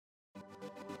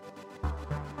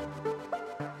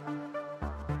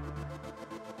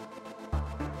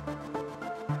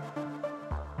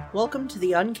Welcome to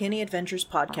the Uncanny Adventures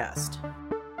podcast.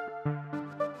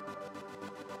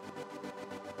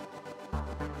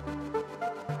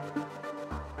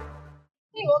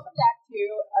 Hey, welcome back to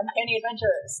Uncanny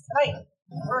Adventures. Tonight,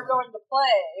 we're going to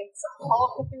play some Call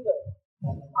of Cthulhu.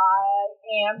 I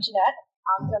am Jeanette.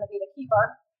 I'm going to be the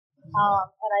keeper. And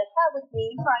I have with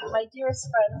me my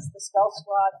dearest friends, the Spell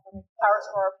Squad from Powers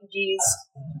for RPG's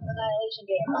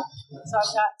Annihilation game. So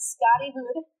I've got Scotty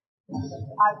Hood,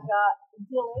 I've got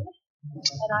Dylan,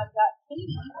 and I've got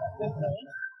Katie with me.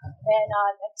 And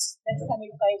next time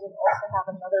we play, we'll also have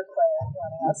another player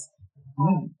joining us.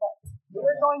 But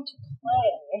we're going to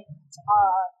play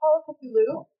Call of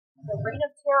Cthulhu, The Reign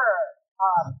of Terror,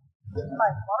 written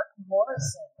by Mark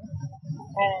Morrison.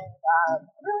 And I'm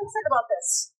really excited about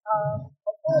this.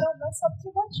 Hopefully I don't mess up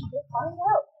too much. We'll find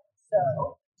out.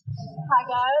 So, hi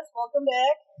guys, welcome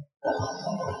back.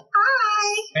 Hi.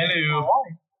 Hello.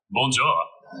 Hi. Bonjour.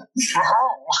 I'm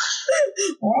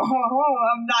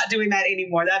not doing that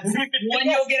anymore. That's when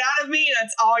you'll get out of me.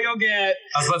 That's all you'll get.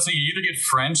 I was about to say, you either get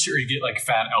French or you get like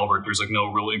Fat Albert. There's like no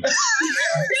really. Like,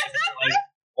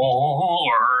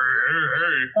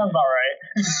 Sounds about right.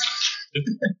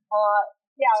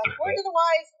 Yeah, word to the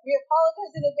wise, we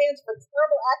apologize in advance for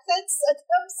terrible accents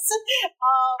attempts.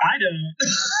 I don't.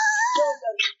 Dylan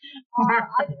doesn't.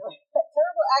 I do.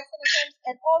 Terrible accent attempts,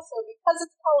 and also because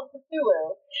it's Call of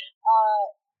Cthulhu,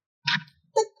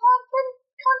 the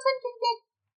content can get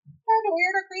kind of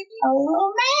weird or creepy. A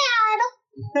little mad.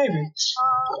 Maybe.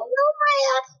 A little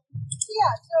mad.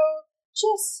 Yeah, so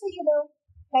just so you know,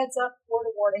 heads up, word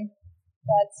of warning.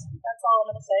 That's all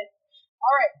I'm gonna say.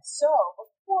 All right, so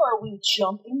before we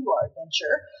jump into our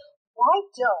adventure, why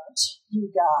don't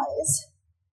you guys,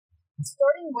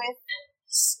 starting with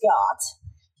Scott,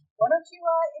 why don't you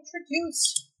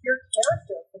introduce your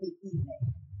character for the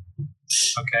evening?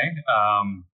 Okay.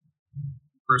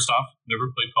 First off,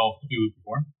 never played Call of Cthulhu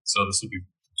before, so this will be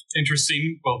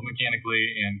interesting, both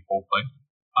mechanically and roleplay.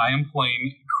 I am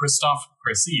playing Christophe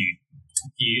Cressy.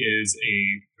 He is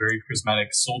a very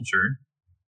charismatic soldier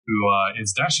who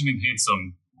is dashing and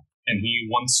handsome, and he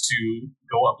wants to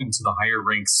go up into the higher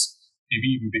ranks, maybe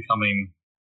even becoming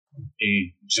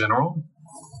a general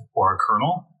or a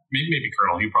colonel. Maybe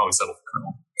colonel. He'd probably settle for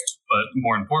colonel. But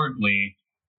more importantly,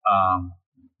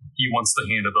 he wants the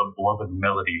hand of the beloved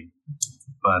Melody.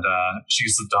 But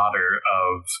she's the daughter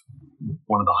of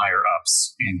one of the higher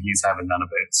ups, and he's having none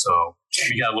of it. So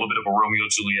we got a little bit of a Romeo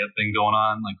and Juliet thing going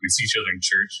on. Like, we see each other in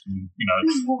church, and, you know,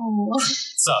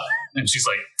 sup? And she's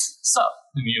like, sup?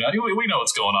 And, you know, we know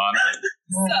what's going on.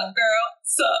 Sup, girl?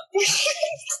 Sup?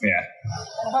 Yeah.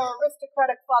 And her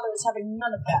aristocratic father is having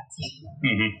none of that.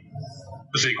 Mm-hmm.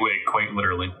 The big wig, quite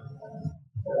literally.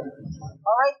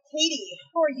 All right, Katie,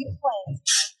 who are you playing?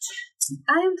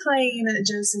 I'm playing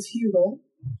Joseph Hugel,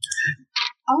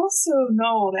 also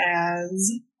known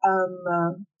as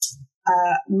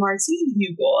Martine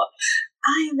Hugel.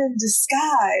 I am in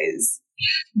disguise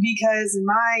because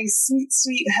my sweet,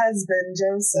 sweet husband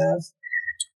Joseph,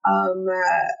 I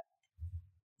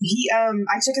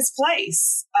took his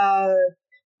place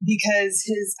because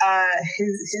his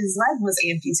leg was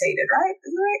amputated. Right?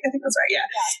 Is that right? I think that's right. Yeah.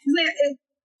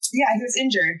 Yeah, he was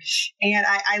injured, and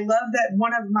I love that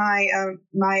one of my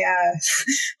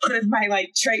one of my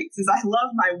like traits is I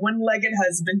love my one-legged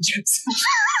husband, Joseph.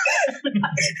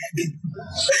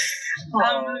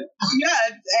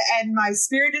 And my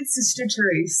spirited sister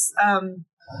Therese. I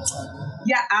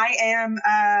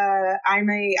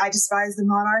despise the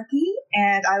monarchy,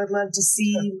 and I would love to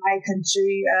see my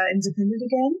country independent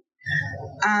again.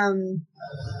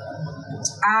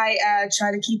 I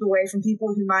try to keep away from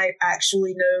people who might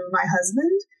actually know my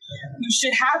husband, who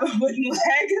should have a wooden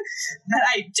leg that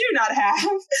I do not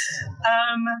have.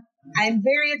 I'm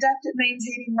very adept at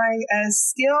maintaining my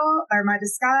skill or my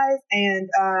disguise and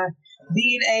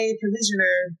being a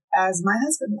provisioner as my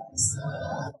husband was.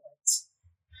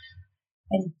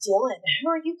 And Dylan, who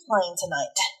are you playing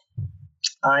tonight?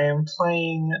 I am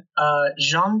playing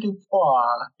Jean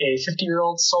Dupois, a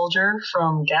 50-year-old soldier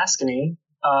from Gascony.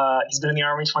 He's been in the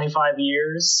army 25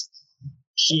 years.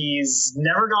 He's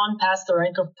never gone past the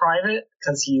rank of private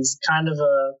because he's kind of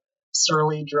a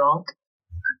surly drunk.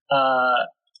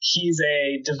 He's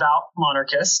a devout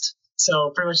monarchist, so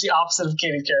pretty much the opposite of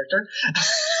Katie's character.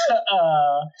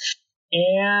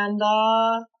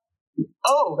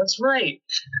 Oh, that's right.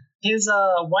 His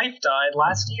wife died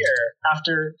last year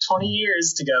after 20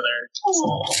 years together.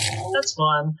 So that's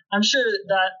fun. I'm sure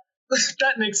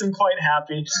that makes him quite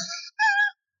happy.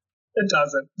 It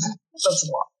doesn't. That's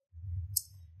a lot.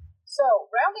 So,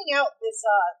 rounding out this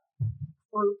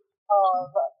group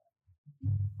of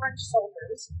French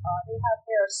soldiers. They have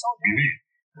their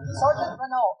Sergeant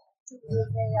Renault, who is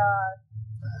a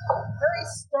very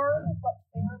stern but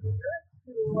fair leader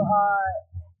who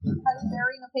has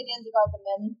varying opinions about the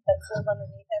men that serve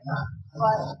underneath him.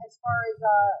 But as far as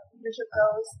leadership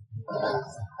goes, he is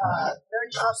very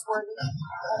trustworthy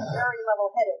and very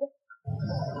level-headed.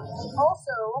 We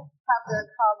also have their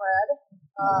comrade,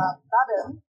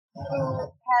 Babin, who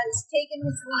has taken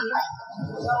his leave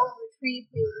to go and retrieve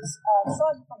his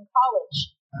son from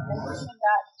college and bring him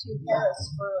back to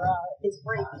Paris for his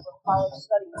break from college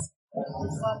studies.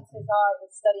 His son César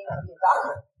is studying to be a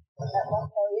doctor at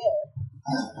Montpellier.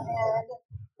 And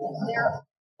their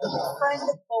friend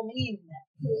Bomine,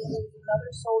 who is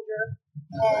another soldier,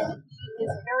 and he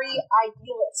is very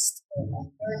idealist,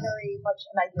 very, very much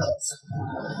an idealist.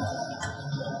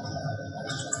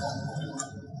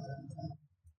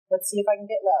 Let's see if I can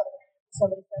get louder.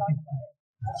 Somebody said I'm quiet.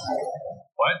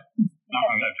 What? No,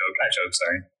 I joke,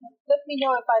 sorry. Let me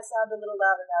know if I sound a little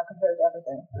louder now compared to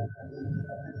everything.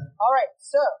 All right,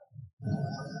 so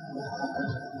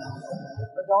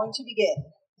we're going to begin.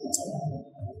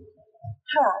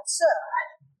 So,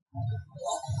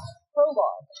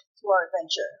 prologue to our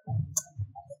adventure.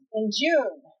 In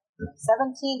June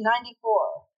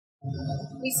 1794,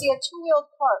 we see a two-wheeled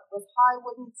cart with high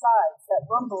wooden sides that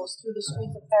rumbles through the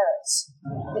streets of Paris.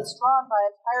 It's drawn by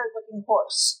a tired-looking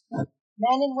horse.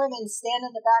 Men and women stand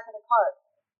in the back of the cart,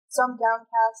 some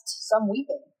downcast, some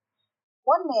weeping.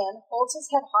 One man holds his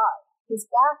head high. His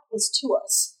back is to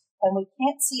us, and we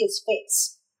can't see his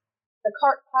face. The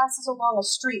cart passes along a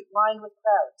street lined with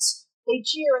crowds. They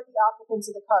jeer at the occupants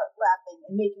of the cart, laughing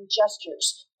and making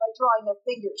gestures by drawing their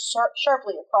fingers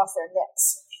sharply across their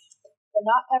necks. But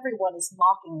not everyone is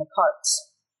mocking the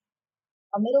carts.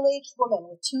 A middle-aged woman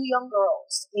with two young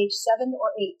girls, aged 7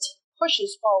 or 8,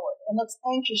 pushes forward and looks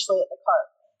anxiously at the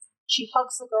cart. She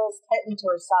hugs the girls tightly to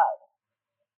her side.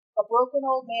 A broken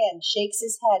old man shakes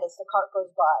his head as the cart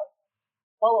goes by,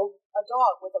 while a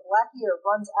dog with a black ear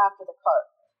runs after the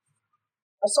cart.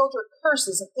 A soldier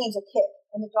curses and aims a kick,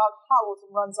 and the dog howls and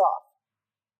runs off.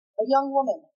 A young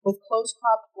woman with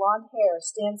close-cropped blonde hair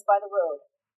stands by the road,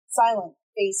 silent,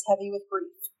 face heavy with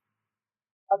grief.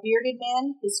 A bearded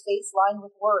man, his face lined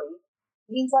with worry,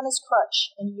 leans on his crutch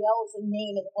and yells a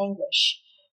name in anguish,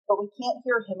 but we can't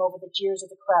hear him over the jeers of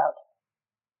the crowd.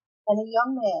 And a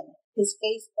young man, his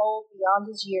face old beyond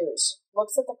his years,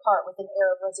 looks at the cart with an air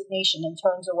of resignation and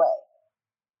turns away.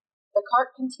 The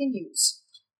cart continues.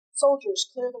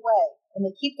 Soldiers clear the way, and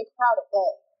they keep the crowd at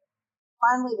bay.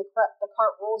 Finally, the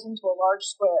cart rolls into a large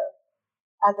square.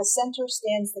 At the center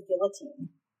stands the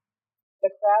guillotine.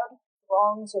 The crowd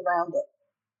throngs around it.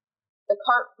 The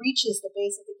cart reaches the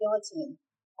base of the guillotine,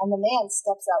 and the man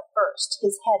steps out first,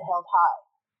 his head held high.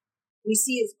 We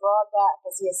see his broad back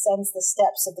as he ascends the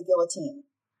steps of the guillotine.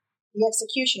 The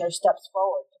executioner steps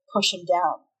forward to push him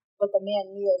down, but the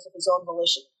man kneels of his own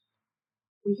volition.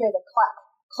 We hear the clack,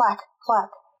 clack,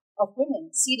 clack of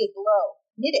women seated below,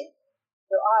 knitting,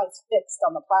 their eyes fixed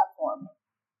on the platform.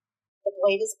 The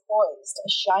blade is poised, a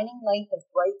shining length of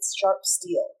bright, sharp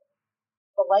steel.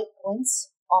 The light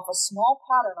glints off a small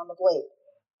pattern on the blade,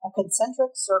 a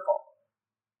concentric circle.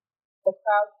 The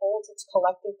crowd holds its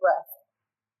collective breath.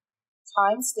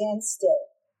 Time stands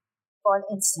still for an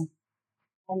instant,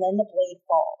 and then the blade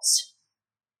falls.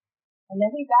 And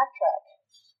then we backtrack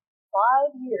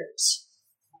 5 years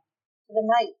to the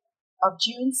night of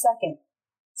June 2nd,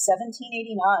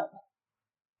 1789.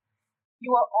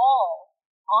 You are all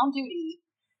on duty,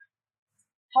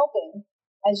 helping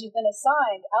as you've been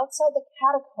assigned outside the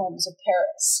catacombs of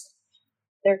Paris.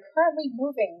 They're currently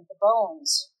moving the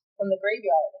bones from the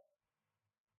graveyard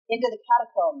into the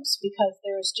catacombs because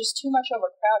there is just too much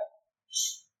overcrowding.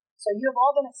 So you have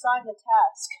all been assigned the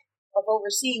task of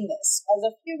overseeing this, as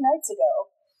a few nights ago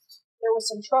there was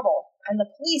some trouble, and the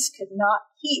police could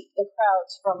not keep the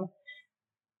crowds from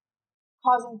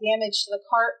causing damage to the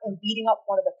cart and beating up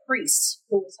one of the priests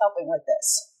who was helping with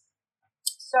this.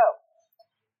 So,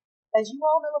 as you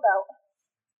all know about,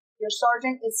 your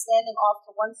sergeant is standing off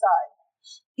to one side.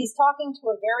 He's talking to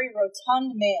a very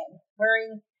rotund man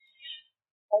wearing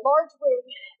a large wig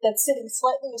that's sitting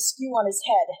slightly askew on his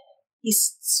head.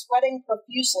 He's sweating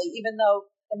profusely, even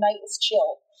though the night is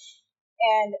chill.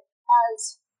 And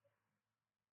as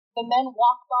the men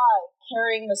walk by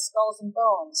carrying the skulls and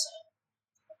bones,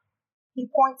 he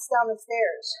points down the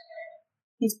stairs.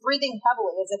 He's breathing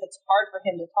heavily as if it's hard for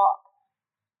him to talk.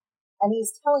 And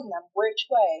he's telling them which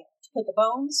way to put the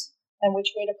bones and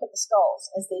which way to put the skulls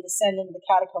as they descend into the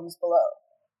catacombs below.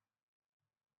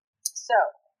 So,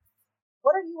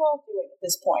 what are you all doing at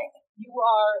this point? you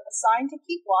are assigned to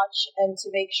keep watch and to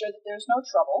make sure that there's no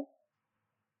trouble.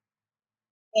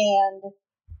 And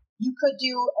you could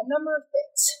do a number of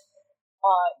things.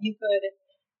 You could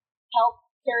help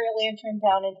carry a lantern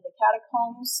down into the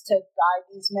catacombs to guide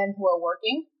these men who are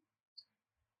working.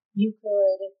 You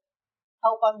could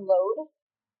help unload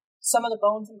some of the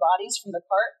bones and bodies from the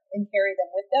cart and carry them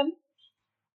with them.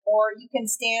 Or you can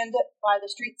stand by the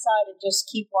street side and just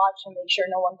keep watch and make sure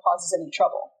no one causes any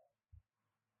trouble.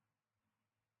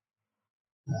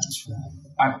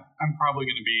 I'm probably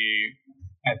going to be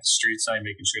at the street side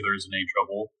making sure there isn't any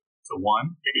trouble. So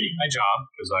one, my job,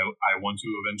 because I want to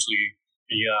eventually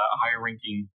be higher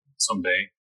ranking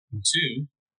someday. And two,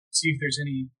 see if there's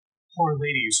any poor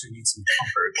ladies who need some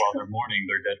comfort while they're mourning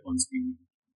their dead ones being moved.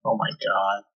 Oh my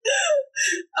god.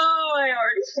 Oh, I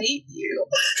already hate you.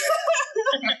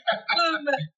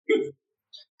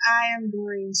 I am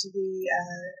going to be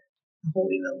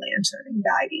holding the lantern and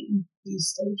guiding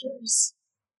these soldiers.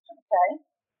 Okay.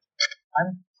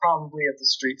 I'm probably at the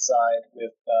street side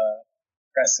with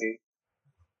Cressy.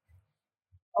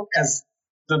 Okay. Because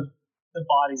the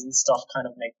bodies and stuff kind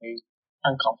of make me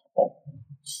uncomfortable.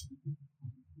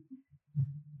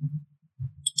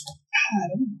 I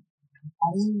don't know.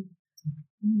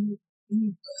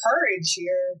 Courage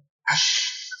here.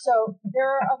 So there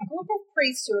are a group of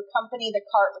priests who accompany the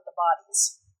cart with the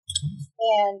bodies.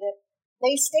 And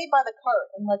they stay by the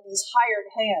cart and let these hired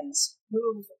hands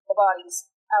move the bodies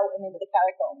out and into the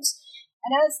catacombs.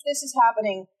 And as this is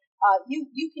happening,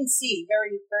 you can see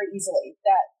very, very easily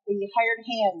that the hired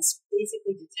hands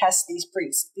basically detest these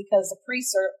priests because the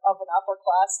priests are of an upper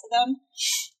class to them,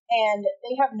 and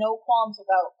they have no qualms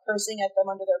about cursing at them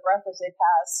under their breath as they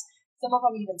pass. Some of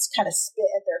them even kind of spit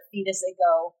at their feet as they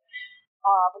go.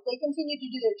 But they continue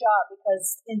to do their job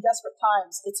because in desperate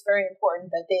times, it's very important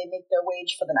that they make their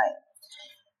wage for the night.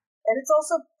 And it's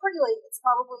also pretty late. It's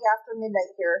probably after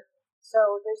midnight here.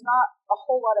 So there's not a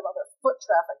whole lot of other foot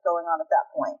traffic going on at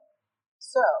that point.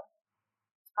 So,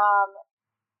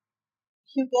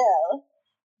 Hugel,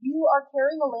 you are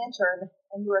carrying a lantern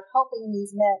and you are helping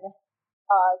these men,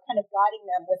 kind of guiding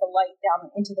them with a light down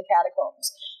into the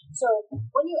catacombs. So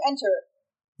when you enter,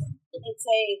 it's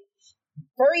a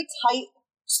very tight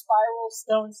spiral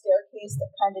stone staircase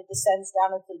that kind of descends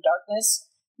down into the darkness.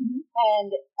 Mm-hmm.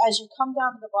 And as you come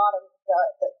down to the bottom,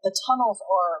 the tunnels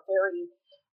are very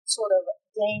sort of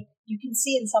dank. You can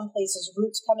see in some places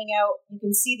roots coming out. You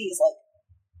can see these like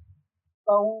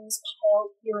bones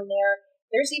piled here and there.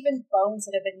 There's even bones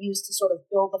that have been used to sort of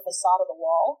build the facade of the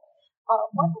wall.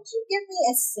 Why don't you give me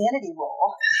a sanity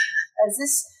roll as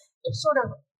this sort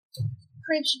of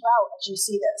creeps you out as you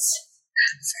see this?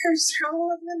 First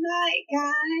roll of the night,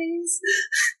 guys.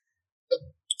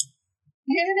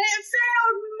 And it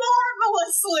failed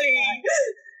marvelously.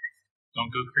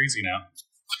 Don't go crazy now.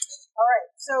 All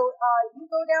right, so you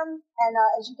go down, and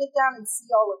as you get down and see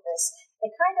all of this,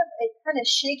 it kind of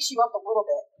shakes you up a little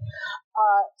bit.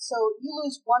 So you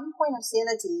lose 1 point of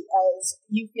sanity as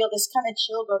you feel this kind of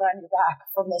chill go down your back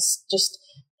from this just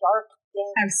dark,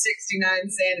 dank. I have 69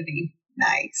 sanity.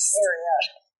 Nice. Area.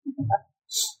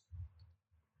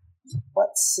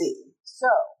 Let's see. So,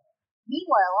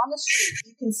 meanwhile, on the street,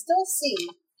 you can still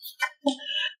see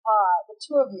the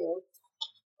two of you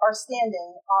are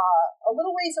standing a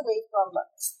little ways away from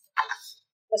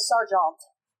the sergeant,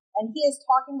 and he is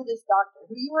talking to this doctor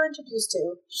who you were introduced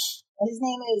to. His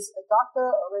name is Dr.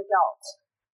 Regalt,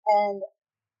 and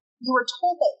you were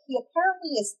told that he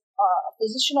apparently is a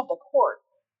physician of the court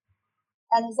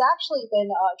and has actually been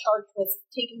charged with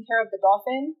taking care of the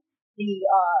Dauphin, the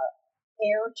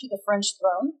heir to the French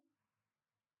throne,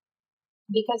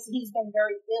 because he's been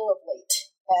very ill of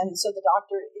late. And so the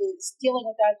doctor is dealing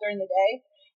with that during the day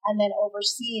and then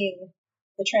overseeing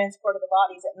the transport of the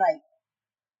bodies at night.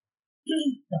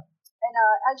 And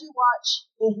as you watch,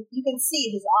 you can see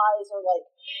his eyes are like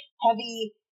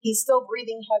heavy. He's still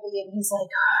breathing heavy, and he's like,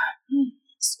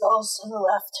 skulls to the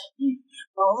left,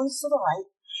 bones to the right,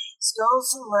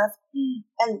 skulls to the left.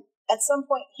 And at some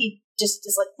point, he just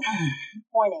is like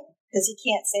pointing because he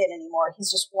can't say it anymore.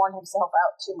 He's just worn himself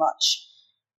out too much.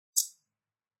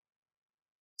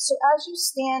 So as you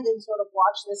stand and sort of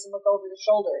watch this and look over your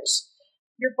shoulders,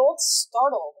 you're both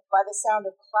startled by the sound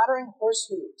of clattering horse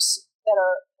hooves that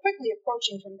are quickly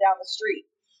approaching from down the street.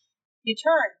 You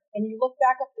turn and you look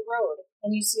back up the road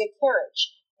and you see a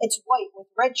carriage. It's white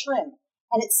with red trim,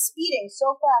 and it's speeding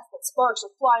so fast that sparks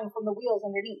are flying from the wheels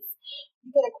underneath. You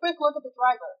get a quick look at the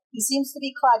driver. He seems to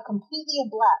be clad completely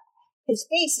in black. His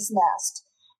face is masked,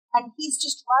 and he's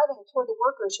just driving toward the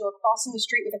workers who are crossing the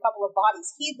street with a couple of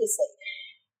bodies heedlessly.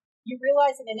 You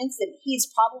realize in an instant he's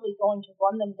probably going to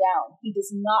run them down. He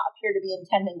does not appear to be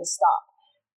intending to stop.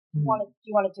 Do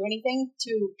you want to do anything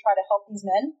to try to help these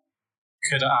men?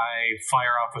 Could I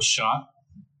fire off a shot?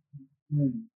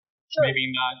 Sure.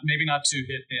 Maybe not to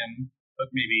hit him,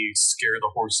 but maybe scare the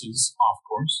horses off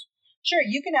course. Sure,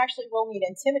 you can actually roll me to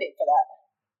intimidate for that.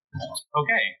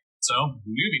 Okay, so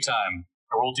newbie time.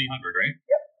 I rolled D100, right?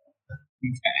 Yep.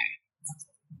 Okay.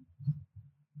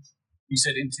 You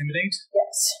said intimidate?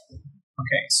 Yes.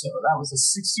 Okay, so that was a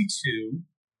 62.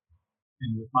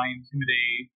 And with my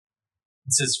intimidate,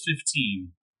 it says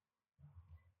 15.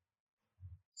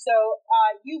 So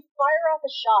you fire off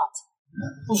a shot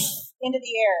into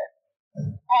the air,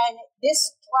 and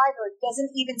this driver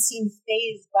doesn't even seem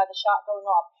fazed by the shot going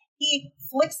off. He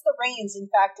flicks the reins,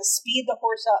 in fact, to speed the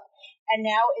horse up, and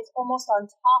now is almost on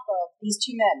top of these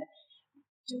two men.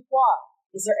 Dubois,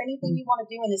 is there anything you want to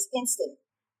do in this instant?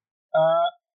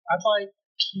 I'd like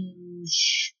to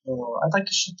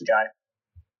shoot the guy.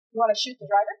 You want to shoot the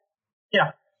driver?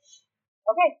 Yeah.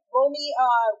 Okay, roll me,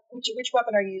 which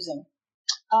weapon are you using?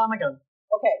 My gun.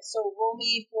 Okay, so roll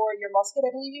me for your musket,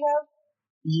 I believe you have?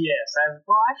 Yes, I do have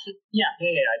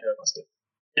a musket.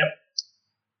 Yep.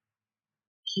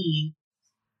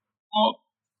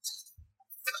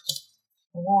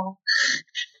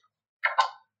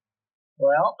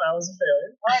 Well, that was a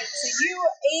failure. Alright, so you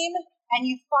aim and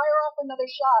you fire off another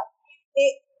shot.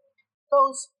 It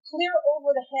goes clear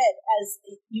over the head as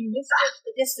you misjudge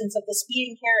the distance of the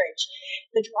speeding carriage.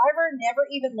 The driver never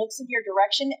even looks in your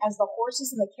direction as the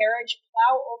horses in the carriage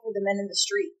plow over the men in the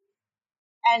street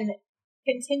and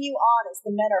continue on as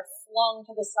the men are flung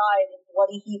to the side in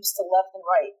bloody heaps to left and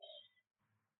right.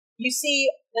 You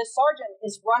see the sergeant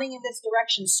is running in this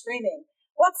direction screaming,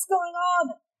 "What's going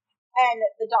on?" And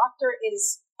the doctor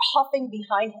is huffing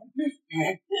behind him.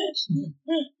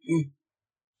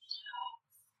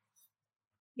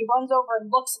 He runs over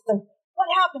and looks at them. "What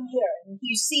happened here?" And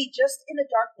you see just in the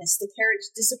darkness the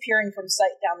carriage disappearing from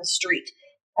sight down the street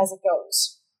as it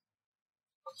goes.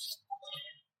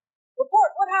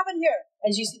 "Report, what happened here?"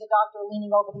 As you see the doctor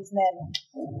leaning over these men.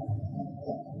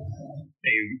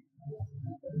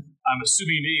 I'm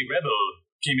assuming a rebel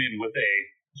came in with the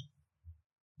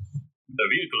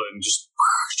vehicle and just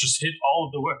hit all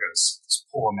of the workers. This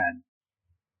poor man.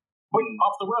 Wait,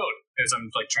 off the road! As I'm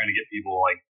trying to get people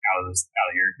out of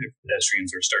here. If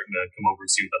pedestrians are starting to come over and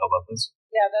see what the hubbub is.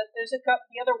 Yeah, there's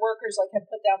the other workers have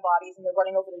put down bodies and they're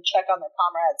running over to check on their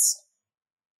comrades.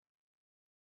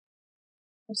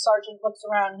 The sergeant looks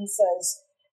around and he says,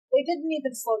 "They didn't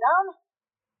even slow down?"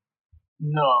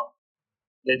 No,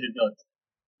 they did not.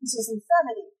 This is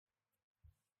insanity.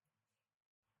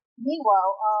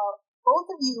 Meanwhile, both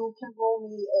of you can roll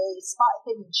me a spot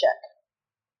hidden check.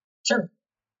 Sure.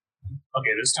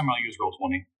 Okay, this time I'll use roll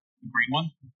 20. The green one,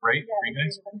 right? Yeah, green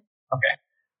dice? Okay.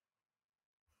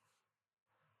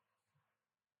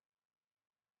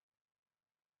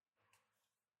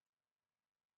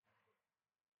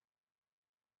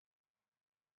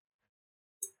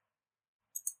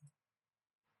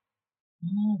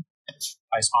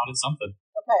 I spotted something.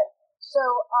 Okay, so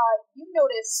you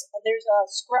notice there's a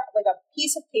a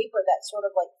piece of paper that's sort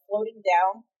of floating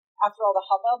down after all the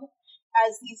hubbub,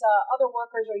 as these other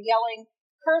workers are yelling,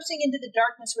 cursing into the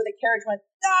darkness where the carriage went,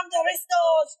 "Damn the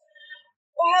aristos!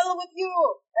 The hell with you!"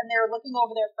 And they're looking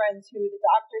over their friends who the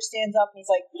doctor stands up and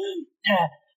he's like,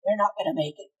 "They're not going to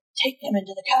make it. Take them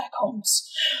into the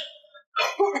catacombs."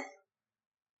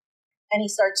 And he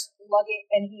starts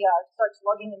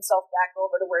lugging himself back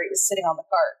over to where he was sitting on the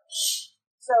cart.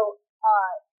 So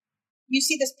you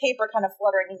see this paper kind of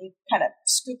fluttering, and you kind of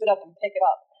scoop it up and pick it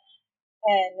up,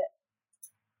 and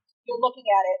you're looking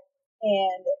at it,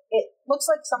 and it looks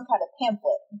like some kind of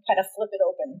pamphlet. You kind of flip it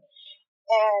open,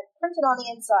 and printed on the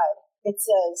inside, it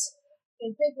says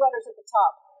in big letters at the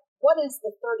top, "What is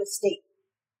the Third Estate?"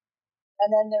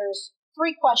 And then there's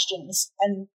 3 questions,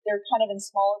 and they're kind of in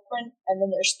smaller print, and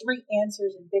then there's 3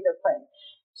 answers in bigger print.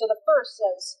 So the first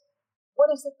says,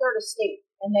 "What is the Third Estate?"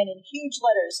 And then in huge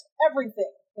letters,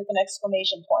 "Everything," with an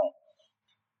exclamation point.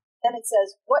 Then it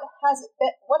says, what has it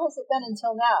been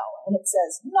until now? And it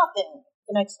says, "Nothing," with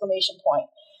an exclamation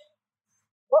point.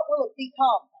 "What will it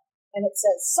become?" And it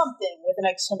says, "Something," with an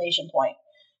exclamation point.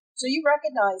 So you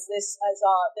recognize this as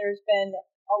there's been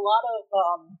a lot of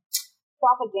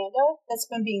propaganda that's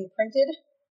been being printed.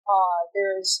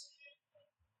 There's,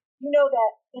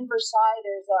 that in Versailles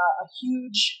there's a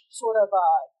huge sort of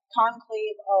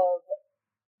conclave of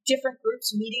different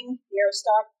groups meeting. The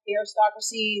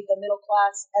aristocracy, the middle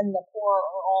class, and the poor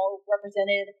are all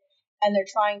represented, and they're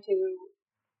trying to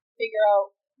figure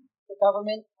out the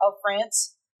government of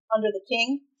France under the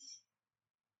king.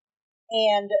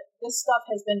 And this stuff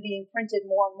has been being printed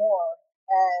more and more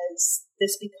as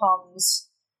this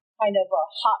becomes kind of a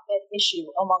hotbed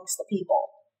issue amongst the people.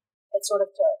 It's sort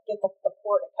of to get the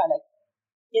poor to kind of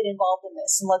get involved in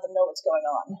this and let them know what's going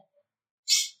on.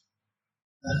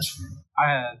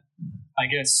 I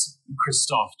guess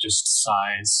Christoph just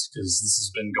sighs because this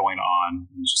has been going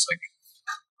on. And it's just like,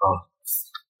 oh,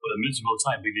 what a miserable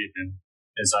time we live in.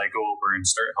 As I go over and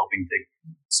start helping take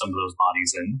some of those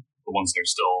bodies in, the ones that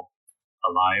are still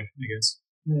alive, I guess.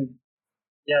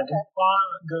 Yeah,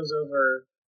 Dubois goes over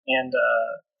and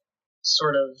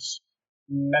sort of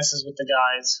messes with the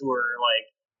guys who are like,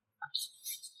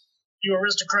 you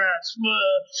aristocrats,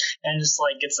 and just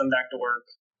like gets them back to work.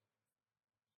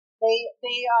 They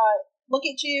look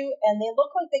at you and they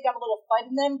look like they got a little fight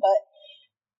in them, but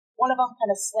one of them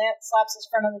kind of slaps his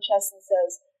friend on the chest and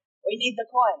says, "We need the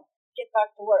coin. Get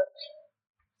back to work."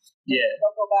 Yeah.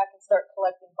 They'll go back and start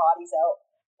collecting bodies out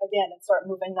again and start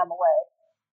moving them away.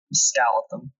 Scowl at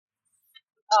them.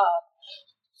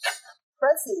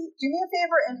 Pressy, do me a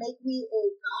favor and make me a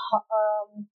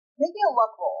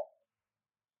luck roll.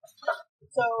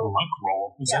 So luck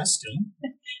roll? Is that a skill?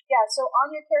 Yeah, so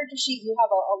on your character sheet you have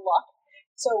a luck.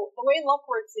 So the way luck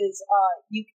works is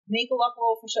you make a luck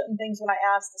roll for certain things when I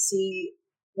ask to see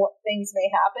what things may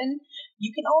happen. You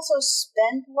can also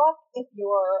spend luck if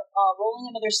you're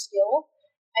rolling another skill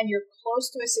and you're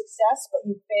close to a success but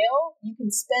you fail. You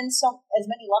can spend as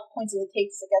many luck points as it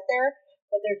takes to get there,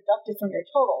 but they're deducted from your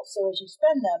total. So as you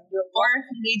spend them, or if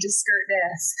you need to skirt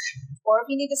death. Or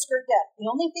if you need to skirt death. The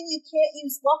only thing you can't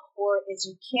use luck for is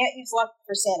you can't use luck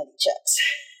for sanity checks.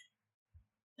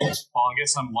 Well, I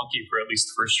guess I'm lucky for at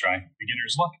least the first try.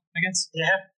 Beginner's luck, I guess.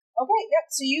 Yeah. Okay, yep.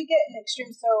 So you get an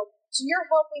extreme. So you're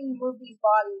helping move these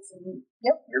bodies, and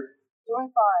yep, you're doing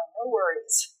fine. No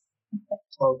worries.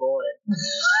 Oh boy.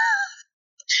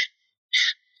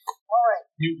 All right.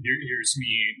 Here's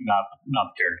me, not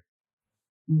the character.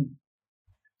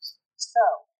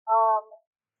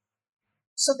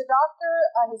 So the doctor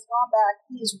has gone back.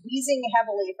 He is wheezing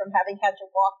heavily from having had to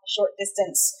walk a short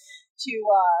distance to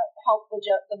help the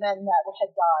men that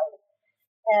had died.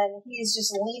 And he's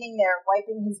just leaning there,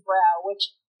 wiping his brow,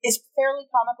 which is fairly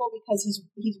comical because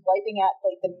he's wiping at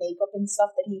like the makeup and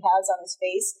stuff that he has on his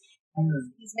face. And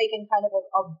he's making kind of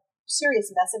a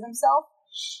serious mess of himself.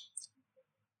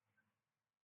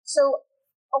 So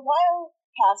a while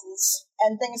passes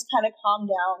and things kind of calm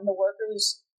down. The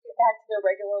workers get back to their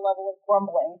regular level of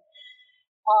grumbling.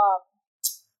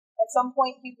 At some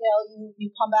point, you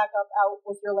come back up out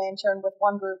with your lantern with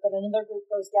one group, and another group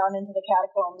goes down into the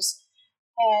catacombs.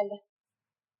 And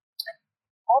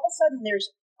all of a sudden,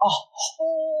 there's a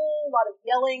whole lot of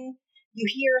yelling. You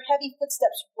hear heavy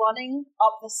footsteps running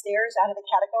up the stairs out of the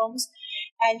catacombs,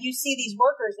 and you see these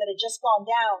workers that had just gone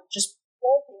down, just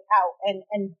bolting out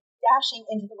and dashing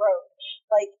into the road,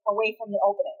 like away from the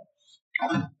opening.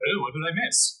 Oh, what did I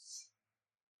miss?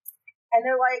 And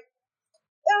they're like,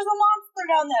 "There's a monster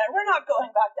down there. We're not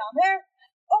going back down there.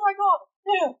 Oh my god,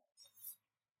 no."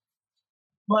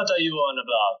 What are you on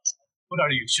about? What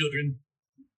are you, children?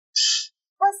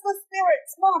 Restless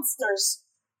spirits, monsters.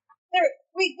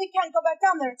 We can't go back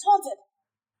down there. It's haunted.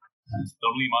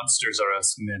 Only monsters are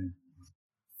us men.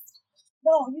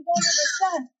 No, you don't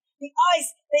understand. The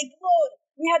eyes, they glowed.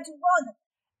 We had to run.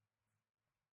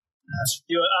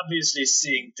 You're obviously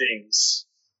seeing things.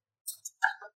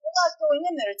 We're not going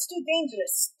in there. It's too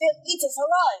dangerous. They'll eat us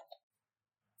alive.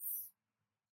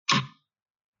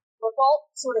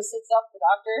 Revolt sort of sits up, the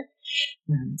doctor,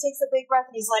 takes a big breath,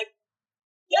 and he's like,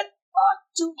 "Get back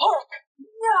to work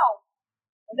now!"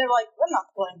 And they're like, "We're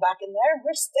not going back in there.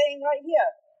 We're staying right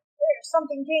here. There's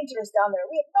something dangerous down there.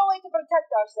 We have no way to protect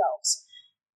ourselves."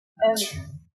 And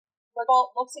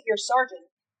Revolt looks at your sergeant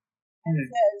and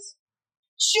says,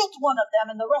 "Shoot one of them,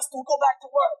 and the rest will go back to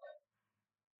work."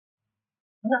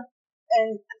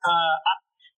 And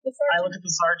the sergeant, I look at the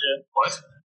sergeant. What?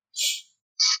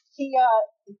 He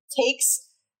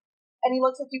takes, and he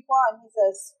looks at Dupois, and he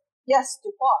says, "Yes,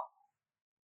 Dupois.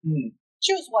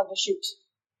 Choose one to shoot."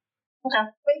 Okay.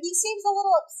 But he seems a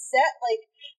little upset, like,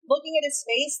 looking at his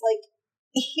face, like,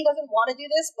 he doesn't want to do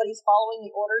this, but he's following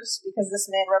the orders because this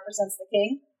man represents the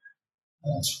king.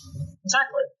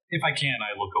 Exactly. If I can,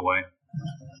 I look away.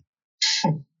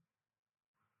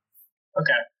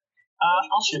 Okay.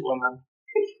 I'll shoot one then.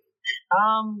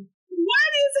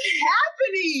 What is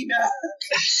happening?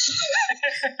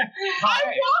 I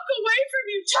walk away from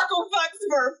you chuckle fucks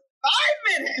for 5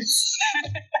 minutes.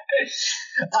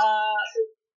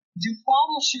 Dupois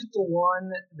will shoot the one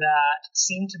that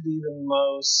seemed to be the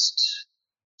most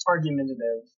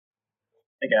argumentative,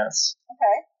 I guess.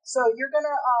 Okay, so you're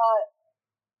gonna,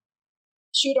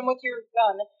 shoot him with your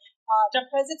gun.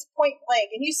 Because it's point blank,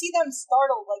 and you see them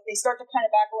startled, like they start to kind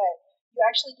of back away. You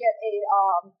actually get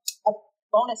a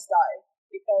bonus die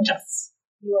because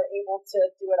you are able to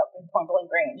do it up in point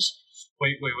blank range.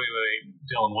 Wait.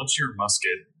 Dylan, what's your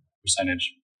musket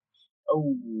percentage?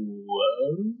 Oh,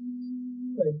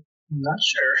 I'm not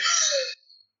sure.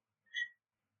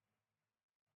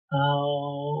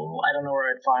 Oh, I don't know where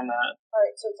I'd find that. All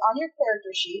right, so it's on your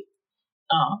character sheet.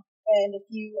 And if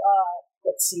you,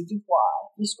 let's see,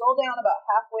 Dubois. You scroll down about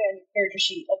halfway on your character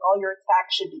sheet, like all your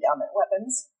attacks should be down there.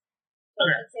 Weapons. So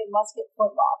it should say musket,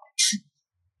 flintlock.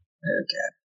 Okay.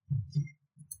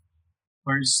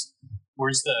 Where's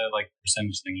the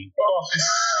percentage thingy? Oh.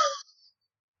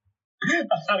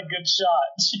 That's not a good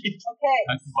shot. Jeez. Okay.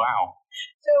 Wow.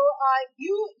 So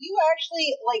you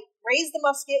actually raise the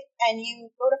musket and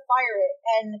you go to fire it,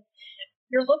 and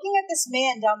you're looking at this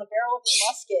man down the barrel of your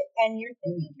musket, and you're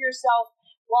thinking to yourself,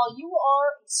 while you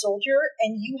are a soldier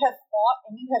and you have fought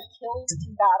and you have killed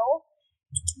in battle,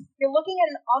 you're looking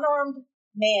at an unarmed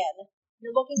man.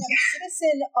 You're looking at a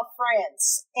citizen of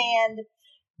France, and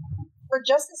for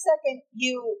just a second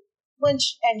you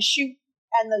flinch and shoot,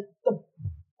 and the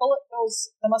bullet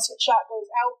goes, the musket shot goes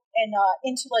out and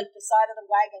into the side of the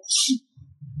wagon,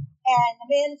 and the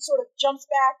man sort of jumps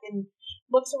back and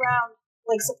looks around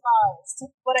surprised.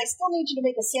 But I still need you to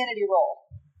make a sanity roll.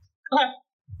 Okay.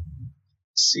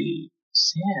 Let's see,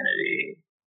 sanity.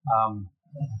 The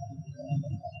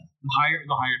higher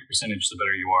the percentage, the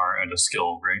better you are at a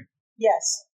skill, right?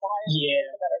 Yes, the higher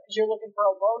the better, because you're looking for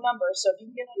a low number. So if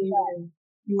you can get under that,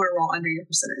 you want to roll under your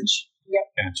percentage.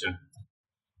 Yep. Gotcha.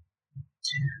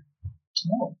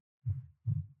 Oh.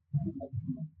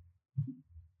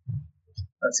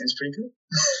 That seems pretty good.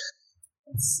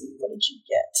 Let's see, what did you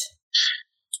get?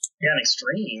 Yeah, an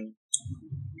extreme.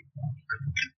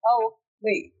 Oh,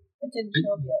 wait, it didn't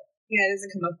show up yet. Yeah, it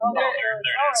doesn't come up. Oh, there there it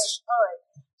is. All right.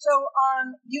 So,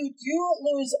 you do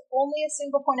lose only a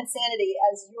single point of sanity,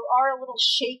 as you are a little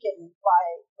shaken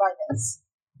by this.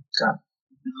 Okay.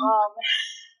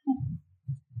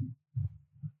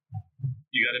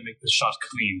 You got to make the shot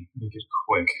clean. Make it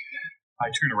quick. I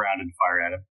turn around and fire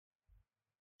at him.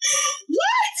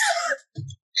 What?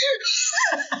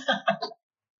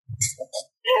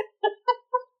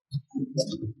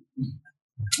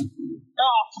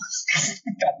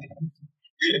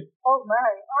 Oh my!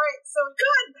 All right, so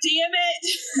God damn it!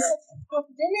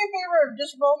 do me a favor and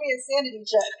just roll me a sanity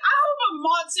check. I hope a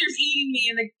monster's eating me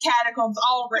in the catacombs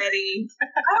already. I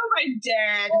hope I'm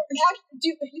dead. Well,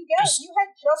 actually, you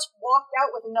had just walked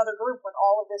out with another group when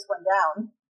all of this went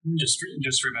down. Just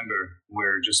remember,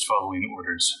 we're just following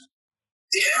orders.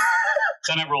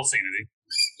 Then I roll sanity.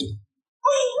 All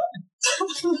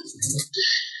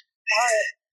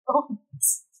right.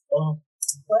 Oh.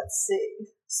 Let's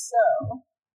see. So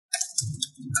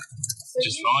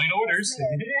just following orders.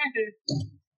 And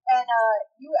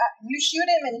you shoot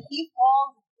him, and he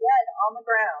falls dead on the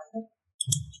ground.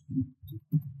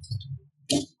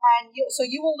 And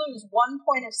you will lose 1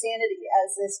 point of sanity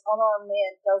as this unarmed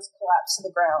man does collapse to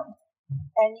the ground,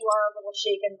 and you are a little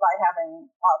shaken by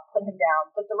having put him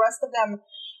down. But the rest of them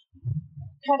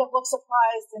kind of look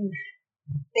surprised, and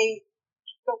they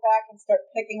go back and start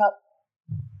picking up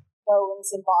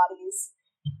bones and bodies.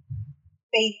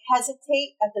 They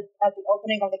hesitate at the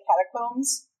opening of the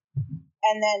catacombs,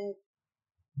 and then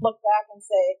look back and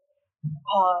say,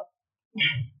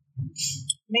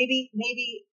 maybe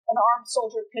an armed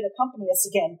soldier could accompany us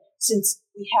again, since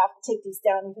we have to take these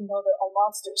down, even though there are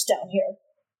monsters down here.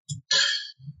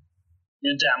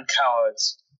 You damn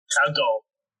cowards. I'll go.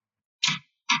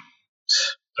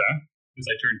 As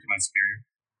I turn to my superior.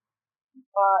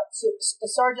 So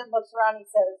the sergeant looks around and he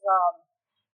says,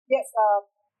 yes,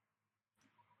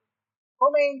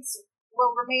 Romains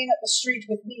will remain at the street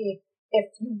with me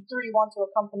if you three want to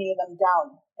accompany them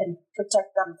down and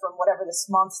protect them from whatever this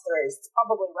monster is. It's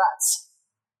probably rats.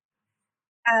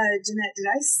 Jeanette, did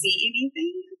I see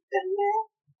anything down there?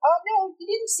 No, you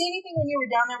didn't see anything when you were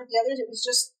down there with the others. It was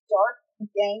just dark,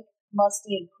 dank,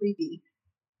 musty, and creepy.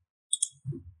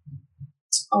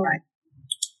 All right.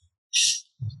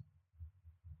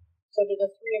 So did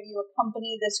the three of you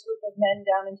accompany this group of men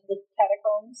down into the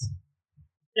catacombs?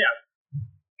 Yeah.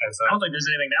 I don't think there's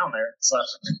anything down there. So.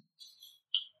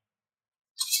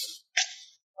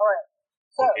 All right.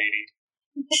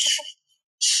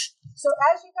 So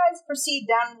as you guys proceed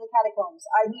down into the catacombs,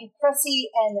 I need Cressy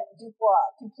and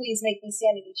Dubois to please make these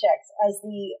sanity checks, as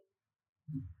the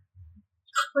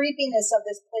creepiness of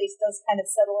this place does kind of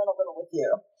settle in a little with you.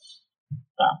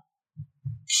 All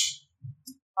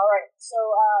right. So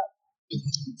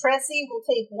Cressy will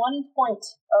take 1 point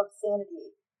of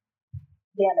sanity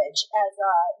damage as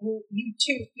you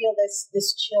too feel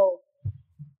this chill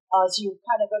as you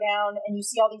kind of go down and you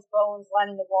see all these bones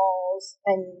lining the walls,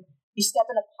 and you step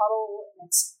in a puddle and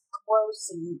it's gross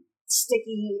and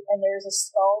sticky, and there's a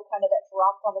skull kind of that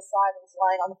dropped on the side and is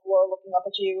lying on the floor looking up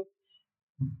at you.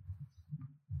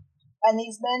 And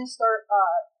these men start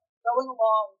going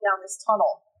along down this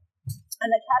tunnel, and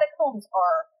the catacombs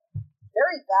are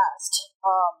very vast.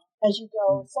 As you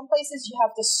go, some places you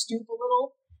have to stoop a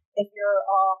little. If you're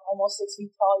almost 6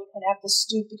 feet tall, you kind of have to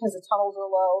stoop because the tunnels are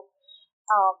low.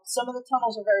 Some of the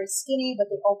tunnels are very skinny,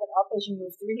 but they open up as you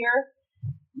move through here.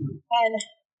 And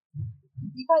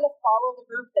you kind of follow the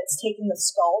group that's taking the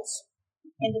skulls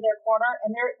into their corner,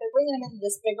 and they're bringing them into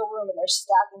this bigger room, and they're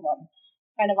stacking them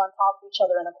kind of on top of each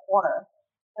other in a corner.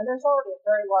 And there's already a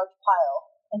very large pile.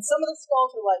 And some of the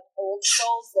skulls are like old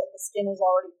skulls that the skin is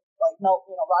already like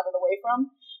rotted away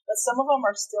from. But some of them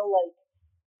are still like,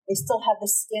 they still have the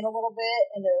skin a little bit,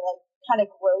 and they're like kind of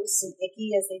gross and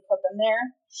icky as they put them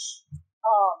there.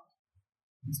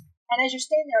 And as you're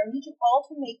standing there, I need you all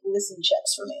to make listen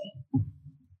checks for me.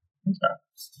 Okay.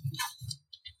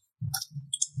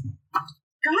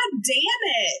 God damn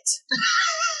it!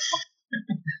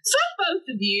 Fuck both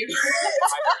of you.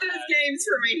 Those games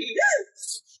for me.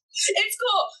 It's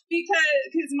cool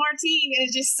because Martine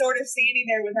is just sort of standing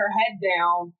there with her head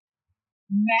down,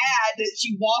 mad that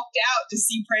she walked out to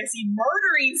see Pressy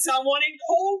murdering someone in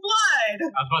cold blood.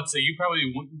 I was about to say, you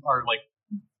probably are like,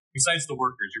 besides the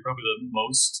workers, you're probably the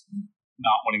most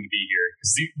not wanting to be here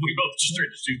because we both just tried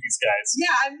to shoot these guys.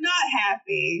 Yeah, I'm not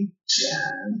happy. Yeah,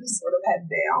 I'm just sort of head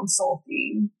down,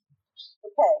 sulking.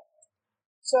 Okay,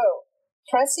 so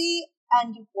Pressy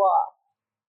and Dubois,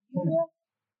 you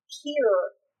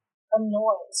hear a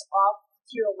noise off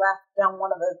to your left down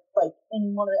one of the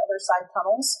in one of the other side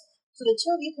tunnels. So the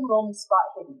two of you can roll me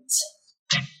spot hiddens.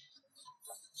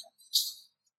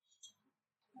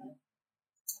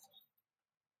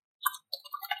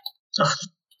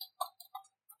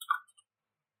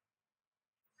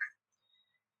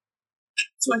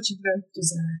 It's what you both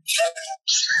deserve.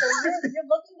 So you're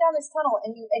looking down this tunnel,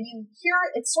 and you hear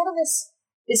it's sort of this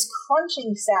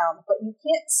crunching sound, but you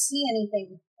can't see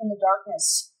anything in the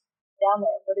darkness down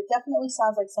there. But it definitely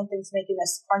sounds like something's making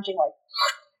this crunching, like.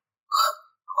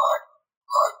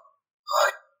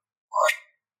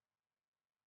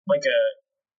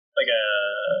 Like a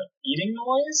eating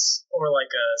noise, or like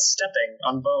a stepping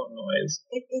on bone noise.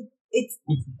 It's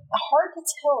hard to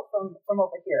tell from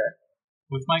over here.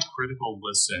 With my critical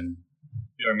listen,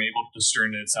 I'm able to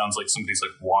discern that it sounds like somebody's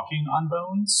like walking on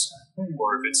bones,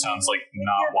 or if it sounds like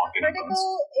not walking on bones.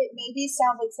 It maybe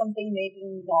sounds like something maybe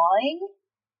gnawing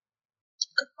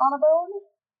on a bone.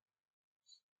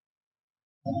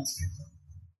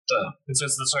 It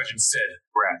says the sergeant said,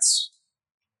 rats.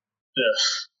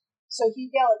 Ugh. So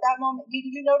you yell at that moment.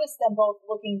 You notice them both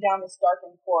looking down this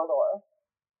darkened corridor.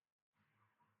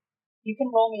 You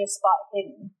can roll me a spot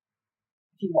hidden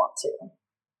if you want to.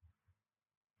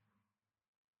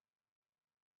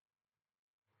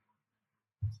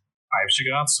 I have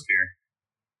shots up here.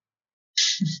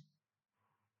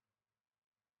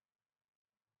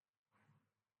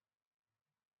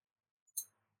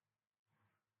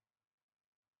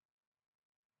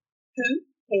 Who?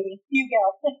 Katie. You go.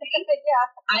 Yeah.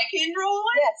 I can roll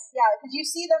it? Yes, yeah, because you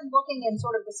see them looking and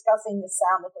sort of discussing the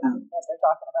sound that they're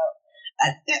talking about.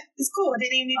 It's cool. I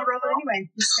didn't even need to roll it anyway.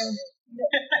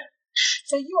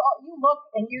 So you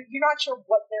look, and you're not sure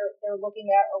what they're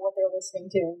looking at or what they're listening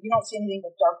to. You don't see anything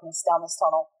but darkness down this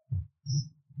tunnel.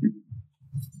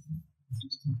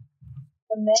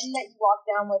 The men that you walk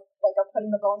down with, are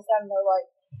putting the bones down, and they're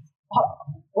like,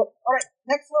 all right,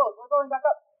 next load, we're going back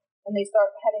up. And they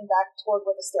start heading back toward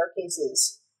where the staircase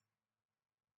is.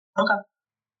 Okay.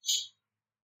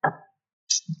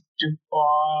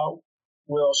 Dubois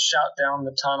will shout down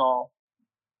the tunnel.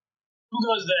 Who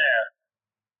goes there?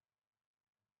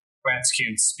 Rats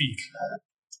can't speak.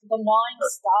 The gnawing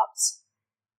stops,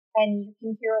 and you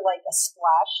can hear like a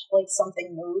splash, like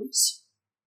something moves,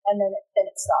 and then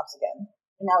it stops again.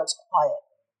 And now it's quiet.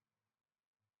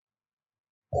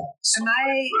 Am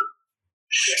I?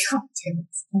 God damn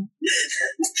it.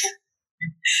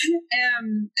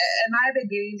 Am I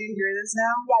beginning to hear this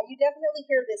now? Yeah, you definitely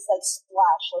hear this like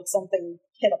splash, like something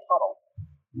hit a puddle.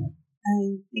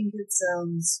 I think it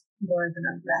sounds more than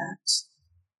a rat.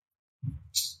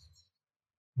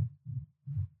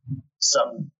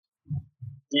 Some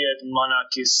weird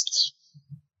monarchist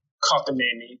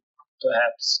cockamamie,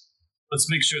 perhaps. Let's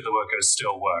make sure the workers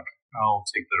still work. I'll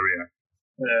take the rear.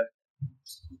 Yeah.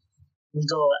 We'll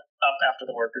go up after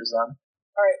the workers then.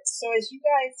 All right, so as you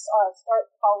guys start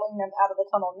following them out of the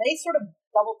tunnel, and they sort of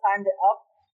double-timed it up,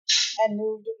 and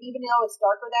moved, even though it's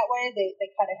darker that way, they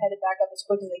kind of headed back up as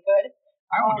quick as they could.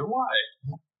 I wonder why.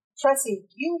 Tressie,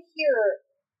 you hear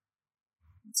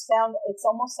sound, it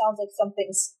almost sounds like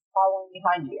something's following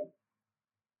behind you.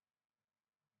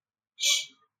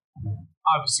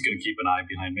 Obviously going to keep an eye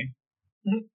behind me.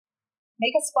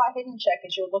 Make a spot hidden check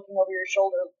as you're looking over your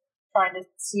shoulder, trying to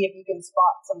see if you can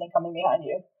spot something coming behind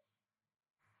you.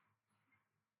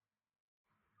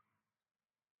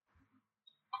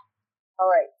 All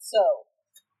right, so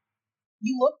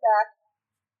you look back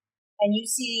and you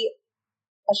see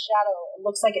a shadow. It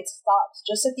looks like it stops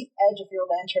just at the edge of your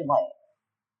lantern light.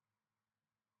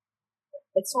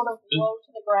 It's sort of low to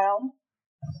the ground.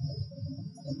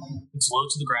 It's low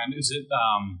to the ground. Is it? I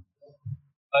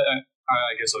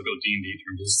guess I'll go D&D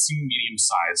terms. Does it seem medium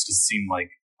sized? Does it seem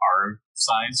like our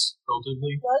size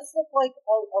relatively? It does look like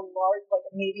a large, like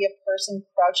maybe a person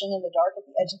crouching in the dark at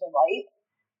the edge of the light,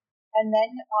 and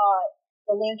then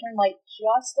the lantern light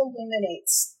just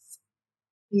illuminates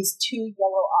these two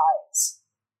yellow eyes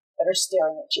that are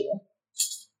staring at you.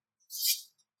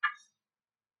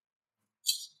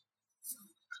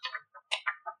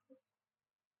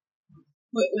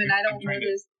 When I don't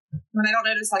notice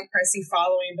like Pressy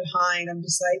following behind, I'm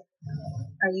just like,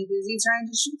 are you busy trying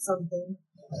to shoot something?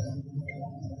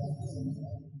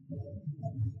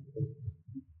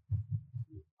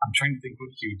 I'm trying to think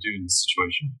what he would do in this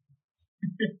situation.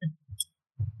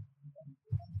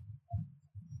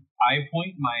 I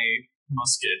point my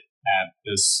musket at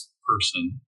this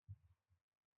person,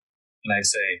 and I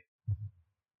say,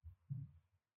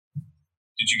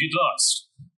 "Did you get lost?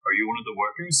 Are you one of the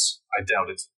workers? I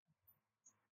doubt it."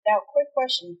 Now, quick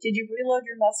question. Did you reload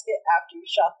your musket after you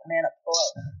shot the man up below?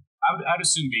 I'd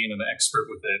assume being an expert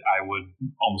with it, I would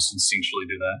almost instinctually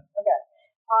do that. Okay.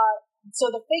 So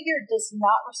the figure does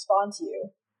not respond to you.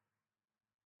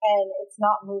 And it's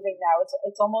not moving now.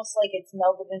 It's almost like it's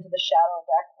melded into the shadow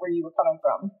back where you were coming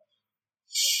from.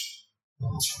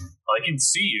 I can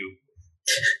see you.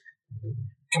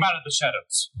 Come out of the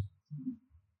shadows.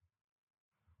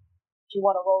 Do you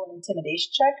want to roll an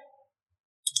intimidation check?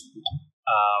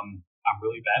 I'm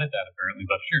really bad at that apparently,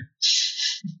 but sure.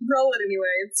 Roll it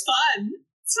anyway. It's fun.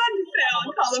 It's fun to fail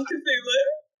in Call of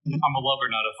Cthulhu. I'm a lover,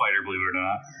 not a fighter, believe it or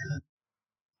not.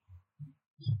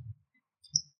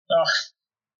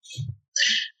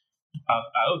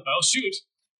 I'll shoot.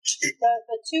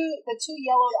 The two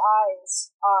yellowed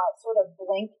eyes sort of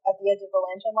blink at the edge of the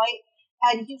lantern light.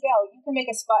 And Hugo, you can make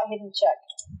a spot hidden check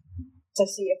to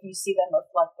see if you see them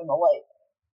reflect in the light.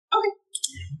 Okay.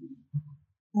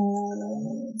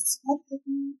 Spot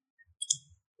hidden.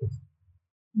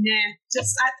 Nah,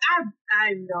 just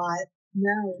I'm not.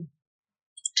 No.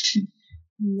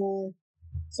 No.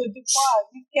 So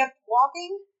Dupois, you kept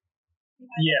walking?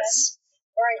 Yes.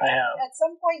 All right. I have. At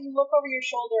some point, you look over your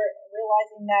shoulder,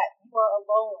 realizing that you are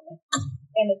alone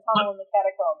in the tunnel in the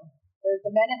catacomb.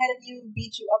 The men ahead of you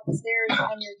beat you up the stairs,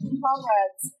 and your two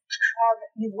comrades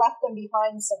you've left them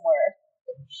behind somewhere.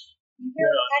 You hear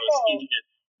the echo.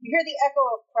 You hear the echo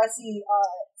of Pressy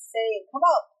saying, "Come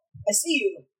up! I see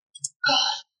you."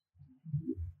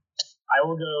 I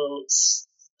will go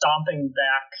stomping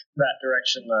back that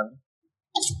direction then.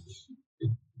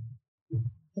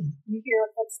 You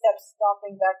hear footsteps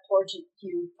stomping back towards you,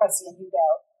 Pressy and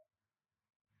Hugo.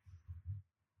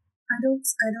 I don't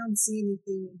see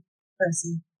anything,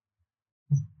 Pressy.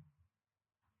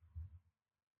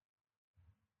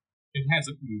 It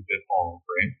hasn't moved at all,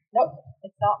 right? Nope,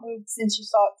 it's not moved since you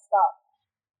saw it stop.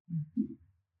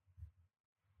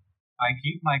 I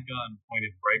keep my gun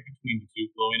pointed right between the two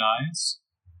glowing eyes,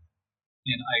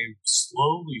 and I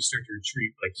slowly start to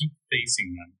retreat, but I keep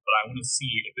facing them, but I want to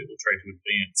see if it will try to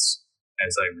advance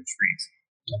as I retreat.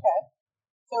 Okay.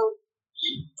 So,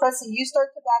 Pressy, you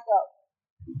start to back up.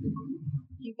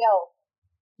 You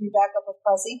back up with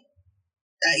Pressy?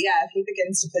 Yeah, if he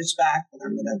begins to push back, then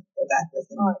I'm gonna go back with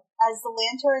him. All right. As the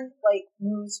lantern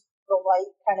moves, the light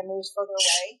kind of moves further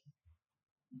away.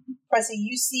 Pressy,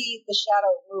 you see the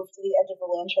shadow move to the edge of the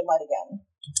lantern light again,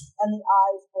 and the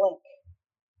eyes blink.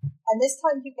 And this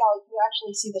time, you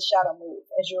actually see the shadow move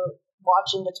as you're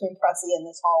watching between Pressy and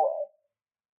this hallway.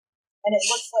 And it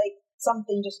looks like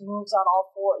something just moves on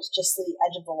all fours just to the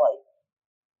edge of the light.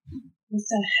 What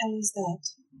the hell is that?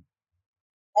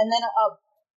 And then a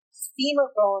femur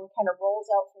bone kind of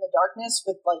rolls out from the darkness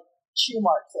with chew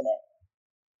marks in it.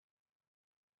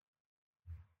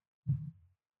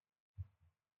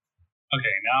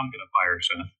 Okay, now I'm gonna fire a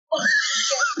shot.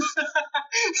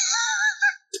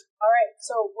 All right,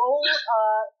 so roll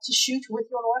to shoot with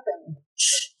your weapon.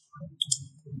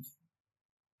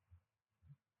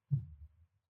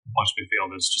 Watch me fail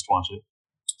this. Just watch it.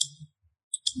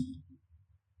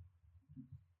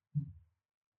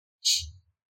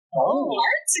 Oh,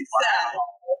 Hard success.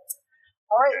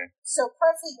 All right. So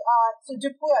Pressy, so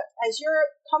Dupuy, as you're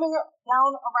coming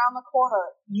down around the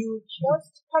corner, you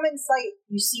just come in sight.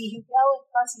 You see Hubel and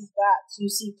Pressy's back. So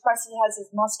you see Pressy has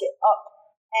his musket up,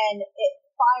 and it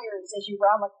fires as you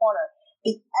round the corner.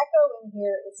 The echo in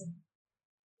here is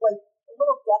like a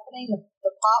little deafening.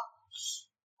 The pop,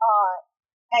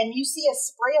 and you see a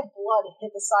spray of blood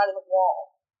hit the side of the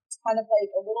wall. It's kind of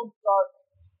like a little dark.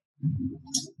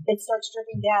 It starts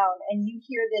dripping down, and you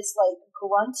hear this like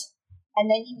grunt. And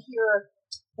then you hear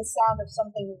the sound of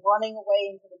something running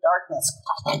away into the darkness.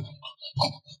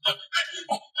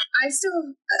 I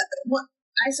still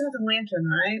have the lantern,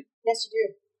 right? Yes, you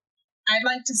do. I'd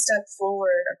like to step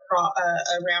forward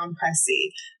around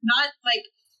Pressy, not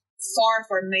like far,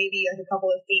 maybe like a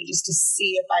couple of feet, just to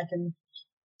see if I can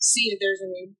see if there's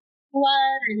any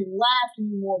blood or anything left,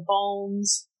 any more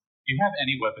bones. Do you have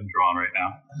any weapon drawn right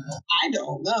now? I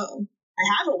don't know. I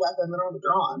have a weapon, but I don't have it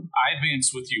drawn. I advance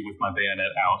with you with my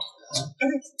bayonet out. All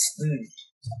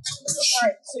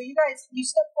right, so you guys, you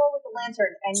step forward with the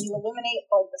lantern and you illuminate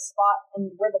like the spot and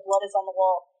where the blood is on the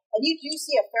wall, and you do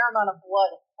see a fair amount of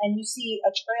blood, and you see a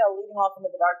trail leading off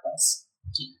into the darkness.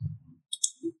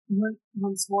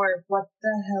 Once more, what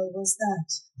the hell was that?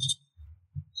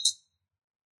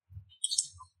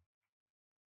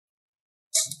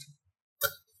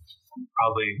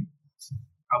 Probably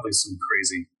some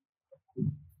crazy.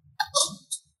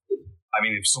 I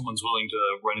mean, if someone's willing to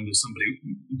run into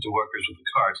workers with a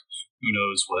cart, who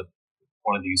knows what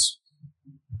one of these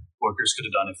workers could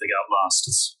have done if they got lost.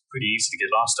 It's pretty easy to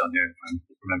get lost down here, if I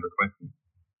remember correctly.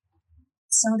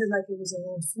 It sounded like it was a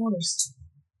little force.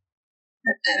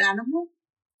 An animal?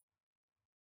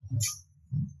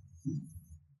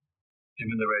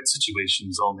 Given the right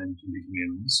situations, all men can become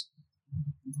animals.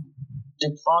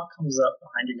 Dupuy comes up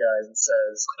behind you guys and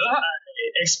says,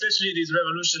 especially these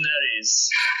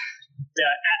revolutionaries. They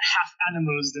are half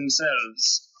animals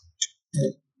themselves.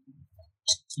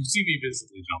 You see me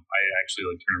visibly jump. I actually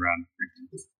turn around.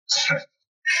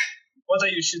 What are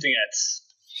you shooting at?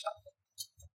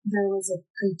 There was a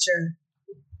creature.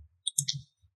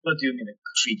 What do you mean a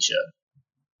creature?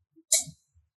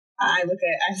 I look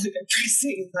at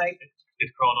Pressy like it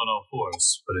crawled on all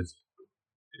fours, but it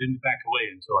didn't back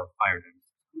away until I fired him.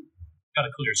 Got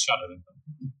a clear shot at him.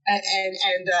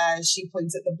 And she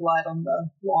points at the blood on the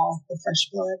wall, the fresh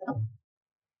blood.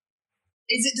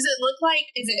 Does it look like,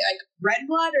 is it like red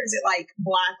blood or is it like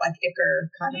black, like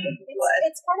ichor kind of blood?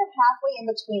 It's kind of halfway in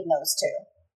between those two.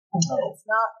 Oh. It's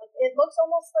not. It looks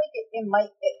almost like it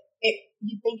might.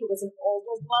 You'd think it was an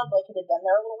older blood, like it had been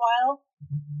there a little while.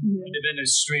 Mm-hmm. It had been a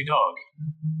stray dog.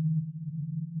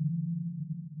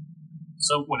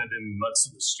 So when it had been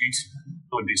mutts in the street,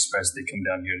 I wouldn't be surprised if they come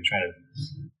down here to try to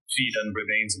feed on the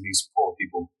remains of these poor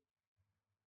people.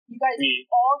 You guys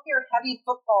all hear heavy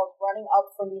footfalls running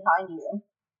up from behind you,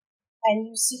 and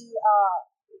you see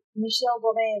Michel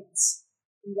Domains,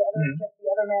 the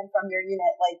other man from your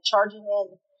unit, like charging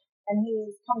in, and he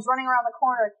comes running around the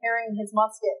corner carrying his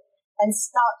musket and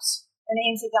stops and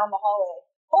aims it down the hallway.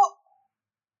 Oh!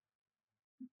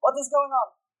 What is going on?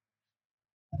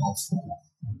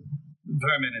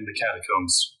 Vermin in the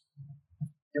catacombs.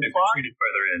 They've Dupuy retreated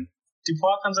further in.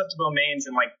 comes up to Beaumains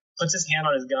and puts his hand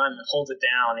on his gun and holds it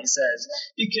down. He says,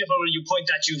 "Be careful where you point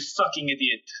at, you fucking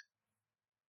idiot."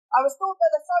 I was told by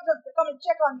the sergeant to come and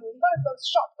check on you. He heard those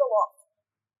shots go off.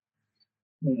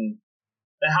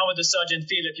 Then how would the sergeant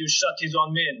feel if you shot his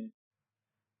own men?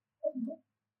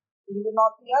 He would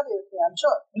not be happy with me, I'm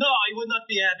sure. No, he would not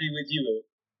be happy with you.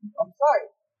 I'm sorry.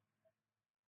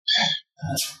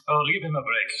 Oh, give him a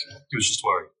break. He was just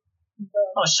worried.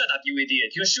 Oh, shut up, you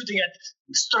idiot. You're shooting at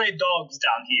stray dogs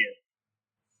down here.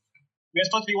 We're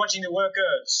supposed to be watching the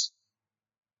workers.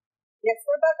 Yes,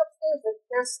 they're back upstairs.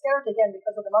 They're scared again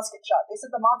because of the musket shot. They said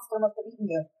the monster must have eaten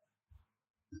you.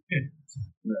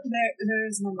 There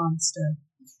is no monster.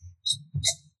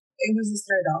 It was a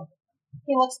stray dog.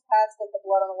 He looks past at the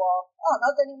blood on the wall. Oh,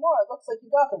 not anymore. It looks like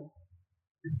you got him.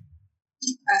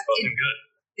 Looking good.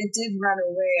 It did run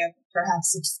away.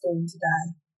 Perhaps it's going to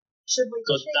die. Should we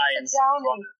Go chase die it in down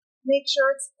and make sure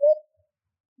it's dead?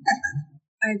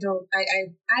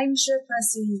 I'm sure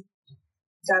Pressy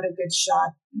got a good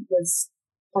shot. It was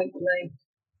point blank.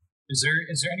 Is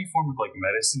there any form of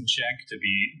medicine check to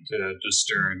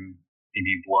discern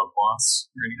maybe blood loss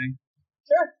or anything?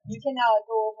 Sure. You can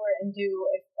go over and do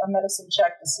a medicine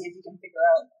check to see if you can figure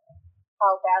out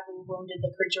how badly wounded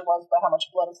the creature was by how much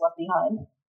blood is left behind.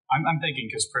 I'm thinking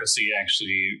because Pressy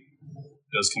actually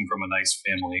does come from a nice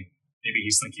family. Maybe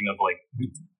he's thinking of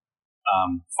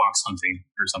fox hunting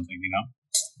or something, you know?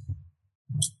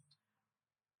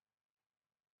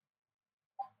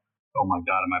 Oh my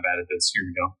god, am I bad at this? Here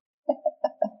we go.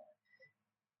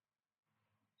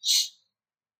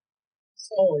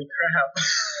 Holy crap.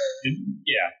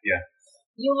 Yeah.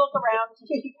 You look around,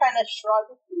 you kind of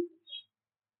shrug.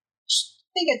 I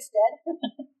think it's dead.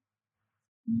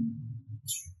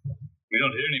 We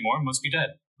don't hit anymore, must be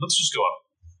dead. Let's just go up.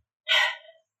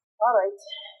 All right.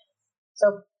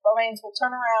 So Beaumains will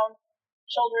turn around,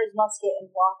 shoulder his musket, and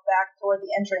walk back toward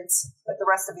the entrance with the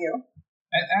rest of you.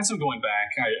 As I'm going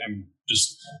back,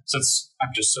 since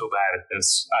I'm just so bad at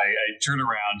this, I turn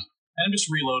around and I'm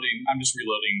just reloading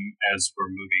as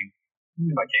we're moving,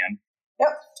 if I can.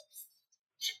 Yep.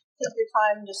 Take your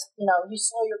time, just, you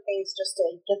slow your pace just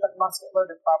to get the musket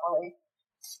loaded properly.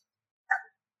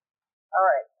 All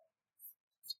right.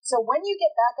 So when you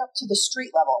get back up to the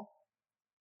street level,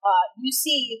 you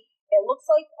see it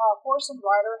looks like a horse and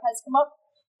rider has come up,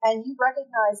 and you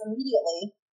recognize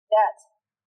immediately that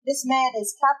this man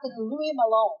is Captain Louis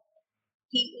Malone.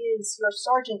 He is your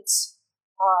sergeant's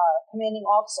commanding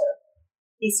officer.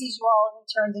 He sees you all and he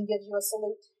turns and gives you a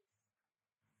salute.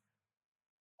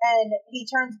 And he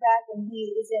turns back and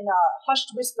he is in a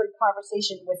hushed, whispered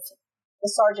conversation with the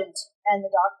sergeant and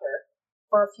the doctor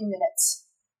for a few minutes.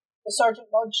 The sergeant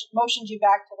motions you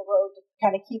back to the road to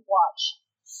kind of keep watch.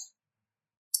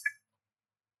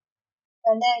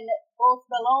 And then both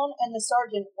Malone and the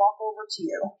sergeant walk over to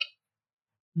you.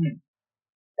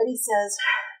 But he says,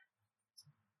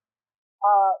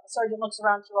 the sergeant looks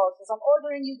around to you all and says, I'm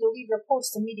ordering you to leave your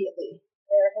post immediately.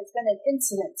 There has been an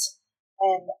incident,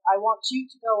 and I want you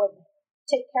to go and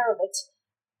take care of it.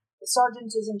 The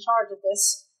sergeant is in charge of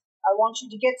this. I want you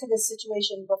to get to this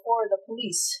situation before the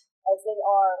police, as they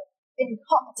are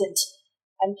incompetent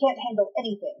and can't handle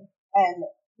anything, and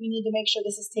we need to make sure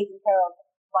this is taken care of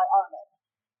by our men.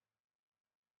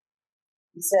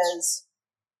 He says,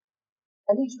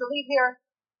 I need you to leave here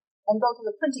and go to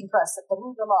the printing press at the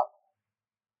Rue de l'Arc.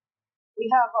 We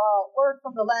have word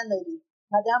from the landlady,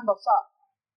 Madame Bossat.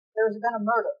 There has been a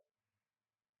murder.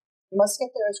 You must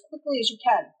get there as quickly as you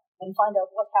can and find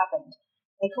out what happened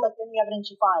and collect any evidence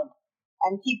you find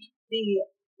and keep the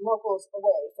locals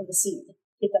away from the scene.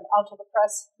 Keep them out of the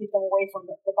press, keep them away from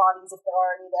the bodies if there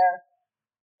are any there.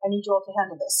 I need you all to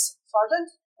handle this. Sergeant?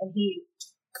 And he,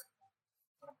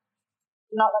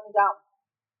 do not let me down.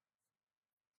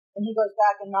 And he goes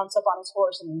back and mounts up on his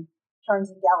horse and turns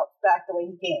and gallops back the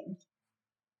way he came.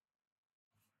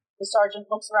 The sergeant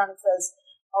looks around and says,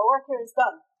 our work here is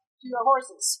done. To your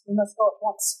horses. We must go at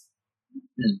once.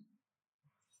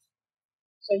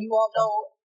 So you all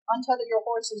go untether your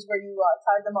horses where you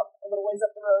tied them up a little ways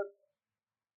up the road.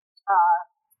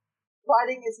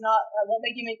 Riding is not, I won't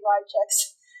make you make ride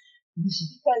checks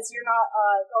because you're not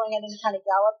going at any kind of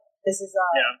gallop. This is,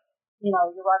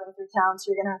 you're riding through town, so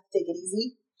you're going to have to take it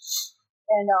easy.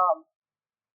 And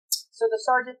so the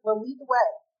sergeant will lead the way.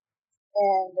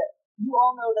 And you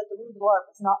all know that the Rue de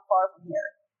l'Arc is not far from here.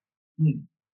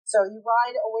 So you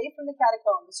ride away from the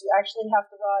catacombs. You actually have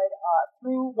to ride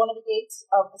through one of the gates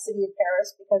of the city of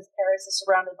Paris because Paris is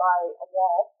surrounded by a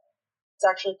wall. It's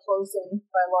actually closed in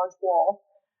by a large wall.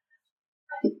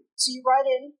 So you ride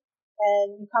in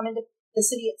and you come into the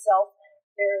city itself.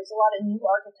 There's a lot of new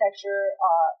architecture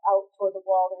out toward the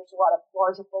wall. There's a lot of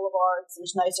larger boulevards.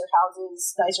 There's nicer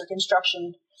houses, nicer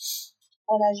construction.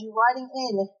 And as you're riding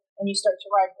in and you start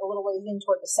to ride a little ways in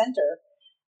toward the center,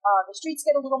 the streets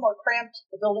get a little more cramped.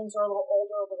 The buildings are a little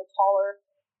older, a little taller.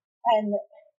 And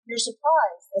you're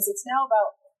surprised as it's now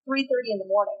about 3:30 in the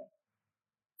morning.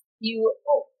 You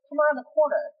come around the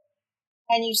corner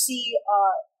and you see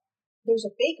there's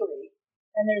a bakery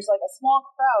and there's like a small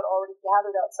crowd already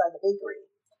gathered outside the bakery.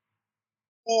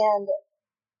 And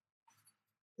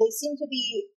they seem to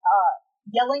be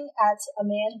yelling at a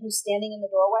man who's standing in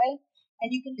the doorway. And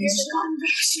you can hear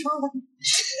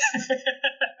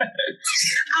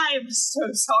I'm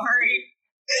so sorry.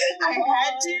 I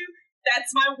had to. That's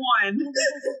my one.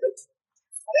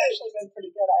 I've actually been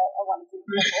pretty good. I wanted to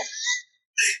be careful.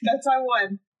 That's my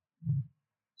one.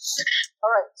 All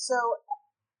right. So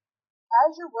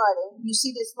as you're riding, you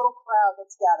see this little crowd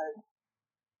that's gathered.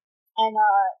 And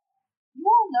you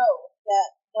all know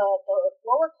that the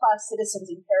lower class citizens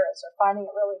in Paris are finding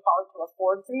it really hard to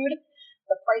afford food.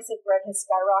 The price of bread has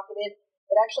skyrocketed.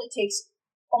 It actually takes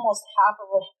almost half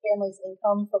of a family's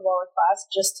income from lower class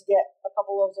just to get a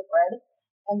couple loaves of bread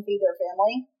and feed their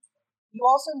family. You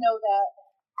also know that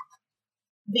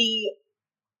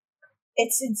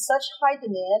it's in such high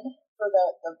demand for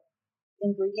the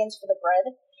ingredients for the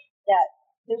bread that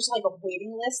there's like a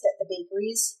waiting list at the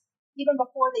bakeries even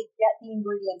before they get the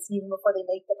ingredients, even before they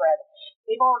make the bread,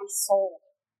 they've already sold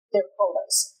their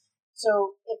quotas.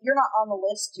 So if you're not on the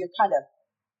list, you're kind of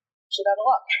shit out of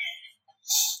luck.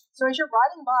 So as you're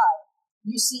riding by,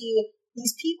 you see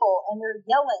these people, and they're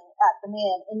yelling at the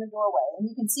man in the doorway. And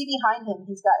you can see behind him,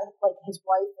 he's got like his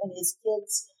wife and his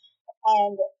kids,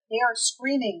 and they are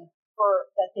screaming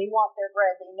for that they want their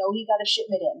bread. They know he got a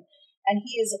shipment in, and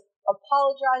he is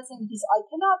apologizing. I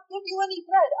cannot give you any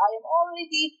bread. I am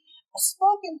already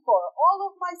spoken for. All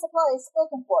of my supply is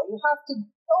spoken for. You have to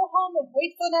go home and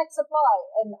wait for the next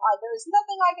supply, and there's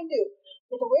nothing I can do.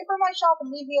 Get away from my shop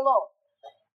and leave me alone.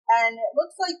 And it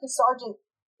looks like the sergeant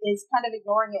is kind of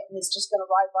ignoring it and is just going to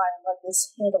ride by and let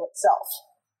this handle itself.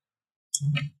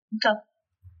 Okay.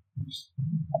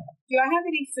 Do I have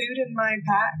any food in my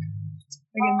pack?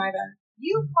 Like in my bag?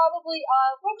 You probably,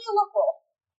 roll me a luck roll.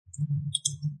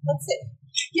 Let's see.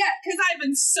 Yeah, because I've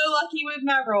been so lucky with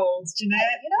my rolls,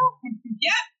 Jeanette. You know?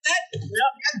 Yep.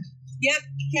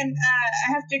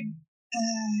 I have to,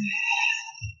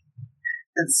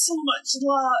 that's so much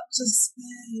luck to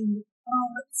spend. Oh,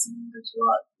 that's so much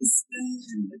luck to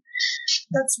spend.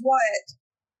 That's what?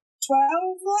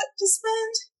 12 luck to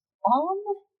spend?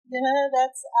 Yeah,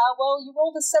 that's, well, you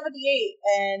rolled a 78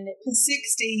 and to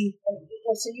 60. And,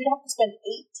 so you'd have to spend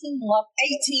 18 luck.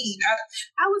 18.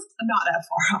 I was not that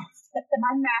far off.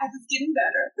 My math is getting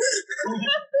better.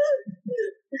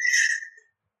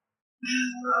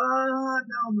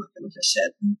 No, I'm not going to fish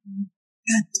it.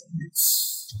 God damn it.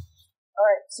 All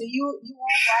right, so you all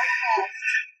ride past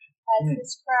as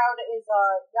this crowd is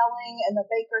yelling and the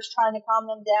baker's trying to calm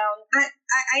them down.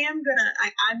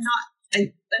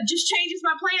 That just changes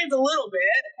my plans a little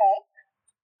bit. Okay.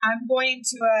 I'm going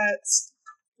to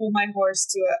pull my horse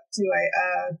to a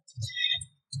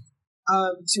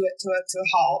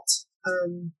halt,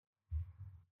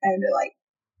 and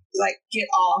like get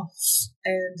off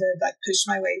and like push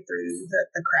my way through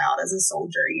the crowd as a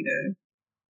soldier, you know.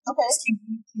 Okay.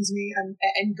 Excuse me, and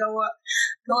go up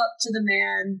to the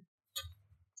man,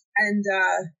 and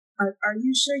are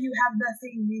you sure you have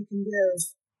nothing you can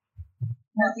give?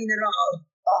 Nothing at all.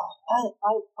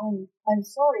 I'm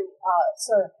sorry,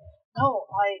 sir. No,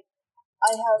 I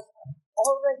have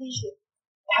already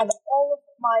had all of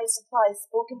my supplies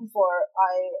spoken for.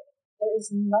 There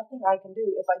is nothing I can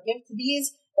do. If I give to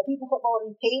these, the people who have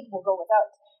already paid will go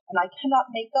without, and I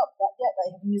cannot make up that debt.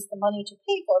 I have used the money to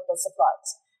pay for the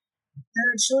supplies. There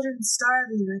are children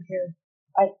starving right here.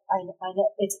 I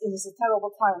know it is a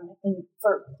terrible time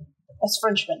for us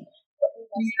Frenchmen.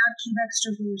 Do you not keep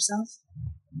extra for yourself?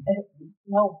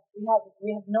 No,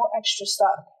 we have no extra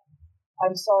stock.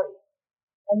 I'm sorry.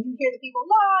 And you hear the people,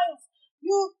 lies!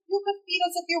 You could feed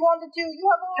us if you wanted to.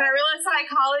 You have Can I roll a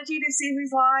psychology to see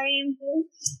who's lying?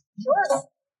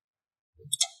 Sure.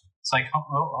 It's like,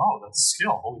 oh, that's a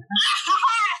skill. Holy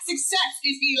crap. Success!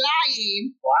 Is he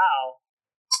lying? Wow.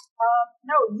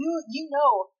 No, you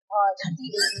know he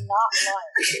is not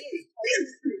lying. He is telling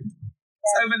the truth. I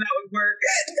was hoping that would work.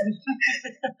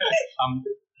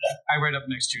 I ride up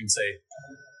next to you and say,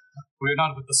 "We are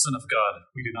not with the Son of God.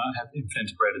 We do not have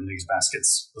infinite bread in these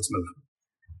baskets. Let's move."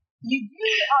 You do,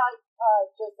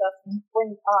 Joseph,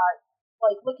 when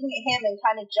like looking at him and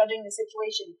kind of judging the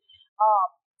situation,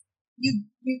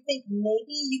 you think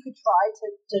maybe you could try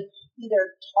to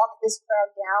either talk this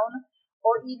crowd down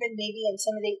or even maybe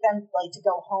intimidate them, like to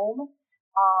go home.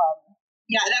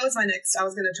 Yeah, that was my next. I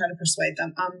was going to try to persuade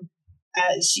them. I'm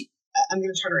going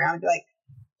to turn around and be like,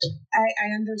 I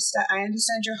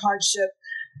understand your hardship.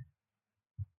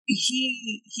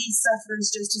 He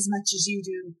suffers just as much as you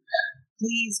do.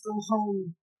 Please go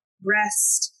home,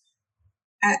 rest,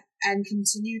 and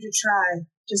continue to try,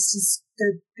 just as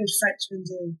good Frenchmen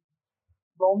do.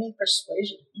 Roll me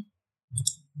persuasion.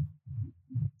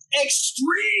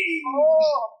 Extreme.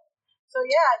 Oh, so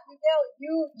yeah,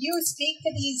 you speak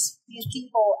to these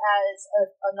people as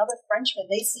another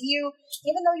Frenchman. They see you,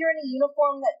 even though you're in a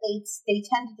uniform that they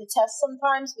tend to detest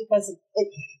sometimes because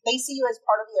they see you as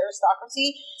part of the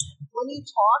aristocracy. When you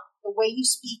talk, the way you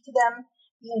speak to them,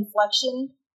 the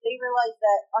inflection, they realize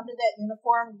that under that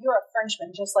uniform, you're a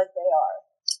Frenchman just like they are.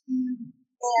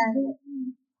 And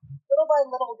little by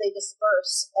little, they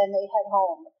disperse and they head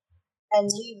home and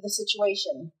leave the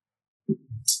situation.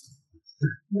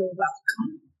 You're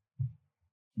welcome.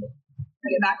 I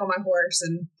get back on my horse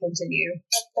and continue.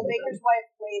 The baker's wife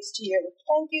waves to you.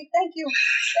 Thank you,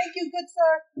 good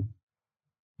sir.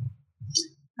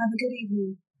 Have a good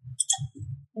evening.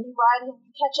 And you ride and you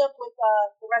catch up with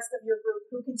the rest of your group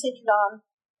who continued on,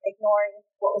 ignoring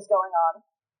what was going on.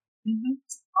 Mm-hmm.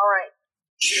 All right.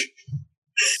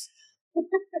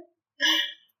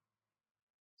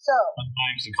 So So, Fun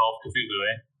times in Call of Cthulhu,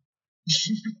 eh?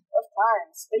 of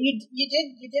times, but you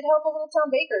did help a little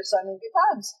town baker, so I mean, good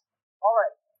times. All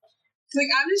right. Like,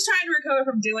 I'm just trying to recover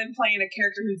from Dylan playing a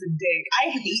character who's a dick.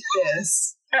 I hate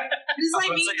this. This is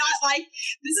like me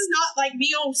this is not like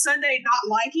me on Sunday not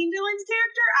liking Dylan's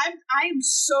character. I am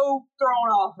so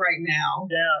thrown off right now.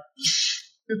 Yeah.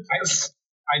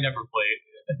 I never played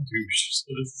a douche, so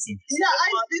this is interesting. Yeah,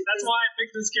 that's why I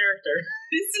picked this character.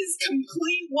 This is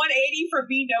complete 180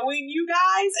 from me knowing you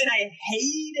guys, and I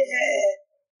hate it.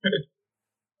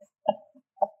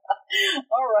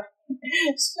 All right.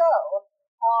 So,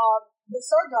 the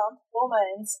Sergeant,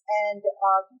 Beaumains, and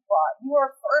Dubois, you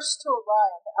are first to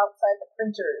arrive outside the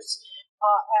printers,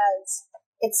 as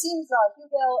it seems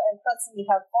Hugel and Pressy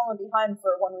have fallen behind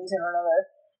for one reason or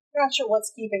another. I'm not sure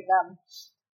what's keeping them.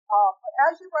 But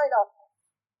as you ride up,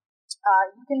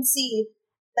 you can see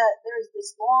that there's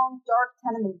this long, dark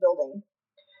tenement building.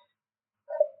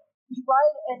 You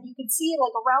ride, and you can see,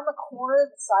 like, around the corner,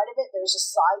 the side of it, there's a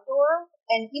side door,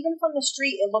 and even from the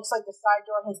street, it looks like the side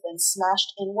door has been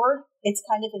smashed inward. It's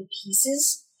kind of in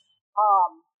pieces.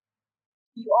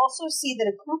 You also see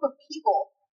that a group of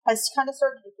people has kind of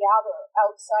started to gather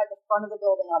outside the front of the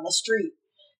building on the street,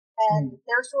 and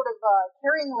they're sort of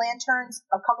carrying lanterns.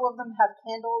 A couple of them have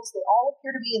candles. They all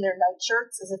appear to be in their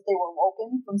nightshirts, as if they were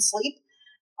woken from sleep.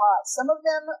 Some of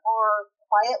them are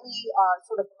quietly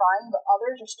sort of crying, but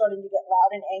others are starting to get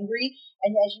loud and angry.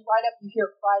 And as you ride up, you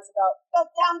hear cries about, "The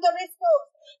damn Doriscos!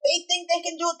 They think they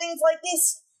can do things like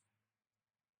this!"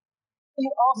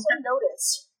 You also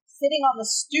notice, sitting on the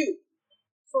stoop,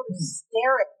 sort of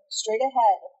staring straight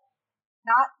ahead,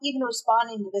 not even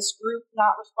responding to this group,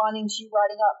 not responding to you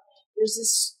riding up, there's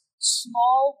this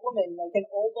small woman, like an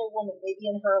older woman, maybe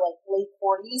in her like late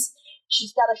 40s.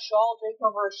 She's got a shawl draped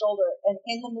over her shoulder, and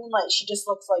in the moonlight, she just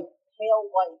looks like pale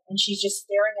white, and she's just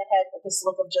staring ahead with this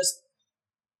look of just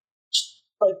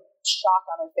like shock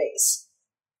on her face.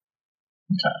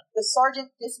 Okay. The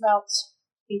sergeant dismounts.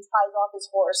 He ties off his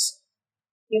horse.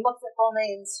 He looks at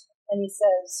Beaumains and he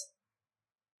says,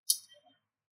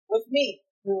 "With me,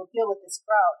 we will deal with this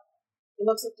crowd." He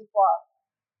looks at Dubois.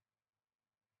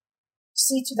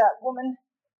 "See to that woman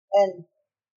and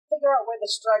figure out where the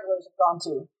stragglers have gone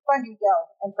to. Find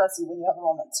Hugel and Pressy when you have a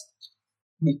moment."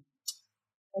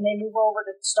 And they move over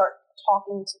to start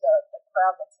talking to the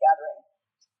crowd that's gathering.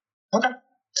 Okay.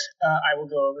 I will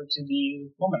go over to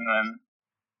the woman then.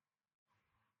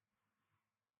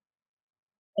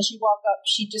 As you walk up,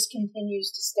 she just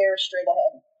continues to stare straight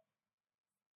ahead.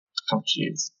 Oh,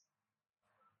 jeez.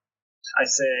 I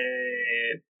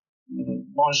say,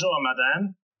 "Bonjour,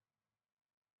 madame."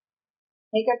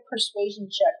 Make a persuasion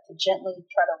check to gently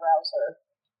try to rouse her.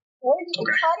 Or you can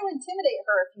try to intimidate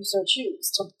her if you so choose,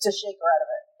 to shake her out of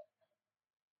it.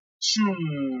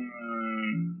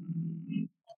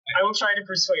 I will try to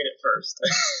persuade it first.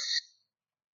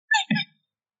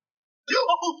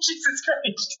 Oh, Jesus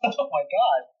Christ. Oh, my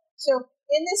God. So,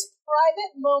 in this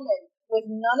private moment, with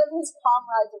none of his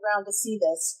comrades around to see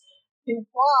this,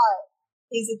 Dubois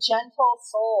is a gentle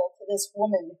soul to this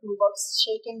woman who looks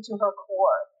shaken to her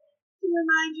core. To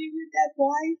remind you of your dead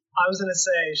wife. I was going to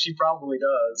say, she probably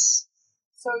does.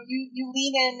 So you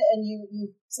lean in and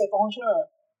you say bonjour.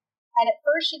 And at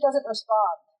first she doesn't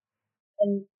respond.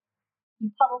 And you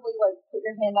probably like put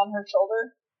your hand on her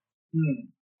shoulder.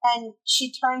 And she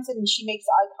turns and she makes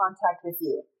eye contact with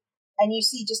you. And you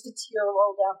see just a tear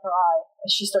roll down her eye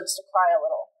as she starts to cry a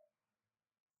little.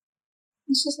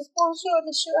 And she says, "Bonjour,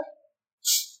 monsieur."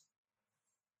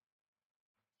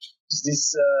 Is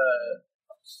this,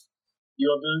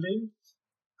 your building?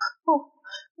 "Oh,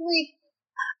 oui.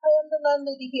 I am the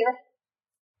landlady here."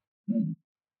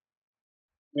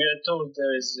 We are told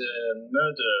there is a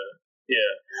murder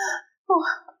here.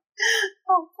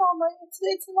 Oh, Tom,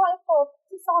 it's my fault.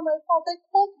 It's all my fault. I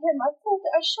told him.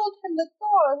 I showed him the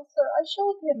door, sir. I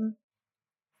showed him.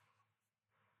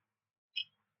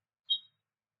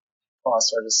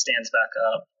 Foster just stands back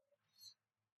up.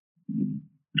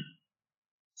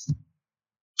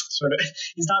 Sort of,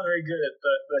 he's not very good at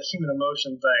the human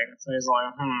emotion thing, so he's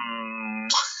like,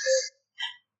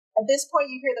 At this point,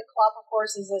 you hear the clop of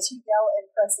horses as Hugel and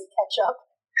Pressy catch up.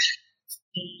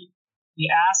 He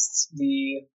asks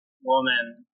the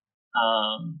woman,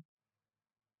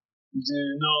 "Do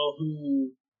you know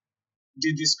who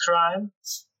did this crime?"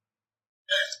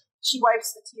 She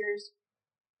wipes the tears,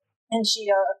 and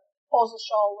she pulls the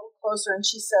shawl a little closer, and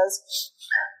she says,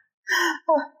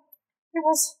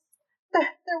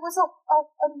 there was a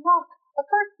knock, a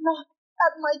curt knock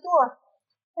at my door,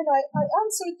 and I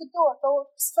answered the door, though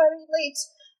it was very late,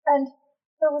 and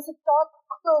there was a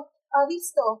dark-cloaked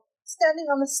Aristo standing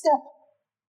on the step.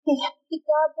 He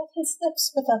dabbed at his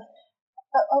lips with a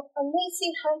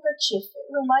lacy handkerchief.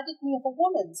 It reminded me of a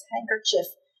woman's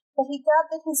handkerchief, but he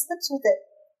dabbed at his lips with it.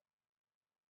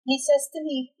 He says to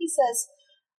me,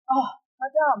 "Ah,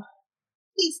 Madame,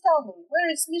 please tell me,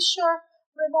 where is Monsieur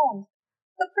Raymond,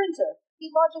 the printer? He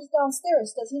lodges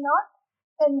downstairs, does he not?"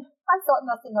 And I thought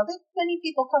nothing of it. Many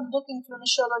people come looking for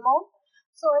Monsieur Raymond.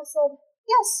 So I said,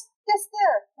 yes,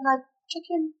 there. And I took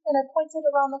him and I pointed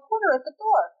around the corner at the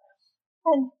door.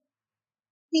 And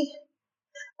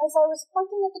as I was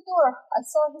pointing at the door, I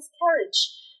saw his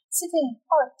carriage sitting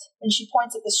parked, and she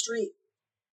points at the street.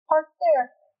 Parked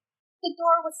there. The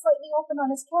door was slightly open on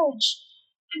his carriage,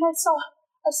 and I saw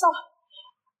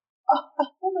a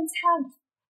woman's hand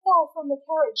fall from the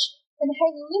carriage and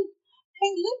hang limp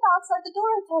outside the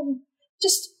door, I tell you.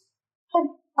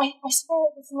 I swear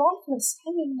it was lifeless,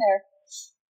 hanging there.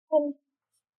 And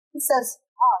he says,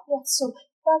 yes, so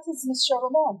that is Monsieur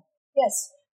Raymond.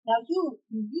 Yes, now you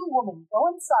woman, go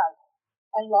inside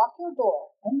and lock your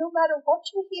door, and no matter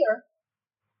what you hear,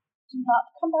 do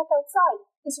not come back outside,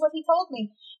 is what he told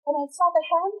me. And I saw the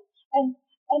hand, and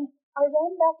I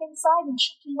ran back inside and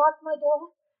locked my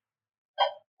door.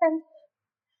 And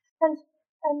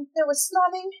there was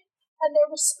slamming, and there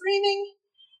was screaming,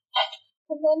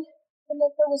 and then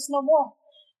there was no more.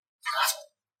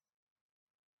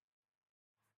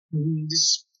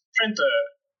 This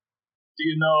printer, do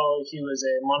you know if he was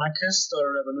a monarchist or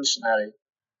a revolutionary?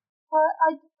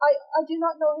 I do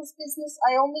not know his business.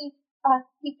 I only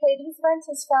he paid his rent.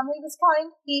 His family was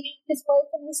kind. His wife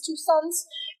and his 2 sons,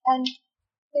 and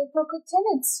they were good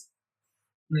tenants.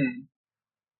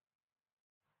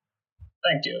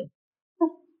 Thank you.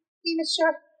 Oui,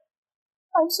 monsieur.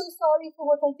 I'm so sorry for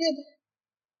what I did.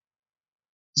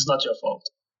 It's not your fault.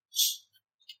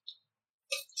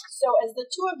 So as the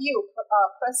 2 of you,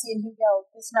 Cressy and Hugel,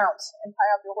 dismount and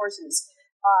tie up your horses,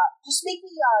 just make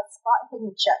me spot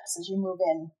hidden checks as you move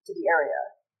in to the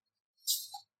area.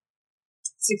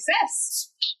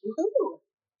 Success! Woohoo!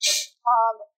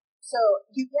 So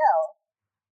Hugel,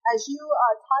 as you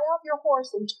tie off your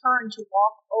horse and turn to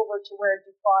walk over to where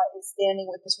Dubois is standing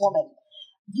with this woman,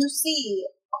 you see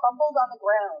crumbled on the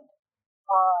ground,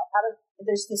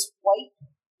 there's this white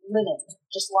linen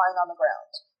just lying on the ground.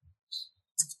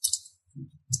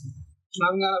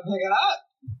 I'm gonna pick it up.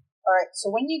 All right, so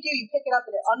when you do, you pick it up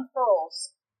and it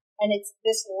unfurls, and it's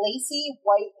this lacy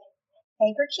white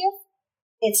handkerchief.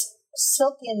 It's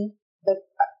silken.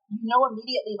 You know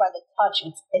immediately by the touch,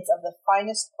 it's of the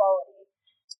finest quality.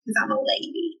 Because I'm a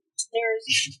lady.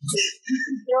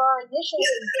 There are initials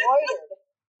embroidered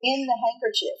in the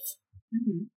handkerchief.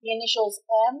 Mm-hmm. The initials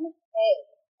M.A.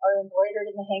 are embroidered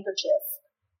in the handkerchief,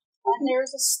 and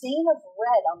there's a stain of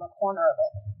red on the corner of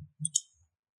it.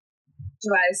 Do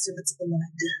I assume it's blood? It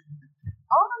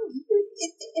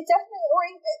definitely, or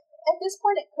at this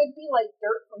point, it could be like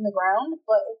dirt from the ground,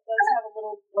 but it does have a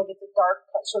little, like it's a dark,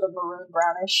 sort of maroon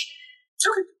brownish.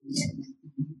 Okay.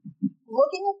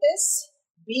 Looking at this,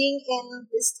 being in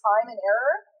this time and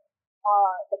era,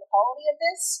 the quality of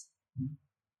this,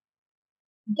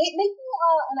 make me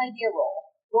an idea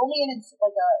roll. Roll me an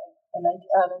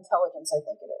intelligence, I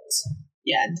think it is.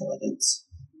 Yeah, intelligence.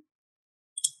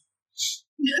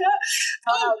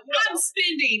 I'm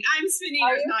spending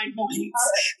those 9 points.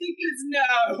 Right. Because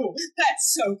no,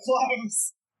 that's so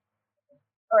close.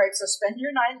 All right, so spend your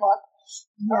 9 luck.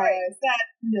 Yes,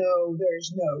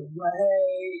 there's no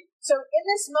way. So in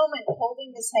this moment, holding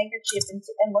this handkerchief and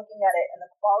looking at it and the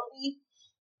quality,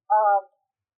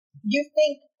 you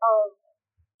think of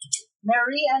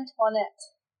Marie Antoinette.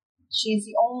 She's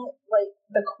the only,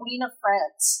 the Queen of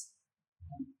France.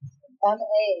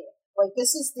 M.A.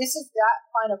 This is that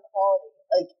kind of quality.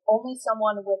 Only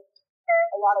someone with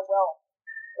a lot of wealth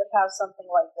would have something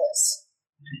like this.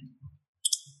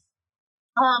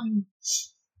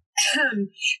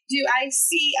 Do I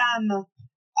see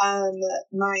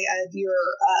my dear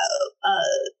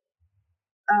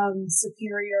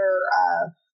superior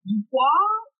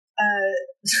Dubois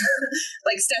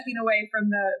stepping away from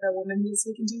the woman he was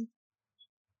speaking to?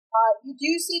 You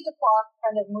do see Dubois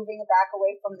kind of moving back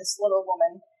away from this little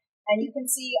woman. And you can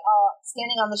see,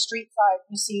 standing on the street side,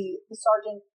 you see the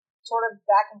sergeant sort of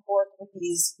back and forth with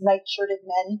these night-shirted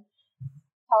men,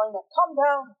 telling them, "Come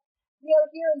down. We are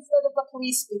here instead of the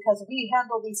police because we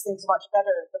handle these things much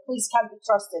better. The police can't be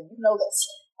trusted. You know this."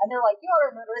 And they're like,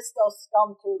 "You're an Aristo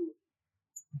scum too."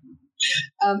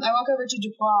 I walk over to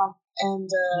Dubois and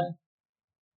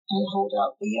hold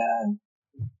out the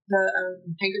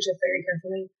handkerchief very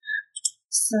carefully.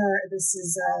 "Sir, this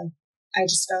is I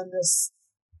just found this.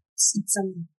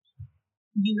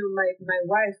 My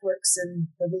wife works in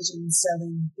provision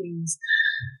selling things.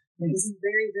 This is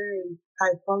very, very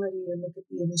high quality, and look at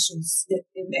the initials,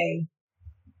 MA.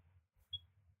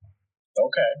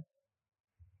 Okay.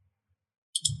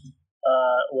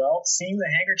 Well, seeing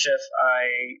the handkerchief,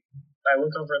 I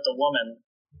look over at the woman.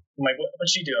 I'm like,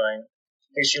 what's she doing?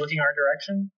 Is she looking our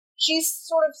direction? She's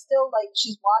sort of still, like,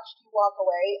 she's watched you walk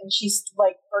away, and she's,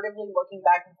 like, furtively looking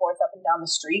back and forth up and down the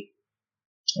street.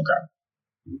 Okay.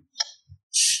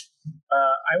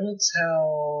 I will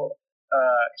tell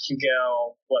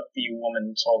Hugo what the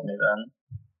woman told me then.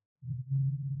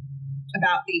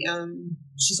 About the,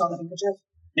 she saw the handkerchief?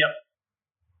 Yep.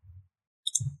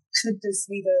 Could this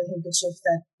be the handkerchief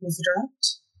that was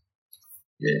dropped?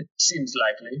 It seems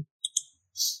likely.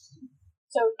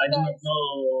 So I do not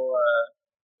know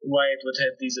why it would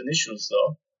have these initials,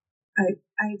 though.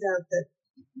 I doubt that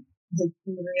the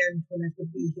Maria Antoinette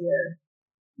would be here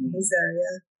in this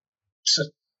area.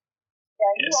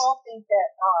 Yeah, you all think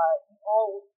that you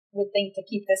all would think to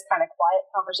keep this kind of quiet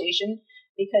conversation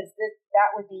because that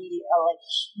would be a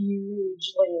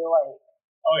hugely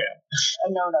a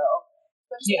no-no,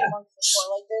 especially amongst the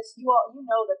poor like this. You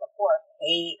know that the poor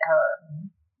hate her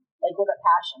with a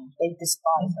passion. They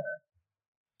despise her.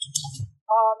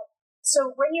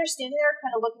 So when you're standing there,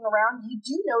 kind of looking around, you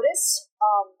do notice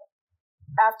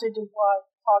after Dubois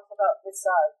talks about this.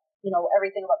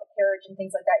 Everything about the carriage and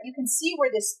things like that. You can see where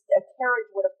a carriage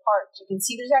would have parked. You can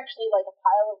see there's actually a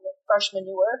pile of fresh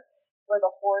manure where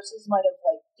the horses might have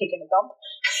taken a dump.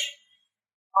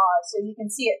 So you can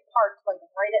see it parked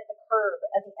right at the curb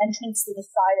at the entrance to the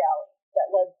side alley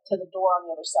that led to the door on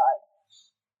the other side.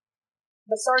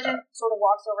 The sergeant sort of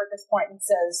walks over at this point and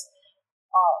says,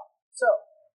 so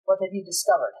what have you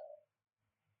discovered?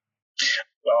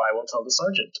 Well, I will tell the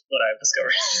sergeant what I've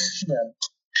discovered. Then.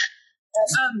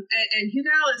 And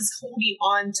Hugo is holding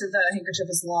on to the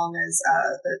handkerchief as long as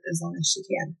she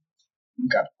can.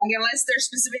 Okay. Unless they're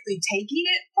specifically taking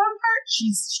it from her,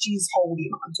 she's holding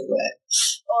on to it.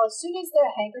 Well, as soon as the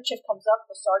handkerchief comes up,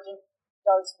 the sergeant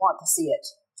does want to see it.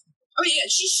 Oh yeah,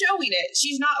 she's showing it.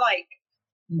 She's not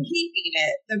keeping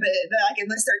it.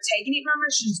 Unless they're taking it from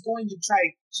her, she's going to try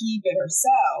to keep it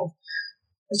herself.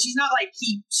 But she's not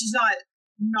she's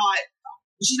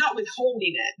not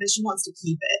withholding it, but she wants to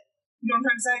keep it. You know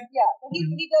what I'm trying to say? Yeah, but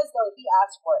he does, though. He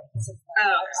asked for it. He says,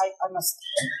 I must...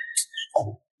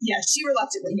 Yeah, she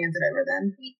reluctantly hands it over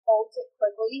then. He folds it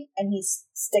quickly, and he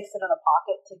sticks it in a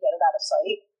pocket to get it out of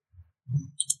sight.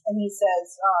 And he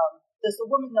says, does the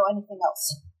woman know anything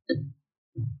else?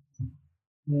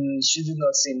 She did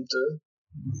not seem to.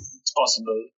 It's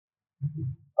possible.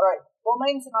 All right.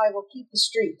 Romains and I will keep the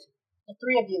street. The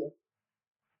three of you.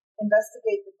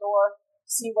 Investigate the door.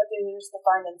 See what there is to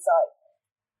find inside.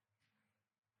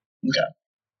 Okay.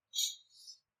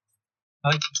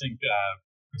 I like to think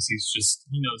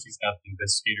he knows he's got the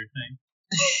investigator thing.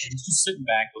 He's just sitting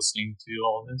back listening to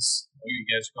all this. What you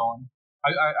guys are going?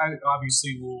 I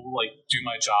obviously will do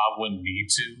my job when need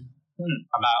to.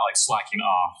 I'm not slacking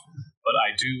off, but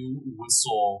I do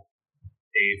whistle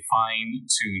a fine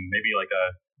tune, maybe a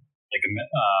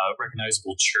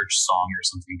recognizable church song or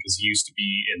something, because he used to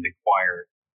be in the choir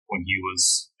when he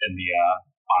was in the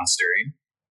monastery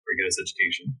where he got his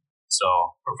education. So,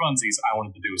 for funsies, I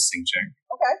wanted to do a sing check.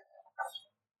 Okay.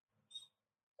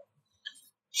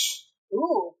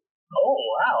 Ooh. Oh,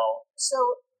 wow. So,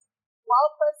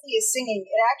 while Presley is singing,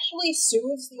 it actually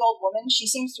soothes the old woman. She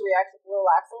seems to relax a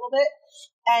little bit.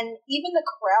 And even the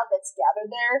crowd that's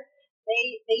gathered there,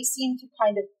 they seem to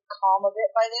kind of calm a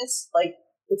bit by this.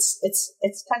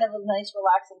 It's kind of a nice,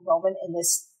 relaxing moment in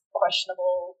this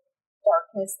questionable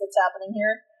darkness that's happening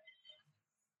here.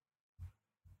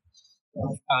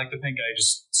 I like to think I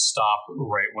just stopped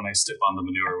right when I step on the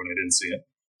manure when I didn't see it.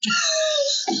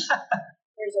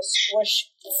 There's a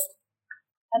squish.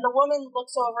 And the woman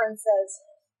looks over and says,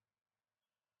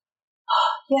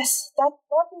 yes, that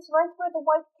is right where the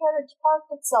white carriage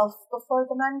parked itself before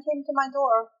the man came to my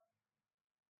door.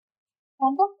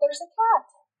 And look, there's a cat.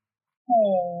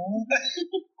 Oh.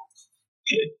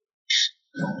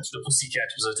 The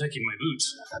pussycat was attacking my boot.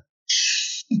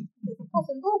 There's a puss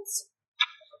in boots.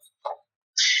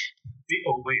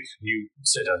 Oh, wait, you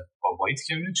said a white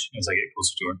carriage? As I get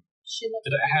closer to her.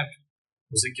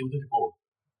 Was it gilded gold?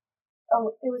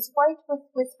 Oh, it was white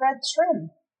with red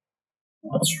trim.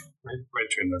 Red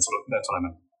trim, that's what I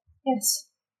meant.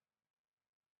 Yes.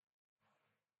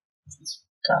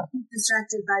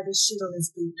 Distracted by the shit on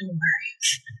his boot, don't worry.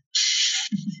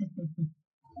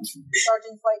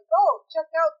 Sergeant's like, go,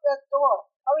 check out that door.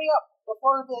 Hurry up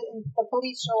before the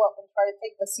police show up and try to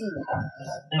take the scene.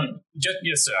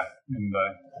 Yes, sir. And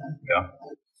go.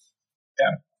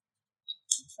 Yeah.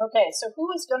 Okay, so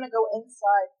who is going to go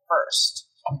inside first?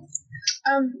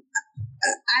 I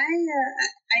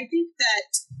think that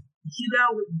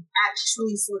Hugo would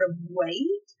actually sort of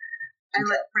wait and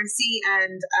let Prissy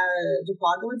and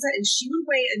Dubois go inside, and she would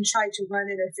wait and try to run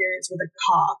interference with the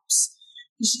cops.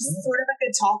 She's sort of like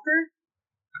a talker.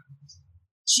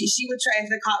 She would try if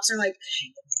the cops are like,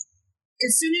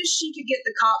 as soon as she could get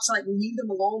the cops to like leave them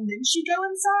alone, then she'd go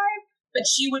inside. But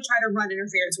she would try to run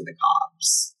interference with the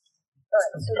cops. All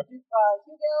right, so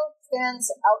Hugo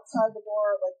stands outside the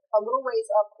door, like a little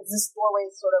ways up, because this doorway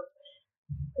is sort of,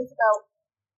 it's about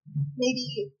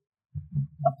maybe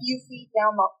a few feet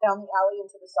down the alley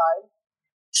into the side.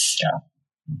 Yeah.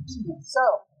 So,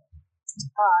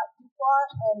 Dubois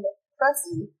and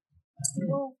Pressy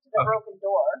move to the broken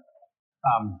door.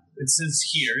 It says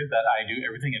here that I do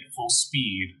everything at full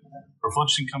speed.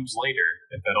 Reflection comes later,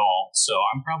 if at all, so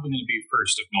I'm probably going to be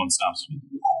first if no one stops me.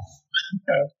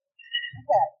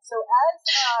 Okay, so as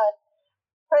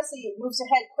Pressy moves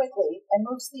ahead quickly and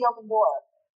moves to the open door,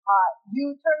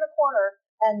 you turn the corner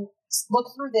and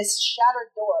look through this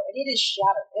shattered door, and it is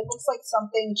shattered. It looks like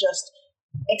something just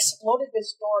exploded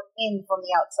this door in from the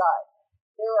outside.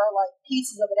 There are like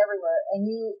pieces of it everywhere, and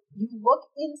you look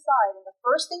inside, and the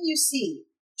first thing you see,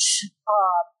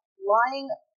 lying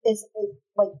is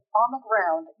like on the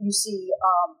ground. You see, it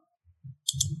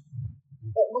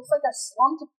looks like a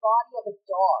slumped body of a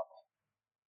dog,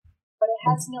 but it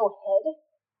has no head,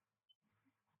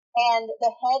 and the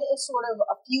head is sort of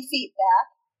a few feet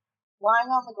back,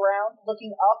 lying on the ground,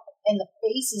 looking up, and the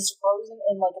face is frozen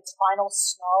in like its final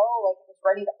snarl, like it was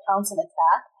ready to pounce and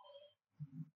attack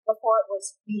before it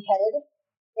was beheaded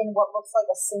in what looks like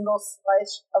a single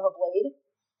slice of a blade.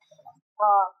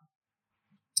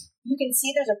 You can see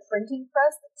there's a printing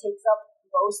press that takes up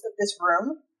most of this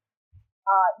room.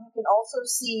 You can also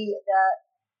see that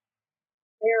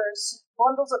there's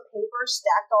bundles of paper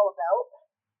stacked all about,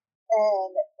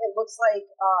 and it looks like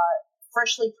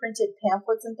freshly printed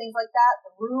pamphlets and things like that.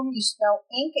 The room, you smell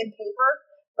ink and paper,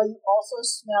 but you also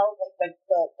smell like the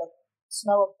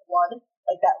smell of blood,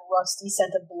 like that rusty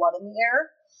scent of blood in the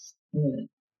air. And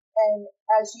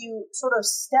as you sort of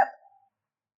step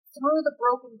through the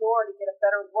broken door to get a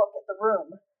better look at the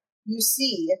room, you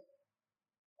see,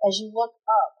 as you look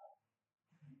up,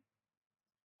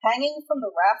 hanging from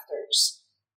the rafters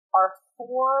are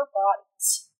 4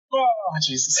 bodies. Oh,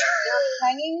 Jesus. They're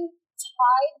hanging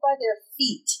tied by their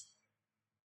feet.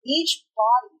 Each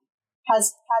body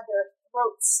has had their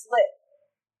throat slit,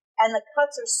 and the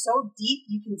cuts are so deep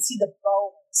you can see the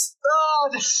bones. Oh,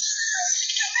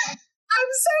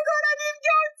 I'm so glad I didn't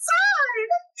go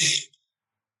inside.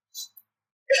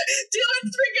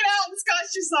 Dylan's freaking out, and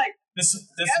Scott's just like, This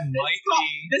yep, might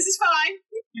be. this is fine.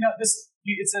 You know,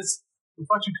 it says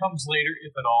reflection comes later,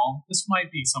 if at all. This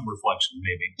might be some reflection,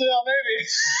 maybe. yeah, maybe.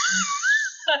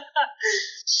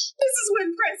 This is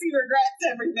when Pressy regrets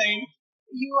everything.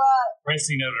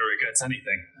 Pressy never regrets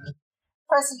anything.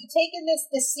 Pressy, you take in this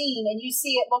scene, and you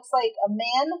see it looks like a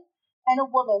man and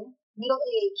a woman,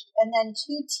 middle-aged, and then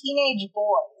 2 teenage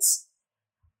boys.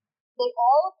 They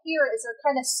all appear as they're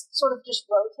kind of sort of just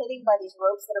rotating by these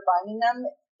ropes that are binding them.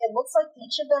 It looks like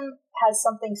each of them has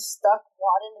something stuck,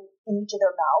 wadded in each of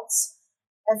their mouths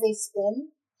as they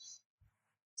spin.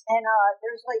 And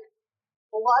there's like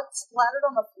blood splattered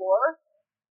on the floor.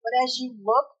 But as you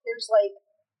look, there's like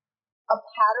a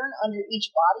pattern under each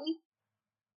body.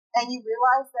 And you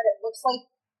realize that it looks like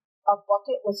a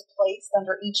bucket was placed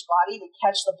under each body to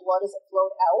catch the blood as it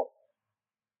flowed out.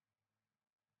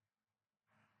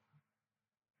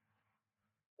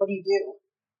 What do you do?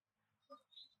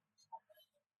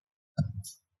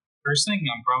 First thing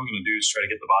I'm probably going to do is try to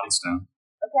get the bodies down.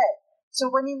 Okay, so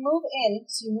when you move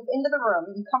into the room,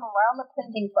 you come around the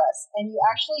printing press, and you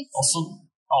actually see...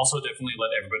 Also definitely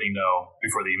let everybody know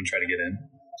before they even try to get in.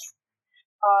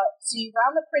 So you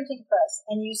round the printing press,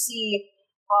 and you see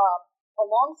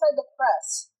alongside the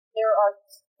press, there are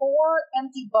 4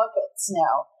 empty buckets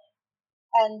now,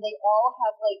 and they all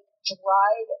have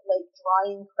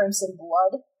drying crimson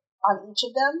blood on each of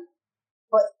them.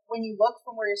 But when you look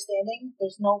from where you're standing,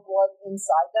 there's no blood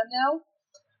inside them now.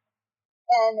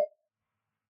 And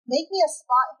make me a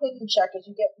spot hidden check as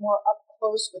you get more up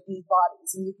close with these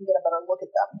bodies, and you can get a better look at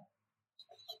them.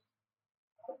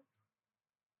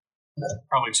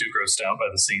 Probably too grossed out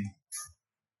by the scene.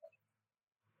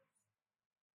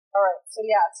 All right, so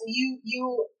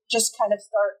you just kind of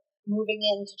start moving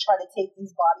in to try to take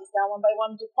these bodies down one by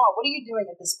one. Dubois, what are you doing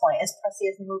at this point as Pressy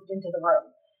has moved into the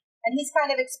room? And he's kind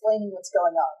of explaining what's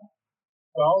going on.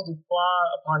 Well,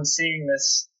 Dubois, upon seeing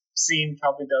this scene,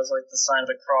 probably does like the sign of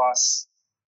the cross.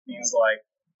 Means like,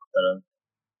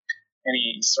 and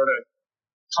he sort of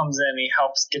comes in, he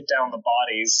helps get down the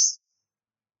bodies.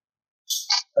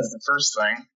 That's the first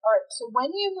thing. Alright, so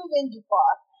when you move in,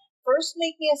 Dubois, first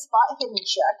make me a spot hidden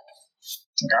check.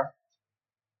 Okay.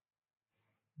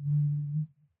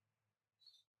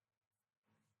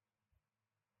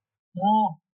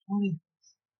 Oh, 20.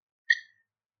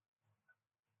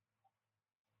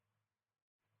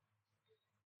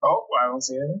 Oh, I don't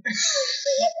see anything.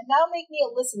 And now make me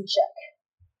a listen check.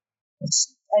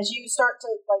 As you start to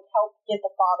help get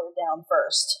the father down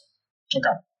first.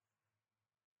 Okay.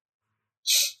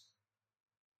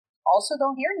 Also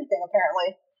don't hear anything,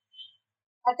 apparently.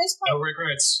 At this point, No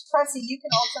regrets. Pressy, you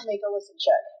can also make a listen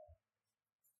check.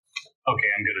 Okay,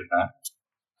 I'm good at that.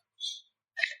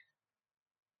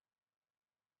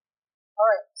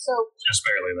 Alright, so... Just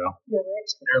barely, though. You're right.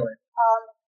 Barely.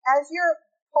 As you're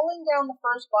pulling down the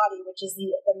first body, which is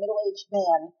the middle-aged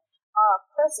man,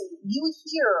 Pressy, you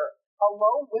hear a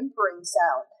low whimpering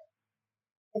sound.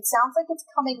 It sounds like it's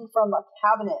coming from a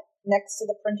cabinet next to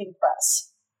the printing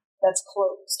press that's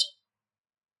closed.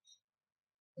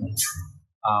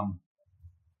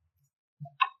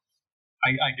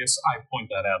 I guess I point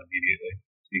that out immediately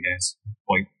to you guys.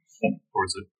 Point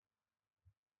towards it.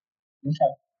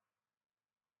 Okay.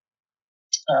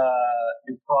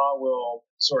 Dubois will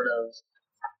sort of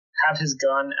have his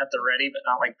gun at the ready, but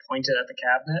not pointed at the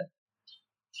cabinet.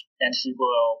 And he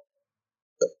will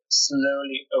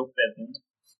slowly open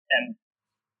and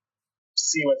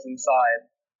see what's inside.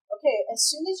 Okay, as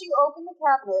soon as you open the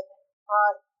cabinet,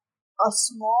 a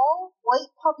small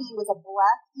white puppy with a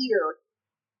black ear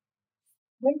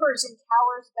whimpers and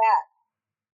cowers back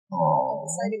at the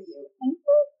sight of you.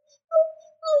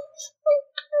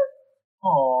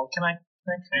 Oh, can I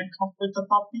comfort the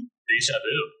puppy? Deja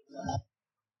vu.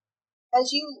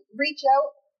 As you reach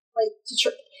out,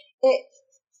 it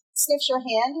sniffs your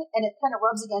hand and it kind of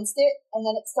rubs against it, and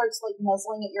then it starts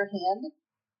nuzzling at your hand,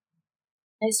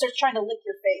 and it starts trying to lick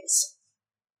your face.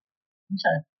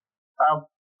 Okay, I'll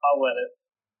let it.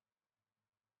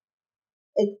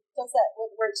 It does that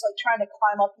where it's trying to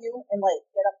climb up you and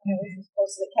get up as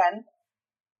close as it can.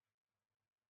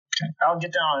 Okay, I'll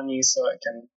get down on knees so it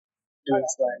can do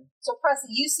its thing. So, Pressy,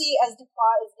 you see as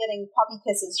Dubois is getting puppy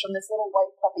kisses from this little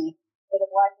white puppy with a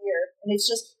black ear, and it's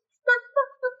just...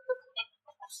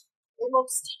 It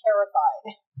looks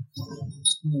terrified.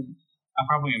 I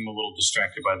probably am a little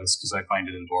distracted by this because I find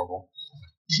it adorable.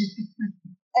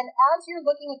 And as you're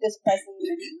looking at this, Pressy...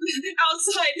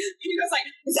 Outside, he goes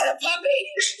is that a puppy?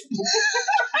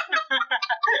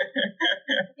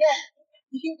 Yeah.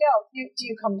 Hugo, do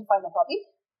you come to find the puppy?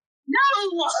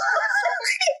 No!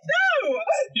 No!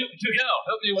 Hugo,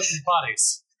 help me with these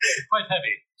bodies. They're quite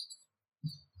heavy.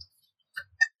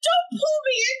 Don't pull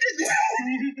me into this!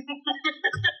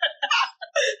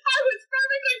 I was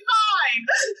perfectly fine!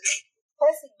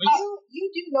 Pressy, you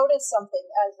do notice something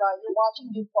as you're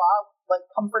watching Dubois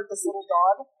comfort this little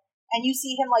dog, and you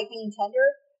see him being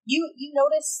tender. You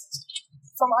notice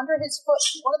from under his foot,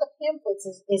 one of the pamphlets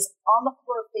is on the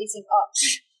floor facing up,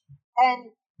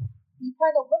 and you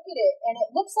kind of look at it, and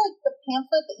it looks like the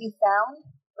pamphlet that you found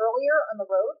earlier on the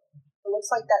road. It looks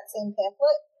like that same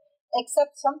pamphlet,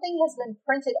 except something has been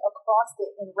printed across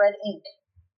it in red ink,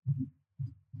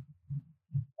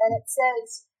 and it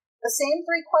says the same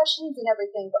 3 questions and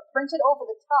everything, but printed over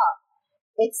the top.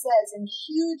 It says in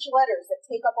huge letters that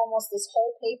take up almost this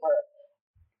whole paper,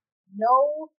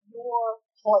 "Know your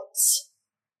place."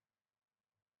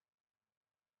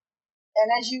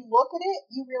 And as you look at it,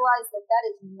 you realize that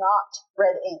is not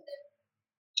red ink.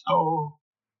 Oh.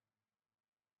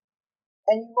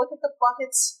 And you look at the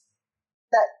buckets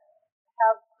that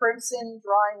have crimson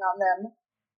drawing on them,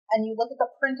 and you look at the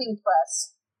printing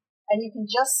press, and you can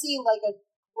just see a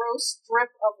gross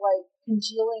drip of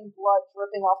congealing blood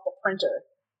dripping off the printer.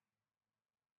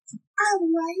 I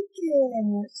like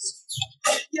it.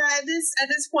 Yeah, at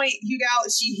this point, Hugo,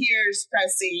 she hears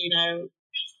Pressy,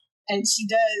 and she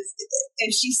does.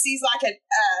 If she sees a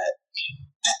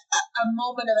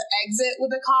moment of exit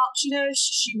with the cops,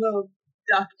 she will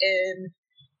duck in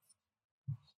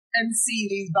and see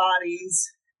these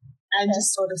bodies and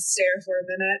just sort of stare for a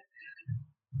minute.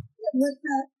 Like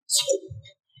that.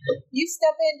 You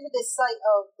step into this sight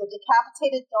of the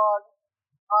decapitated dog,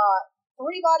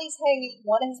 3 bodies hanging,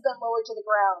 one has been lowered to the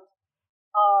ground.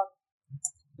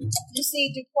 You see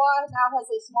Dubois now has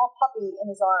a small puppy in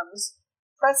his arms.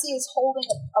 Pressy is holding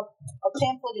a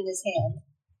pamphlet in his hand.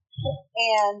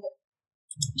 And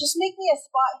just make me a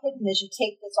spot hidden as you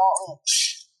take this all in.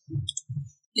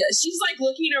 Yeah, she's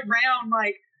looking around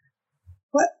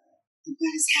what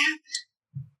has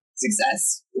happened?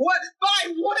 Success. What?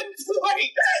 By 1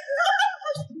 point!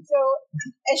 So,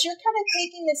 as you're kind of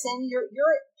taking this in, you're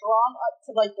drawn up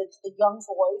to like the young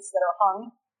boys that are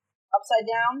hung upside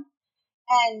down,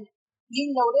 and you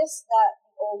notice that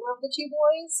the older of the two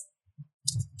boys,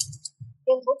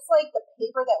 it looks like the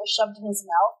paper that was shoved in his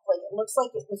mouth, like it looks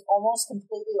like it was almost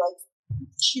completely like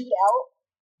chewed out,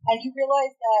 and you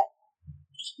realize that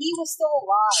he was still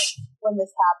alive when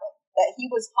this happened, that he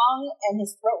was hung and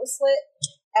his throat was slit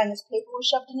and this paper was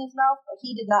shoved in his mouth, but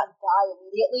he did not die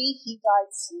immediately. He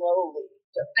died slowly.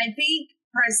 I think,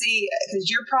 Percy,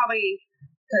 because you're probably,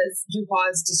 because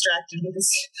Dubois is distracted with this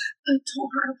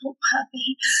adorable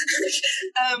puppy,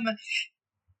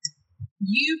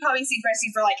 you probably see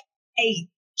Percy for like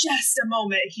just a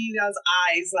moment. Hugo's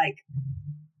eyes like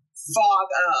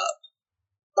fog up.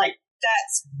 Like,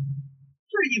 that's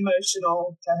pretty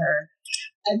emotional to her.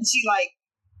 And she like,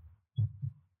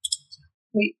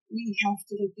 we have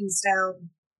to get these down.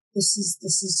 This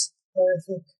is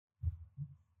horrific.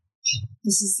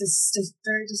 This is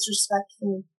very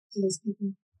disrespectful to these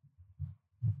people.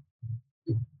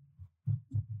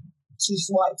 She just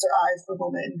wipes her eyes for a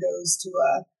moment and goes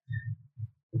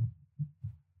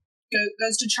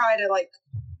to try to like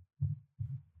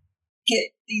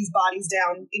get these bodies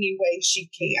down any way she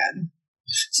can.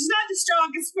 She's not the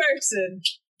strongest person.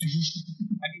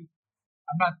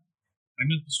 I'm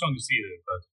not the strongest either,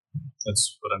 but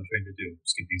that's what I'm trying to do.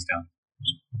 Just get these down.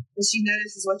 Does she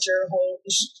notices what you're holding?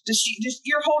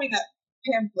 You're holding that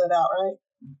pamphlet out, right?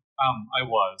 I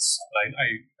was. I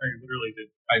literally did.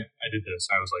 I did this.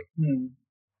 I was like,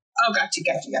 Oh, gotcha.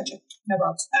 No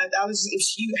problem. I was, if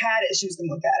you had it, she was going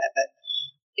to look at it, but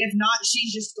if not, she's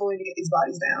just going to get these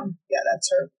bodies down. Yeah, that's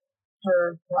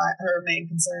her main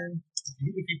concern.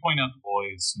 If you point out the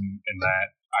boys and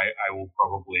that, I will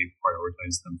probably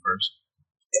prioritize them first.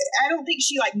 I don't think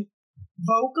she like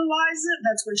vocalizes it.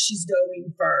 That's where she's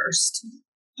going first.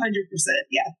 100%.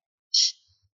 Yeah,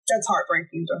 that's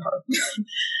heartbreaking to her.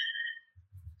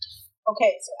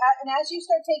 Okay, so and as you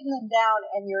start taking them down,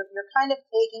 and you're kind of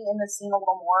taking in the scene a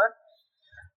little more,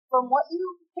 from what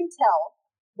you can tell,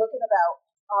 looking about,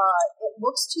 it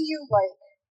looks to you like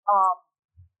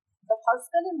the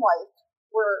husband and wife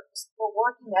were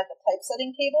working at the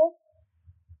typesetting table,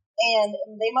 and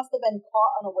they must have been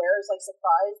caught unawares, like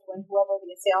surprised when whoever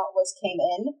the assailant was came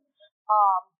in.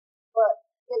 But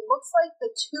it looks like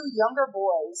the two younger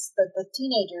boys, the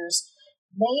teenagers,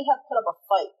 may have put up a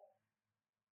fight.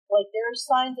 Like, there's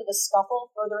signs of a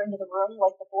scuffle further into the room,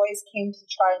 like the boys came to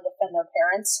try and defend their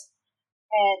parents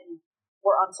and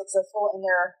were unsuccessful in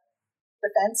their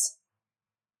defense.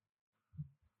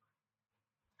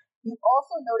 You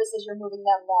also notice as you're moving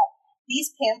them that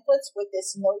these pamphlets with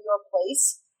this Know Your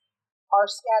Place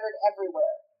are scattered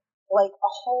everywhere. Like,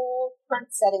 a whole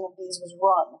print setting of these was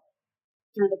run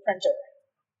through the printer.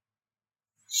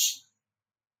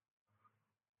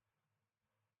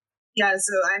 Yeah,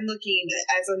 so I'm looking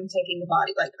as I'm taking the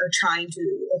body, like, or trying to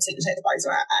attempt to take the body.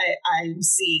 So I'm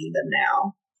seeing them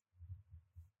now,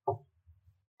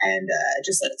 and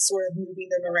just like sort of moving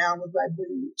them around with my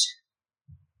boot.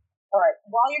 All right.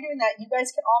 While you're doing that, you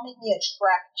guys can all make me a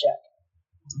track check.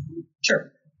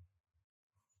 Sure.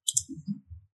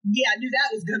 Yeah, I knew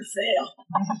that was gonna fail.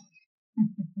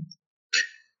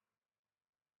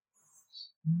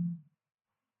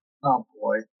 Oh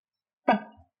boy.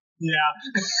 Yeah.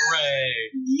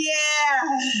 Hooray! Yeah,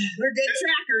 we're good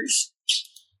trackers.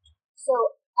 So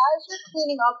as you're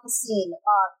cleaning up the scene,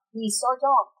 the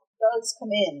sergeant does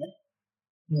come in.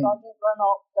 Sergeant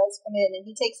Renault does come in, and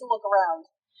he takes a look around,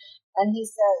 and he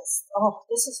says, "Oh,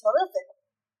 this is horrific.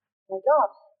 Oh my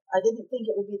God, I didn't think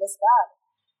it would be this bad.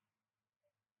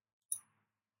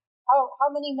 How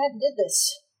many men did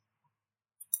this?"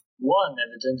 One,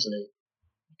 evidently.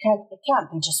 It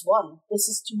can't be just one. This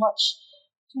is too much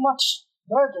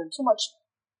murder, too much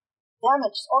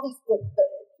damage. All these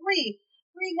three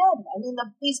men. I mean,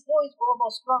 these boys were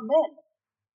almost grown men.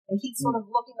 And he's sort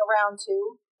of looking around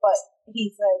too, but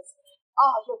he says,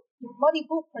 your muddy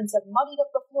boot prints have muddied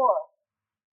up the floor.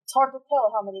 It's hard to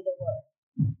tell how many there were.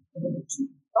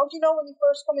 Don't you know when you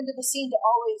first come into the scene to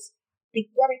always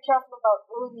be very careful about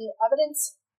ruining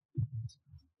evidence?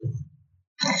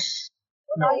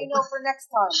 Well, now you know for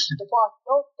next time. Dubois,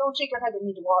 don't shake your head at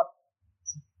me, Dubois.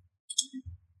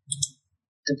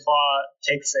 Dubois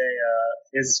takes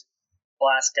his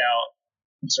flask out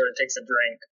and sort of takes a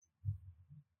drink.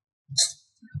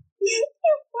 The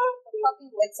puppy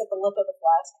licks at the lip of the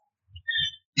flask.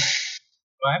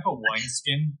 Do I have a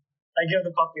wineskin? I give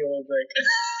the puppy a little drink.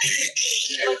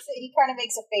 He kind of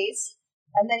makes a face,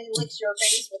 and then he licks your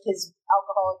face with his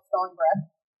alcoholic smelling breath.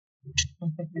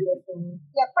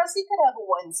 Yeah, Pressy could have a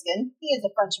wineskin. He is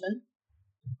a Frenchman.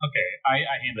 Okay, I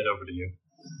hand it over to you.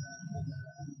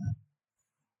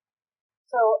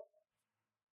 So,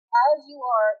 as you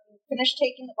finish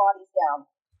taking the bodies down,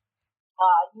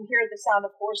 you hear the sound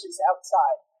of horses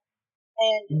outside.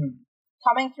 And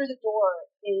coming through the door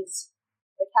is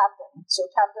the captain. So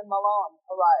Captain Malone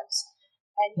arrives.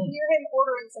 And you hear him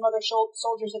ordering some other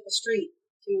soldiers at the street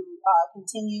to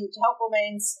continue to help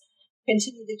Romaines,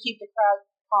 continue to keep the crowd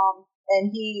calm.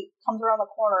 And he comes around the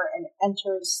corner and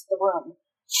enters the room.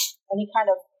 And he kind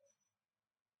of,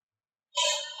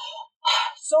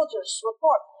 soldiers,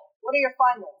 report. What are your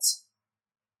findings?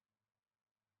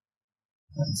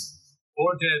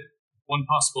 4 dead, 1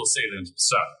 possible assailant,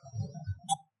 sir.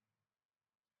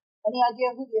 Any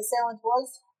idea who the assailant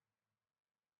was?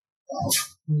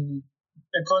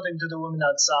 According to the woman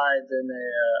outside, an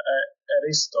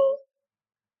aristo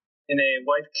in a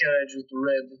white carriage with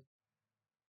red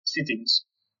fittings.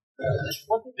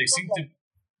 What did They he seem look to. like?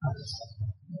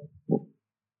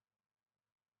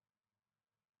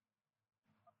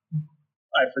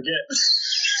 I forget.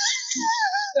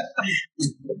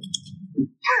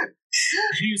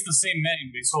 He is the same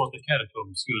man we saw at the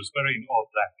catacombs. He was wearing all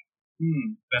black.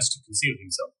 Best to conceal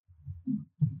himself.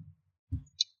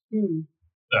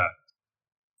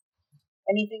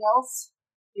 Anything else?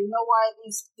 Do you know why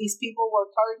these people were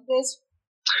targeted?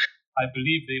 I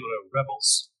believe they were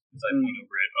rebels, as I point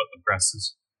over at the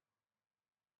presses.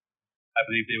 I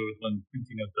believe they were the one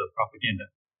printing out the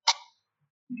propaganda.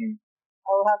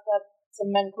 I'll have to have some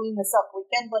men clean this up. We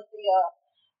can't let the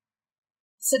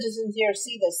citizens here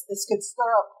see this. This could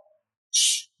stir up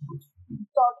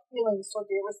dark feelings toward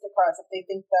the aristocrats if they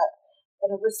think that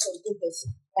an aristo did this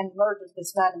and murdered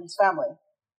this man and his family.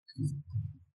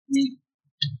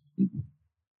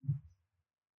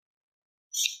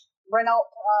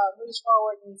 Renault moves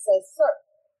forward and says, "Sir,"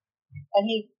 and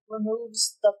he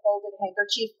removes the folded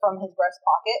handkerchief from his breast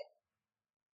pocket,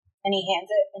 and he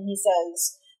hands it, and he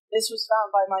says, "This was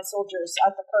found by my soldiers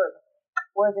at the curb,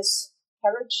 where this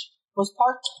carriage was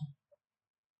parked."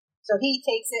 So he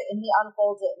takes it, and he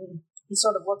unfolds it, and he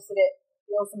sort of looks at it,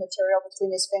 feels the material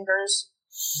between his fingers.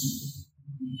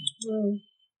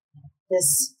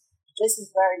 This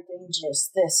is very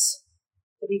dangerous. This,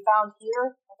 to be found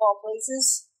here, of all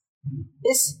places.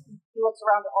 This, he looks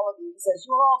around at all of you. He says,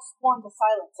 "You are all sworn to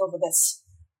silence over this.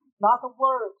 Not a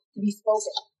word to be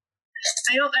spoken."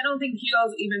 I don't think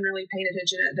Hugo's even really paying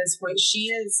attention at this point. She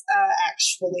is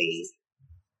actually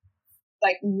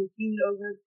like looking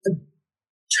over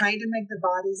trying to make the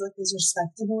bodies look as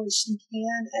respectable as she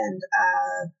can and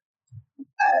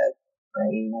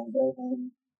praying over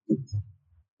them.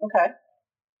 Okay.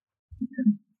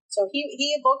 So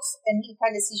he looks and he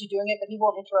kind of sees you doing it, but he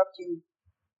won't interrupt you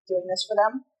doing this for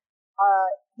them.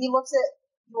 He looks at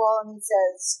you all and he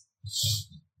says,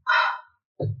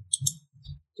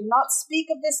 "Do not speak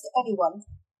of this to anyone.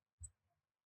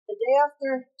 The day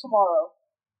after tomorrow,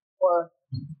 or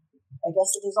I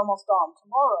guess it is almost dawn,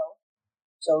 tomorrow,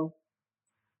 so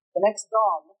the next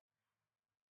dawn,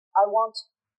 I want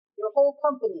your whole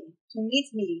company to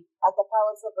meet me at the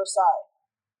Palace of Versailles.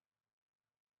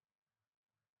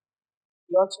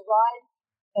 You are to ride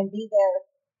and be there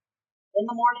in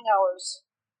the morning hours.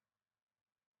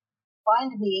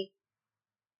 Find me.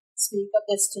 Speak of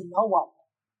this to no one.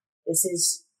 This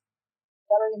is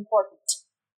very important.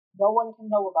 No one can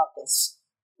know about this.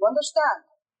 You understand?"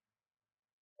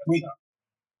 Me,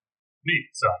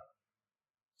 sir.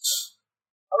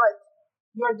 "All right.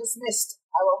 You are dismissed.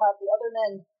 I will have the other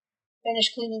men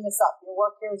finish cleaning this up. Your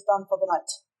work here is done for the night.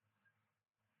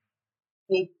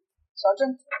 The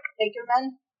sergeant, take your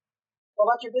men. Go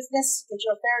about your business. Get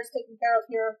your affairs taken care of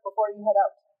here before you head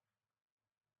out."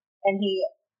 And he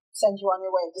sends you on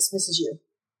your way, dismisses you.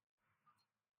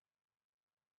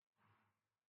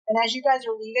 And as you guys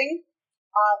are leaving,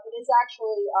 it is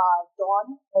actually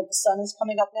dawn. Like the sun is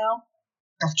coming up now.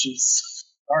 Oh, jeez.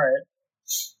 All right.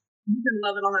 You've been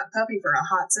loving on that puppy for a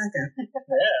hot second.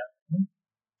 Yeah.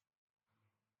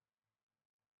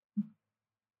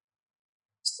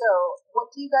 So, what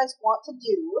do you guys want to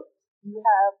do? You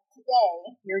have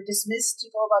today, you're dismissed to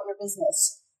go about your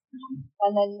business.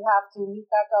 And then you have to meet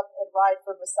back up and ride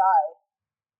for Versailles.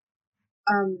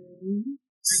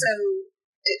 So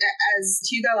as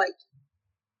Hugo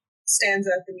stands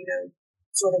up and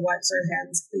sort of wipes her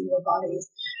hands, clean her bodies,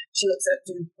 she looks at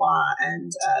Dubois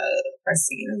and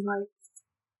Pressy and is like,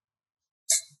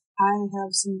 "I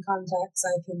have some contacts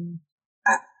I can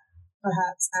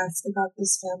perhaps ask about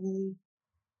this family.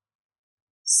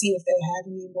 See if they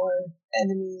had any more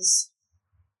enemies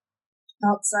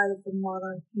outside of the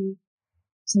monarchy,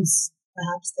 since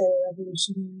Perhaps they're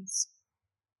revolutionaries.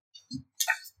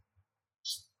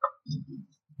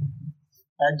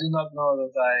 I do not know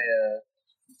that I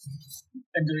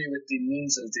agree with the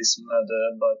means of this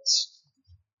murder, but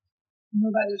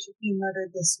Nobody should be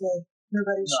murdered this way.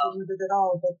 Nobody should be murdered at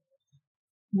all, but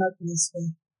not in this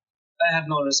way. I have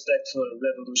no respect for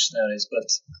revolutionaries, but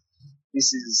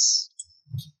this is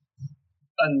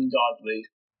ungodly.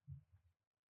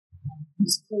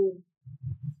 It's cool.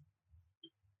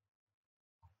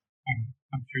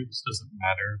 I'm sure this doesn't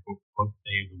matter, but what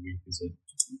day of the week is it?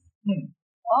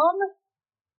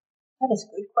 That is a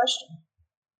good question.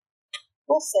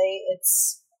 We'll say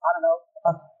it's, I don't know,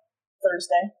 a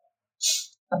Thursday.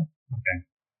 Okay.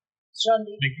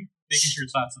 Sunday. Making sure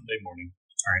it's not Sunday morning.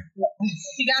 All right. No.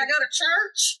 You gotta go to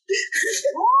church?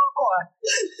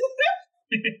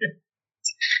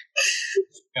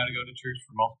 Gotta go to church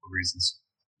for multiple reasons.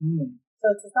 So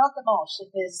it's not the Mosh, it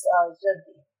is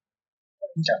Sunday.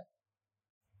 Okay.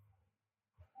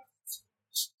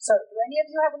 So, do any of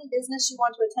you have any business you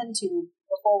want to attend to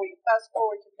before we fast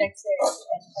forward to the next day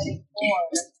and heading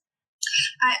forward?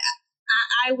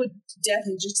 I would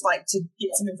definitely just like to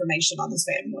get some information on this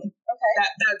family. Okay.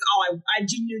 That's all. I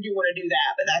genuinely do want to do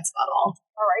that, but that's not all.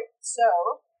 All right. So,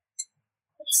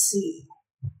 let's see.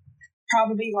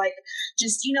 Probably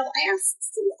just ask,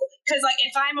 because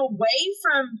if I'm away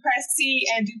from Pressy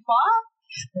and Dupois,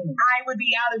 I would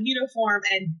be out of uniform,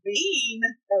 and being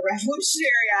the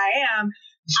revolutionary I am,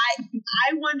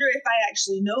 I wonder if I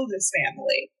actually know this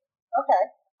family. Okay.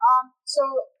 So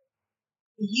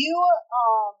you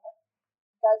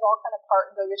guys all kind of part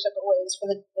and go your separate ways for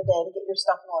the day to get your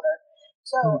stuff in order.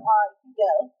 So you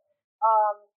go.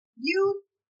 You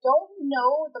don't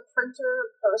know the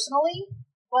printer personally,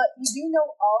 but you do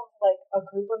know of a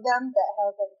group of them that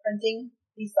have been printing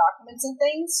these documents and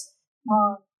things.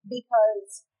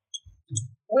 Because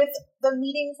with the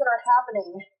meetings that are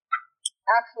happening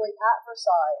actually at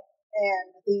Versailles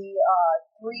and the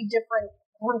 3 different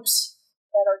groups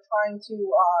that are trying to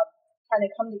kind of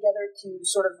come together to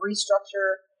sort of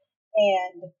restructure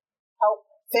and help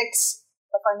fix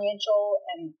the financial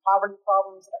and poverty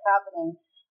problems that are happening,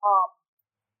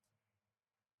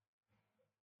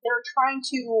 they're trying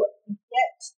to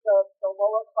get the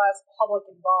lower class public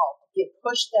involved,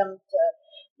 push them to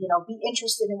be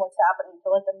interested in what's happening, to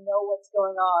let them know what's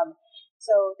going on.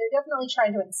 So they're definitely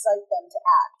trying to incite them to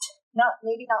act.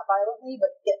 Maybe not violently,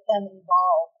 but get them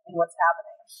involved in what's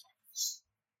happening.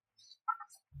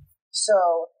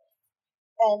 So,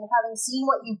 and having seen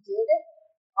what you did,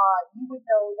 you would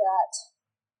know that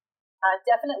it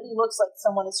definitely looks like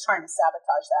someone is trying to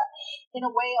sabotage that. In a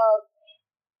way of,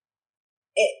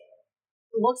 it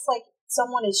looks like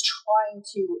someone is trying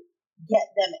to get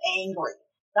them angry.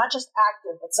 Not just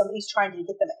active, but somebody's trying to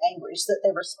get them angry so that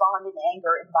they respond in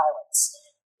anger and violence.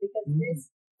 Because this,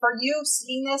 for you,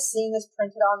 seeing this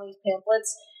printed on these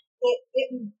pamphlets, it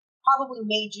probably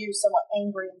made you somewhat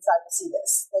angry inside to see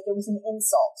this. It was an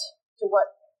insult to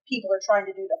what people are trying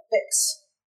to do to fix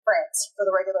France for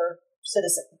the regular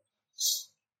citizen.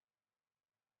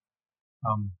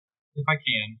 If I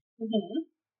can,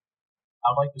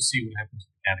 I'd like to see what happens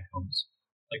to the catacombs.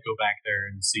 Go back there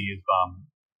and see if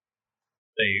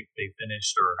they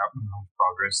finished or how much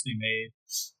progress they made.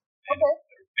 And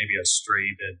maybe a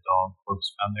stray dead dog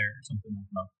corpse found there or something. I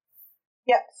don't know.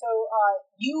 Yeah, so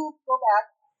you go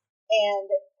back and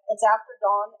it's after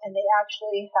dawn and they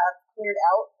actually have cleared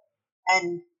out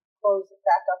and closed it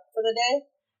back up for the day.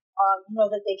 You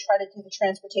know that they try to do the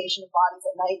transportation of bodies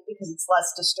at night because it's less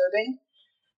disturbing.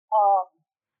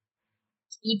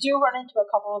 You do run into a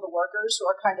couple of the workers who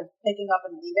are kind of picking up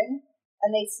and leaving,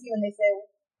 and they see you and they say,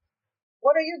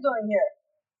 "What are you doing here?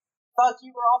 Thought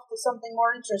you were off to something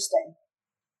more interesting."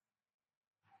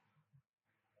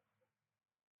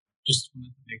 Just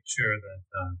wanted to make sure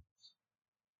that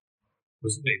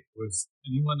was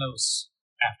anyone else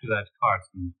after that cart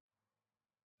and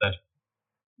that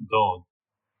dog?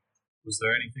 Was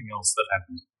there anything else that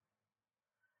happened?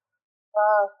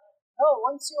 No,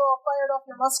 once you all fired off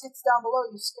your muskets down below,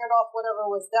 you scared off whatever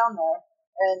was down there,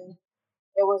 and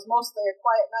it was mostly a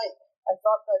quiet night. I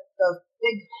thought that the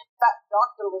big fat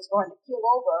doctor was going to keel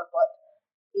over, but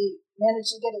he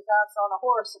managed to get his ass on a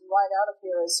horse and ride out of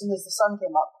here as soon as the sun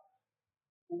came up,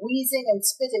 wheezing and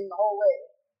spitting the whole way.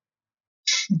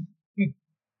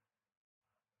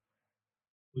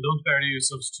 Well, don't bury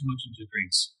yourselves too much into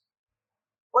drinks.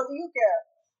 What do you care?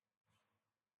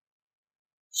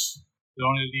 It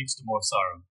only leads to more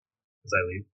sorrow as I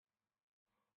leave.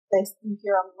 You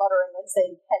hear them muttering as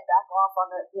they head back off on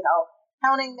the,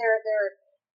 counting their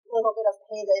little bit of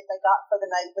pay that they got for the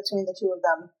night between the two of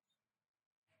them.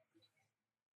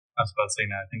 I was about to say,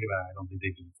 now I think about it, I don't think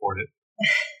they can afford it.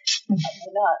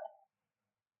 Probably not.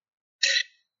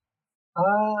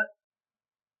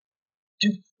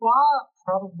 Dubois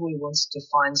probably wants to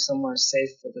find somewhere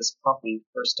safe for this puppy,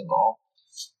 first of all.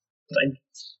 But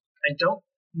I don't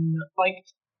know, like,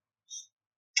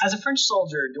 as a French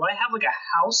soldier, do I have, like, a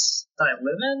house that I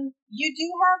live in? You do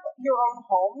have your own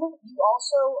home. You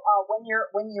also, when you're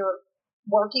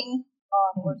working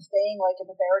or staying, like, in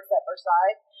the barracks at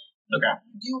Versailles, Okay.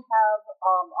 you do have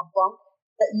a bunk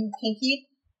that you can keep.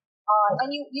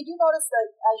 And you do notice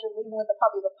that as you're leaving with the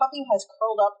puppy has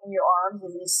curled up in your arms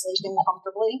and is sleeping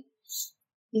comfortably.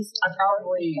 I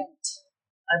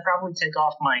probably take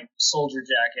off my soldier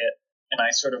jacket and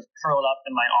I sort of curl it up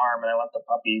in my arm and I let the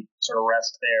puppy sort of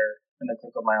rest there in the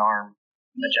crook of my arm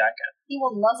in the jacket. He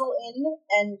will nuzzle in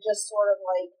and just sort of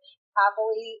like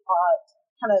happily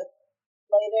kind of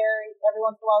lay there every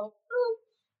once in a while.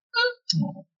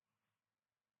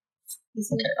 He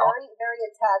seems very, very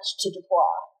attached to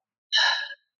Dubois.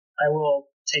 I will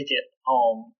take it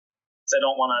home because I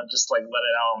don't want to just like let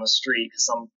it out on the street because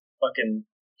some fucking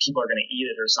people are going to eat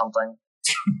it or something.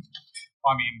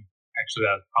 I mean, actually,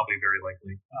 that's probably very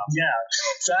likely. Yeah,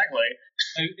 exactly.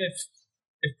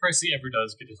 If Pressy ever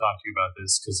does get to talk to you about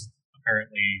this, because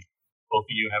apparently both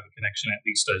of you have a connection at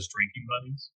least as drinking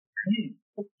buddies.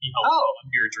 He helps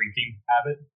on your drinking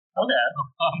habit. Okay.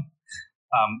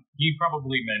 He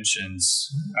probably mentions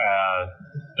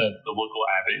that the local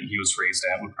abbot he was raised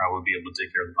at would probably be able to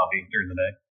take care of the puppy during the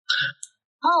day.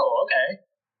 Oh, okay.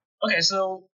 Okay,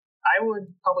 so I would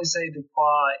probably say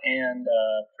Dubois and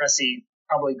Pressy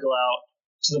probably go out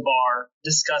to the bar,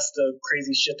 discuss the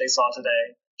crazy shit they saw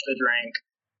today, get a drink.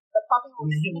 The puppy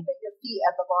will sleep at your feet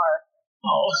at the bar.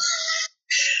 Oh.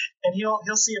 And he'll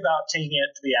see about taking it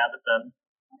to the abbot then.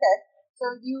 Okay.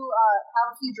 So you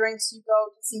have a few drinks, you go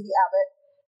to see the abbot.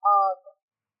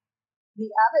 The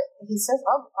abbot, he says,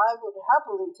 I would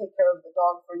happily take care of the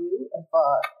dog for you if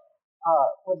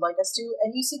would like us to. And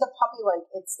you see the puppy, like,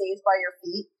 it stays by your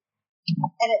feet.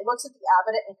 And it looks at the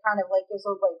abbot and kind of like gives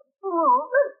a like,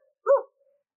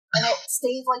 and it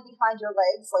stays like behind your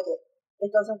legs, like it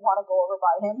doesn't want to go over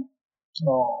by him.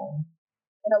 Oh.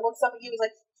 And it looks up at you, he's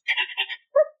like,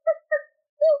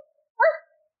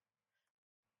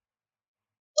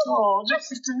 oh, just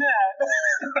Jeanette.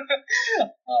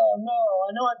 Oh no, I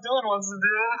know what Dylan wants to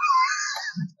do.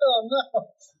 Oh no.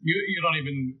 You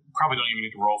probably don't even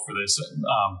need to roll for this.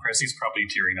 Pressy's probably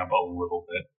tearing up a little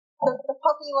bit. The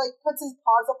puppy like puts his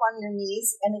paws up on your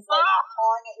knees and is like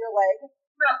pawing at your leg.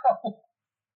 No.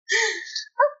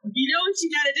 You know what you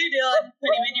gotta do, Dylan? Put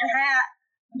him in your hat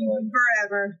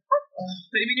forever.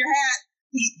 Put him in your hat.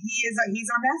 He's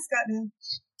our mascot now.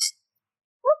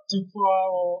 Dubois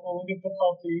will get the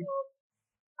puppy.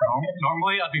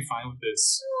 Normally I'd be fine with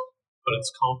this, but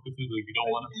it's Call of Cthulhu. You don't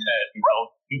want to pet in Call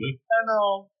of Cthulhu. I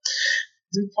know.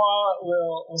 Dubois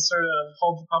will sort of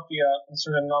hold the puppy up and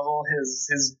sort of nuzzle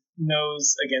his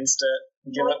nose against it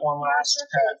and give it one last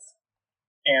pet.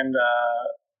 And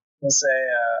we'll say,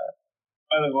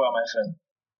 au revoir, my friend.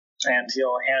 And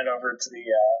he'll hand it over to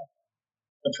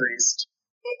the priest.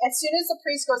 As soon as the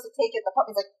priest goes to take it, the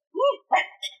puppy's like,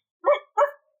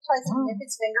 tries to nip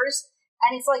his fingers,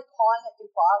 and he's like pawing at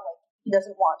Dubois, like he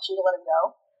doesn't want you to let him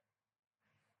go.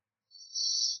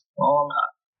 Well,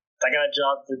 I got a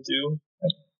job to do.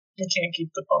 I can't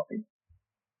keep the puppy.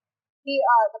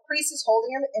 The priest is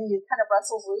holding him, and he kind of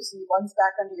wrestles loose, and he runs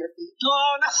back under your feet.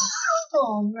 Oh no!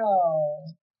 Oh no!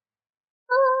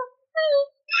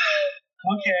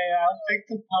 Okay, I'll pick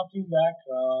the puppy back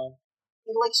up.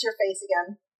 He licks your face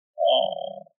again.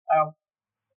 Oh,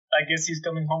 I guess he's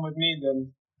coming home with me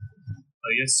then.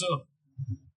 I guess so.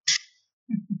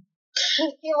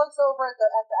 He looks over at the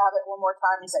abbot one more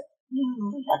time. He's like,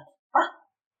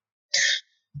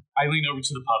 I lean over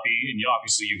to the puppy, and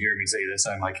obviously you hear me say this.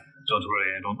 I'm like, don't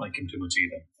worry, I don't like him too much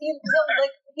either.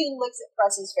 He licks at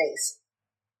Pressy's face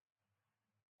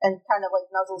and kind of like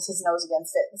nuzzles his nose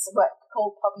against it. It's a wet,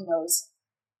 cold puppy nose.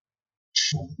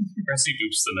 Pressy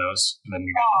boops the nose, and then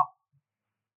we go.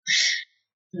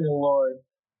 Dear Lord.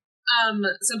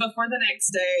 So before the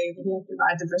next day, we have to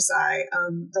ride to Versailles.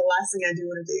 The last thing I do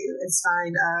want to do is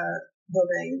find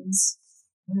Beaumains.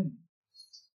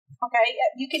 Okay,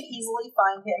 you can easily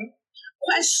find him.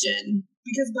 Question,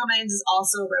 because Beaumains is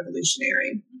also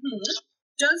revolutionary. Mm-hmm.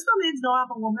 Does Beaumains know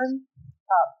I'm a woman?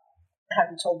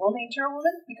 Have you told Beaumains you're a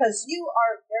woman? Because you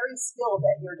are very skilled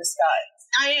at your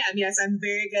disguise. I am, yes, I'm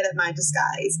very good at my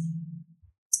disguise.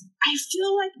 I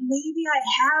feel like maybe I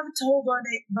have told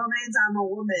Beaumains I'm a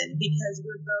woman because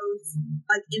we're both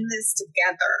like in this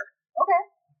together. Okay.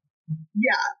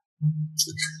 Yeah,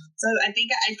 So I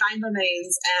think I find the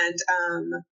names, and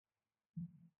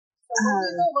So when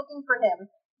you go looking for him,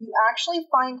 you actually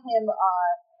find him.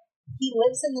 He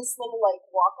lives in this little like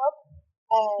walk up,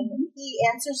 and he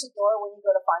answers the door when you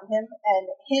go to find him. And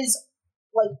his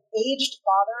like aged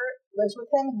father lives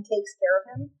with him. He takes care of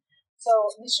him.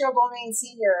 So Monsieur Beaumain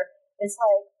Senior is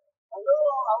like, "Hello,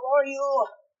 how are you?"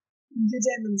 good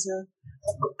day, monsieur.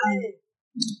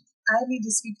 I need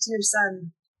to speak to your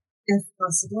son, if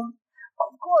possible.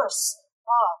 Of course.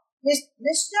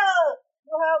 Mister,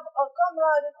 you have a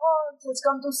comrade in arms that's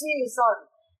come to see you, son.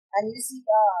 And you see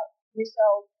Mister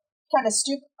kind of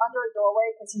stoop under a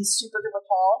doorway because he's super duper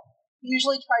tall. He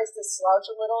usually tries to slouch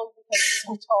a little because he's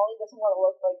so tall. He doesn't want to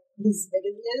look like he's as big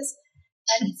as he is.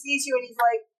 And he sees you and he's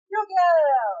like,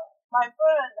 Miguel, my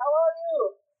friend, how are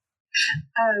you?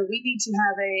 We need to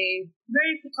have a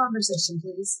very quick conversation,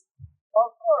 please.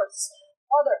 Of course.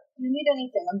 Father, do you need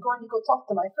anything? I'm going to go talk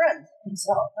to my friend. He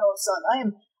said, oh, no, son, I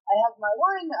have my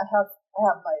wine, I have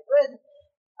my bread,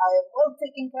 I am well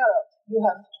taken care of. You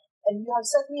have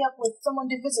set me up with someone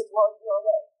to visit while you are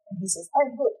away. And he says, I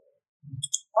am good.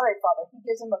 All right, Father. He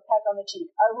gives him a peck on the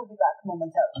cheek. I will be back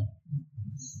momentarily.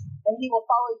 And he will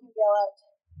follow Miguel out.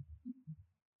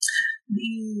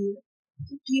 The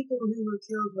people who were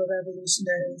killed were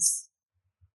revolutionaries.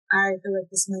 I feel like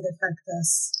this might affect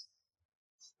us.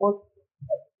 Well,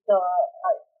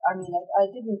 I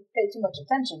didn't pay too much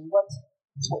attention. What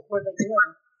were they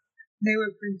doing? They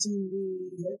were printing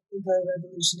the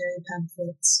revolutionary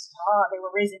pamphlets. They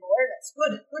were raising awareness.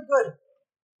 Good.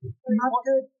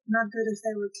 Not good if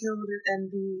they were killed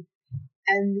and the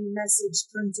message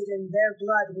printed in their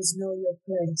blood was know your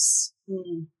place.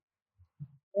 We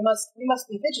must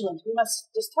be vigilant. We must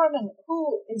determine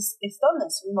who is done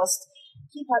this. We must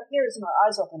keep our ears and our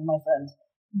eyes open, my friend.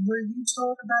 Were you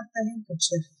told about the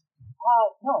handkerchief?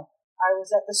 No. I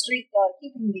was at the street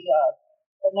keeping the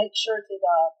night-shirted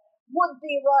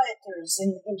would-be rioters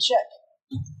in check.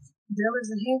 There was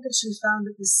a handkerchief found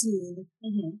at the scene.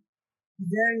 Mm-hmm.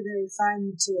 Very, very fine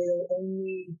material.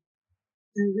 Only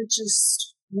the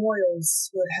richest royals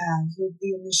would have, with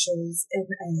the initials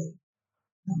M.A.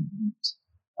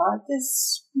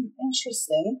 This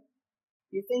interesting.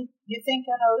 You think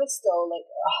an aristo like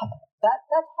that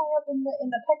high up in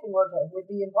the pecking order would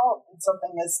be involved in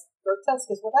something as grotesque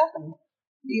as what happened?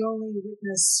 The only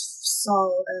witness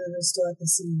saw an aristo at the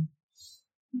scene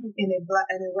in a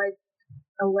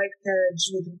white carriage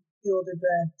with gilded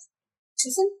red.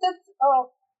 Isn't that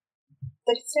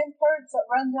the same carriage that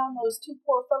ran down those two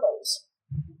poor fellows?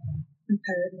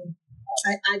 Apparently,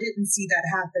 I didn't see that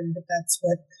happen, but that's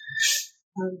what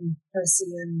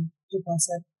Percy and Dubois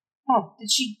said. Huh.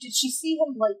 Did she see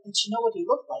him? Did she know what he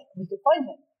looked like? We could find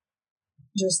him.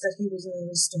 Just that he was an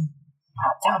aristo.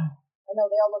 Damn. I know,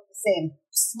 they all look the same.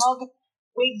 Smug,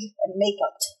 wigged, and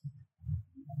make-upped.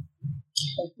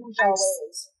 Like bourgeois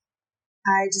ways.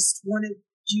 I just wanted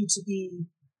you to be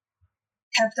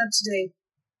kept up to date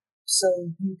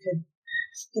so you could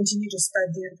continue to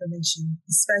spread the information,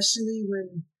 especially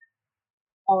when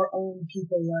our own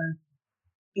people are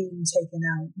being taken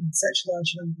out in such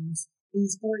large numbers.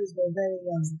 These boys were very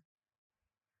young.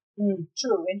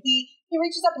 True, and he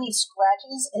reaches up and he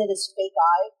scratches at his fake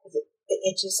eye because it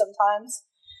itches sometimes,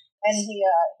 and he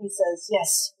says,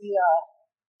 "Yes, the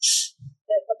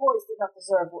boys did not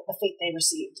deserve the fate they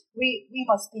received. We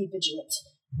must be vigilant,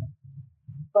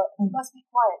 but we must be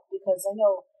quiet because I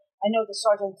know the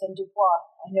sergeant and Dubois.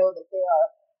 I know that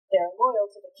they're loyal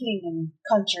to the king and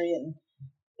country, and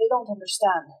they don't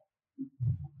understand."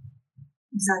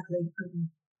 Exactly.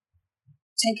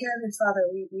 Take care of your father.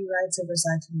 We ride to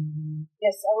Versailles tomorrow.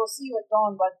 Yes, I will see you at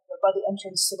dawn by the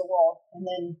entrance to the wall, and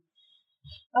then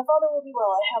my father will be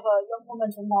well. I have a young woman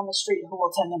from down the street who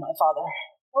will tend to my father.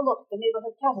 Oh, look, the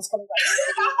neighborhood cat is coming by.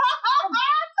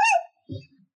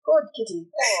 Good kitty.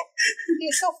 Oh, he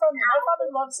is so friendly. My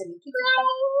father loves him. He keeps him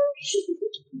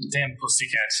coming. Damn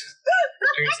pussycat.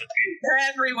 They're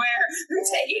everywhere. They're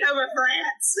taking over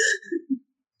France.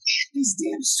 These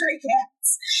damn stray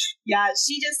cats. Yeah,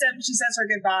 she says her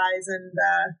goodbyes, and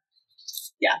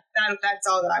that's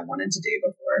all that I wanted to do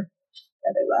before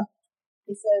they left.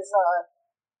 He says,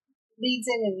 leads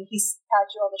in and he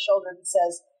pats you on the shoulder and he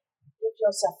says, "Give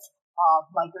Joseph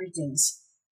my greetings."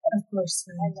 Of course,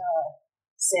 and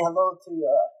say hello to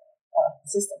your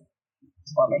system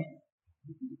for me.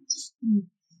 You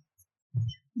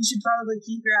should probably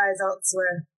keep your eyes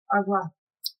elsewhere. Au revoir.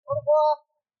 Au revoir.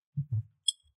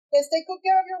 Yes, take good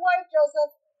care of your wife,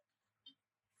 Joseph.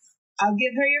 I'll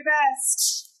give her your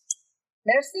best.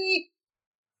 Merci.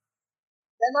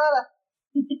 De nada.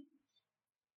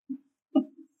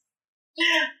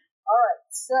 All right,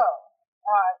 so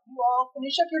you all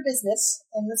finish up your business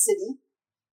in the city,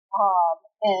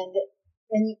 and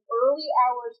in the early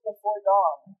hours before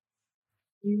dawn,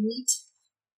 you meet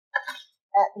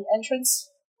at the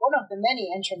entrance, one of the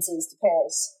many entrances to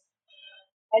Paris.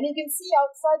 And you can see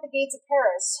outside the gates of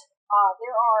Paris,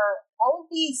 there are all of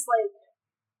these, like,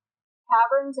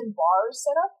 taverns and bars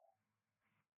set up.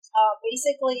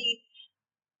 Basically,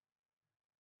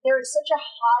 there is such a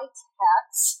high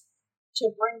tax to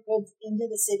bring goods into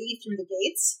the city through the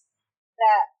gates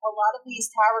that a lot of these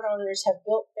tavern owners have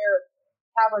built their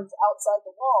taverns outside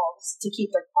the walls to keep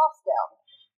their costs down.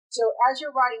 So as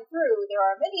you're riding through, there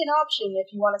are many an option if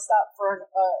you want to stop for an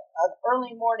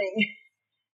early morning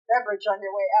beverage on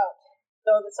your way out.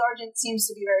 Though the sergeant seems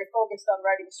to be very focused on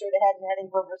riding straight ahead and heading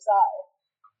for Versailles.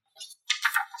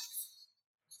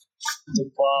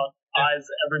 Well, eyes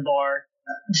every bar.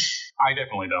 I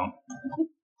definitely don't.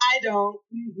 I don't.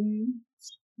 Mm-mm.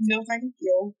 No, thank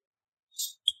you.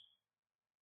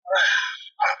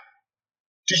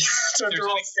 Do I have to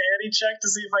roll a sanity check to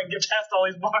see if I can get past all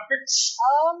these bars?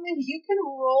 You can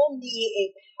roll me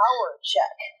a power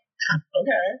check.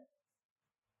 Okay.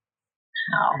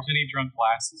 If there's any drunk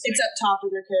glasses, It's up top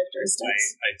with your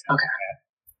characteristics. I tell that.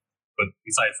 But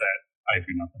besides that, I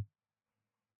do nothing.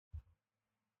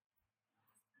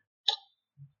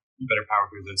 You better power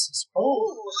through this.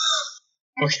 Oh.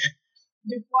 Okay.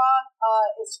 Dubois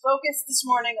is focused this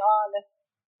morning on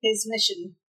his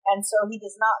mission, and so he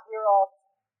does not veer off,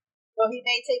 though he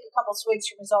may take a couple swigs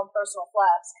from his own personal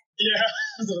flask. Yeah,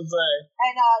 I was going to say.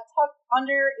 And tucked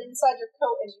inside your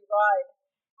coat as you ride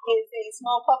is a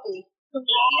small puppy who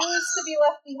refused to be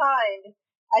left behind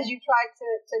as you tried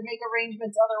to make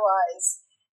arrangements otherwise.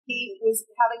 He was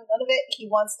having none of it. He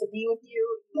wants to be with you.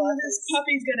 This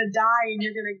puppy's gonna die and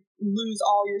you're gonna lose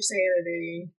all your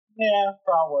sanity. Yeah,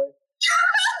 probably.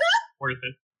 Worth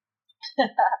it.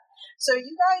 So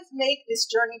you guys make this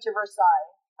journey to Versailles.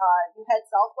 You head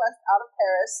southwest out of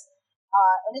Paris,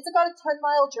 and it's about a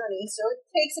 10-mile journey, so it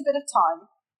takes a bit of time,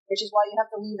 which is why you have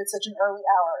to leave at such an early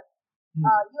hour.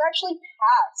 You actually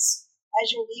pass, as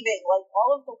you're leaving, like,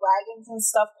 all of the wagons and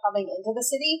stuff coming into the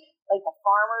city, like the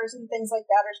farmers and things like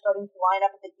that are starting to line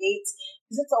up at the gates,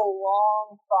 because it's a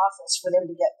long process for them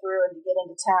to get through and to get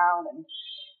into town, and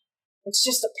it's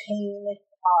just a pain,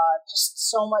 just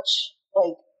so much,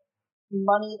 like,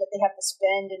 money that they have to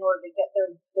spend in order to get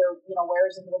their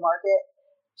wares into the market.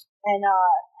 And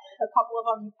a couple of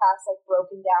them you pass, like,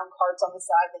 broken down carts on the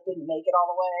side that didn't make it all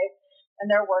the way, and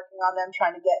they're working on them,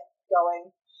 trying to get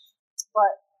going.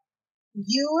 But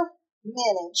you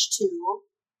manage to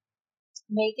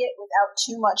make it without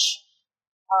too much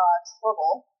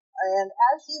trouble. And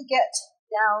as you get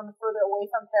down further away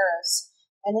from Paris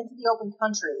and into the open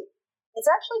country, it's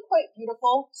actually quite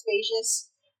beautiful, spacious.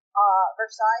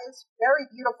 Versailles is very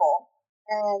beautiful,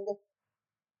 and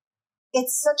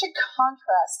it's such a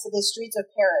contrast to the streets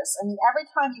of Paris. I mean, every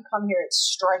time you come here, it's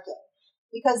striking,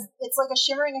 because it's like a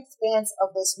shimmering expanse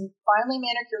of this finely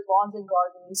manicured lawns and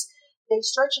gardens. They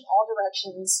stretch in all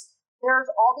directions.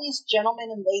 There's all these gentlemen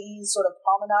and ladies sort of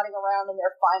promenading around in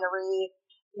their finery,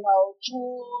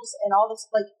 jewels and all this.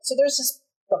 Like, so there's just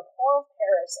the poor of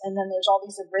Paris, and then there's all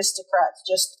these aristocrats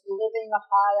just living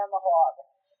high on the hog.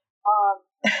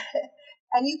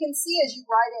 And you can see as you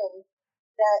ride in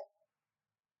that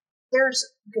there's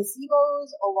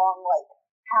gazebos along, like,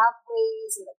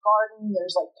 pathways in the garden.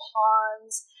 There's, like,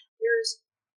 ponds. There's,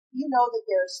 that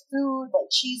there's food,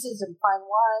 like cheeses and fine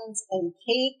wines and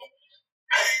cake.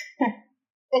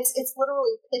 It's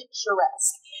literally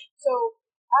picturesque. So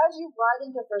as you ride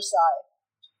into Versailles,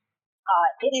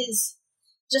 it is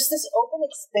just this open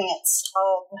expanse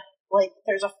of, like,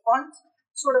 there's a front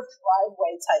sort of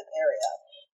driveway type area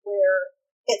where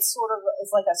it sort of is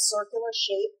like a circular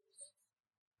shape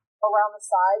around the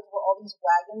sides where all these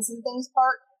wagons and things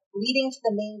park, leading to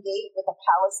the main gate with a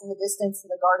palace in the distance and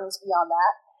the gardens beyond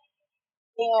that.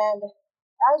 And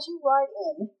as you ride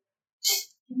in,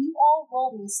 can you all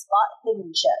roll me spot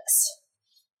hidden checks?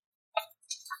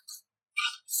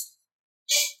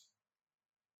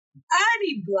 I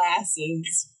need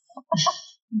glasses.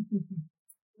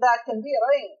 That can be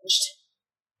arranged.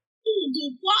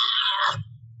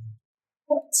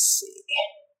 Let's see.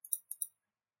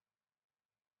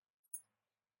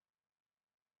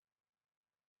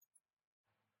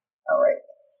 All right.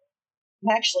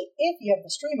 And actually, if you have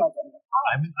the stream open,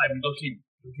 I'm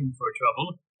looking for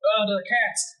trouble. Oh, the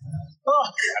cats. Oh,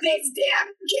 These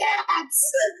damn cats!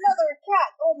 another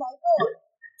cat. Oh my god.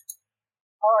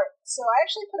 All right. So I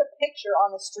actually put a picture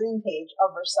on the stream page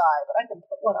of Versailles, but I can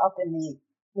put one up in the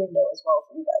window as well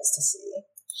for you guys to see.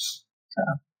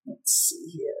 Let's see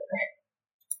here.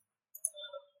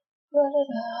 Turn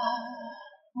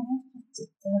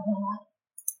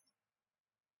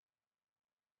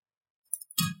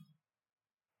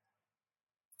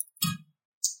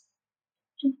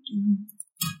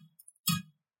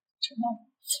off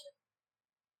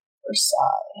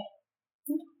Versailles.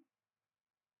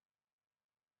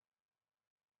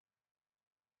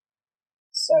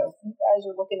 So if you guys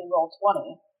are looking in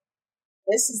Roll20,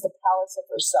 this is the Palace of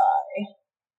Versailles.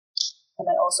 And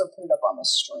I also put it up on the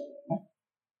stream.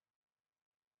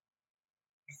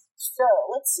 So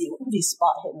let's see, what are these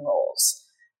spot hidden rolls?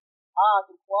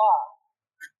 Dubois.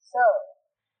 So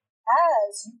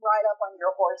as you ride up on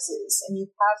your horses and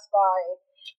you pass by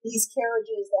these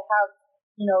carriages that have,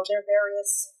 their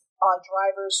various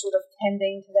drivers sort of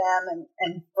tending to them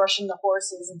and brushing the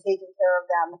horses and taking care of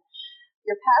them,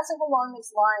 you're passing along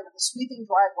this line of a sweeping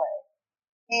driveway,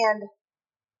 and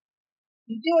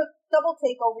you do a double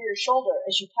take over your shoulder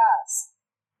as you pass.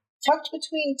 Tucked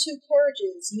between two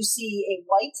carriages, you see a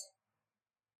white,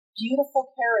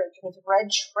 beautiful carriage with red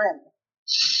trim.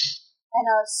 And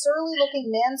a surly-looking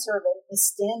manservant is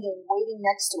standing, waiting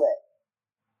next to it,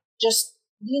 just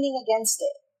leaning against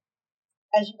it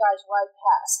as you guys ride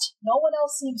past. No one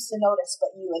else seems to notice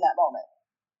but you in that moment.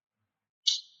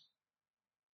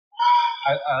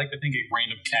 I like to think a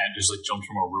random cat just jumped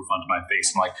from a roof onto my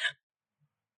face. I'm like,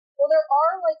 well, there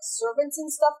are servants and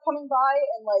stuff coming by,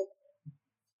 and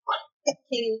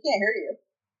Katie, we can't hear you.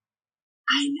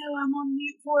 I know, I'm on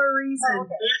mute for a reason. Oh,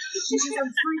 okay. Because I'm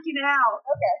freaking out.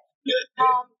 Okay.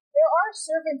 There are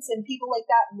servants and people like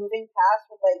that moving past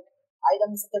with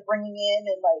items that they're bringing in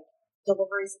and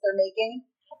deliveries that they're making.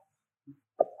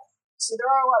 So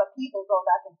there are a lot of people going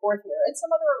back and forth here, and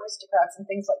some other aristocrats and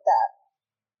things like that.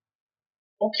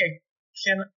 Okay,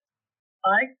 can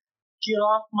I get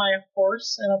off my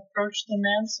horse and approach the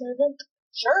manservant?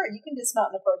 Sure, you can dismount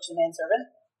and approach the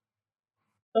manservant.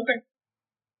 Okay.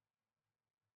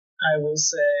 I will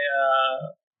say,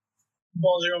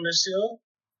 bonjour, monsieur.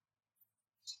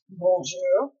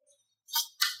 Bonjour.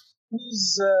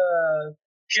 Whose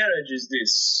carriage is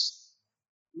this?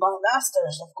 My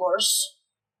master's, of course.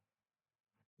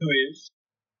 Who is?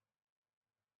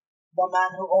 The man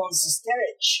who owns this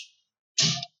carriage.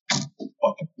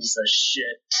 Fucking piece of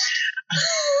shit.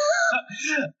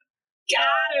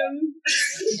 Got him!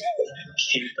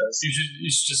 Hate this. you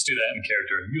should just do that in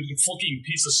character. You fucking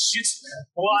piece of shit.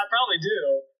 Well, I probably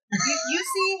do. You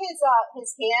see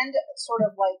his hand sort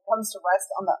of comes to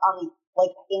rest on the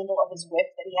handle of his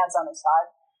whip that he has on his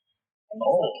side, and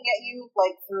he's looking at you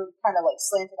through kind of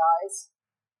slanted eyes.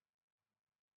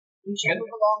 You should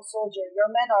move along, soldier.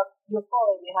 You're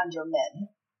falling behind your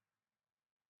men.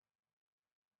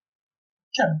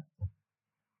 Okay.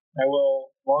 I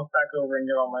will walk back over and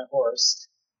get on my horse,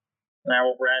 and I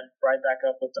will ride back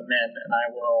up with the men, and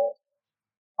I'll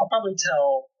probably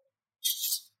tell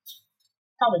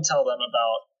them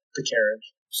about the carriage.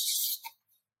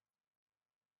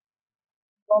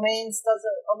 Romains does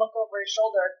a look over his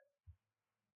shoulder.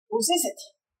 Whose is it?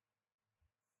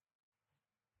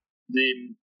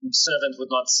 The servant would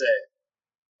not say.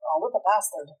 Oh, what a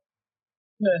bastard.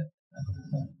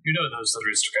 You know those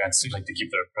aristocrats, they like to keep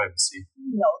their privacy.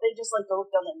 No, they just like to look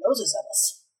down their noses at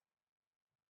us.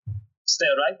 Stay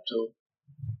right to.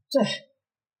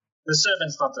 The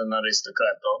servant's not an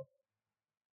aristocrat, though.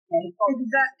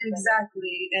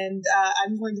 Exactly. And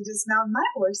I'm going to dismount my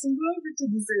horse and go over to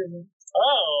the servant.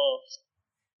 Oh!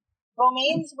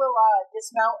 Romains will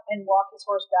dismount and walk his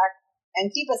horse back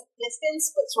and keep a distance,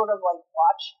 but sort of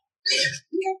watch.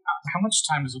 Okay. How much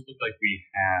time does it look like we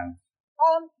have?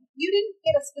 You didn't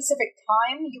get a specific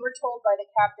time. You were told by the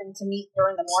captain to meet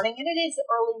during the morning, and it is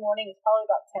early morning. It's probably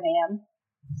about 10 a.m.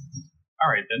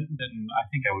 All right, then I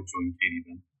think I would join Katie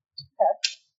then.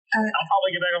 Okay. I'll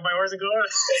probably get back on my horse and go.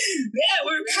 Yeah,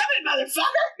 we're coming,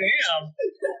 motherfucker! Damn!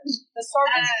 The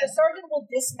sergeant will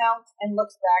dismount and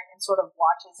looks back and sort of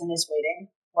watches and is waiting,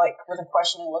 with a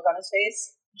questioning look on his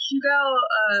face. Hugo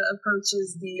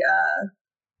approaches the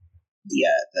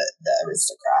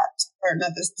aristocrat, or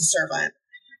not the servant,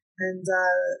 and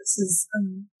says,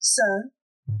 "Sir,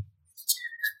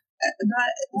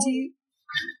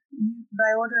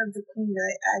 by order of the Queen,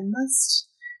 I must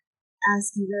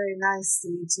ask you very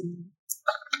nicely to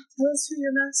tell us who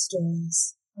your master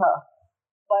is."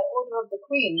 By order of the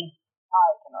Queen,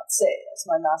 I cannot say, as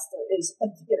my master is a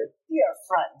dear, dear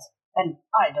friend, and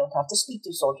I don't have to speak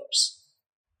to soldiers.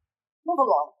 Move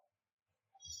along.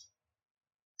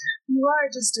 You are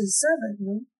just a servant,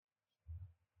 no?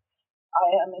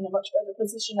 I am in a much better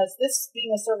position as this,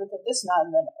 being a servant of this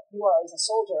man, than you are as a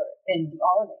soldier in the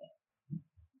army.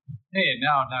 Hey,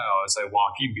 now, as I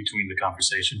walk in between the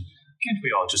conversation, can't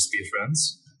we all just be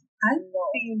friends? I'm No.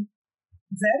 being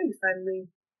very friendly.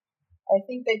 I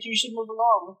think that you should move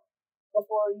along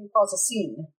before you cause a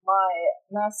scene. My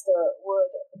master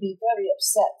would be very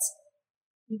upset.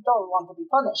 You don't want to be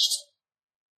punished.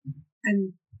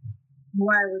 And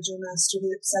why would your master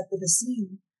be upset with a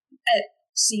scene? It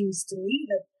seems to me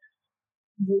that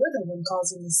you're the one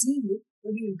causing the scene.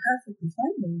 We're being perfectly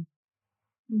friendly.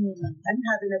 I'm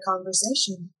having a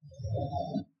conversation.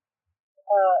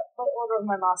 By order of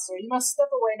my master, you must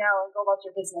step away now and go about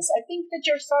your business. I think that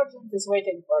your sergeant is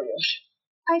waiting for you.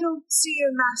 I don't see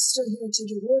your master here to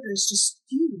give orders, just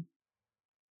you.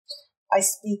 I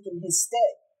speak in his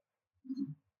stead.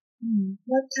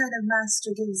 What kind of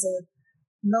master gives a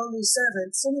lowly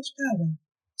servant so much power?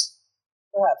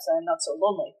 Perhaps I am not so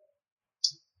lonely.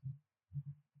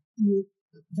 You're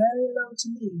very low to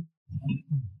me.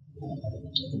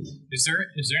 Is there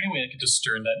any way I could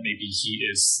discern that maybe he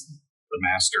is the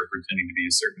master pretending to be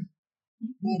a servant?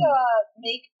 You could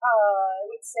make, I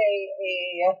would say,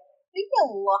 maybe a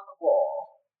luck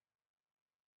roll.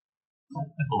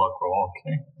 A luck roll,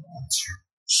 okay.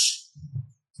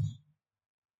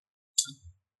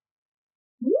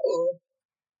 Ooh.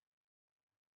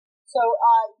 So,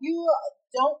 you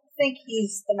don't think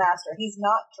he's the master. He's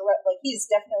not direct, he's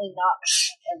definitely not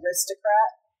an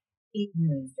aristocrat. He's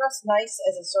dressed nice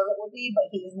as a servant would be,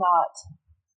 but he's not.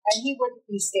 And he wouldn't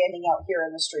be standing out here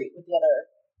in the street with the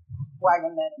other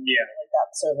wagon men and like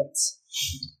that, servants.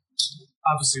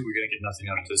 Obviously, we're going to get nothing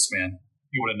out of this man.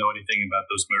 You wouldn't know anything about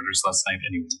those murders last night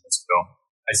anyway. Let's go.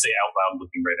 I say out loud,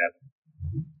 looking right at him.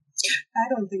 I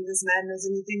don't think this man knows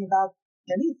anything about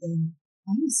anything,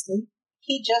 honestly.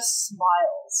 He just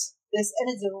smiles.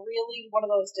 And it's really one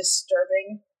of those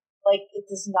disturbing, it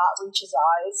does not reach his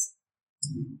eyes.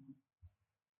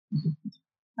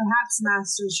 Perhaps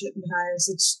masters shouldn't hire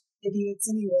such idiots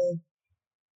anyway.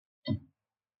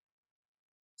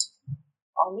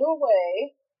 On your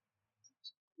way.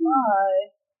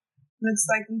 Bye. Looks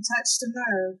like we touched a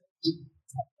nerve.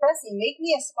 Pressy, make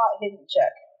me a spot hidden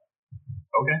check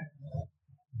Okay.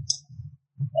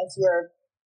 as you're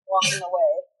walking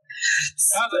away.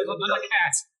 There's another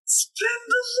cat. Spin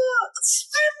the luck!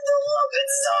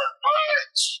 It's so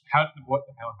much!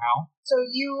 How? So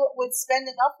you would spend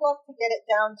enough luck to get it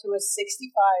down to a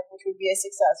 65, which would be a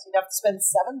success. You'd have to spend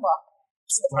 7 luck.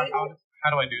 How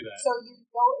do I do that? So you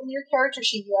go in your character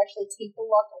sheet, you actually take the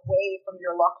luck away from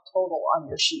your luck total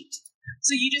on your sheet.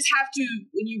 So you just have to,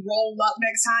 when you roll luck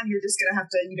next time, you're just going to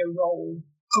have to,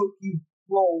 hope you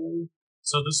roll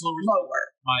So this lowers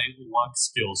lower. my luck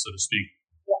skill, so to speak,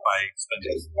 Yes. by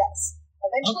spending. Yes.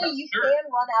 Eventually you sure. can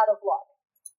run out of luck.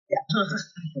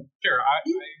 Sure,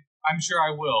 I'm sure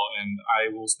I will, and I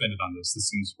will spend it on this. This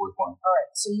seems worthwhile. All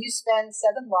right, so you spend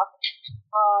 7 luck.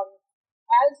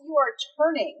 As you are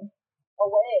turning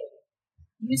away,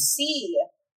 you see,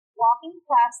 walking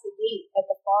past the gate at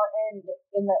the far end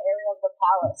in the area of the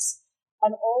palace,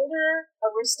 an older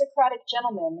aristocratic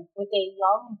gentleman with a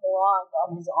young blonde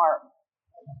on his arm,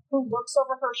 who looks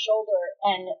over her shoulder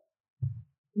and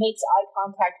makes eye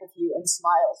contact with you and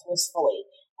smiles wistfully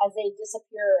as they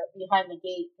disappear behind the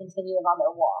gate, continuing on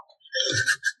their walk.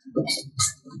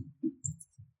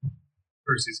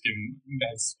 Percy's giving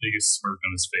his biggest smirk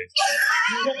on his face.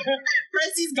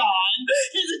 Percy's gone.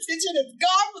 His attention is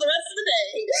gone for the rest of the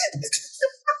day.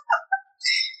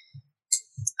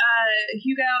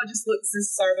 Hugo just looks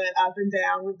his servant up and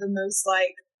down with the most,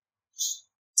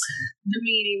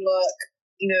 demeaning look.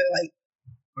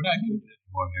 We're not going to get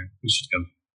any more here. We should go.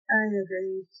 I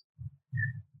agree.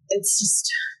 It's just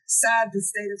sad, the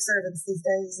state of servants these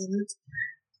days, isn't it?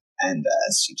 And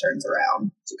she turns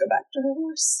around to go back to her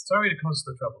horse. Sorry to cause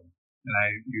the trouble. And I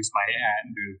use my hat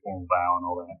and do the formal bow and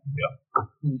all that. Yeah.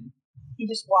 He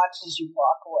just watches you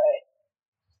walk away.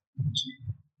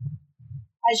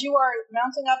 As you are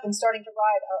mounting up and starting to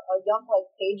ride, a young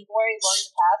page boy runs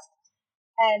past,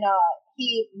 and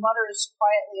he mutters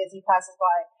quietly as he passes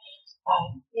by,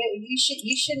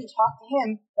 you shouldn't talk to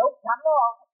him. Nope, not at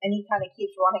all. And he kind of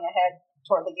keeps running ahead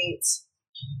toward the gates.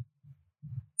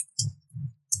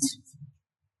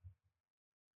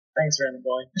 Thanks, random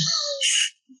boy.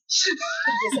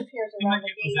 He disappears Seemed around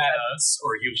like the it was gate. at us,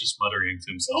 or he was just muttering to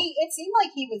himself. It seemed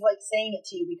like he was saying it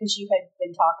to you because you had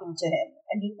been talking to him,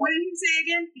 and What did he say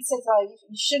again? he says,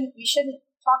 you shouldn't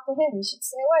talk to him. You should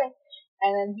stay away.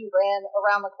 And then he ran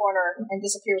around the corner and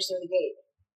disappears through the gate.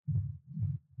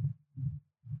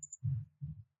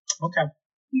 Okay.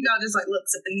 Hugo just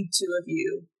looks at the two of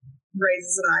you,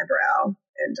 raises an eyebrow,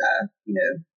 and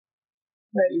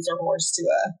readies her horse to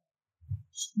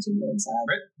continue inside.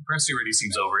 Percy already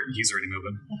seems over it. He's already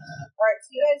moving. All right, so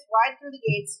you guys ride through the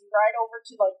gates. You ride over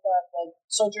to the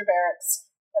soldier barracks.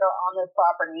 that are on the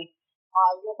property.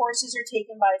 Your horses are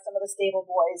taken by some of the stable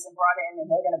boys and brought in, and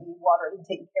they're going to be watered and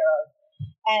taken care of.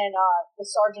 And the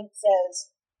sergeant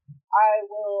says, I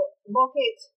will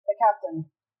locate the captain.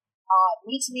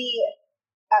 Meet me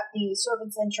at the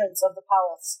servants' entrance of the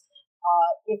palace.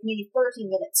 Give me 30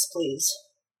 minutes, please.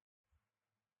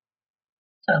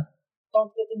 Oh.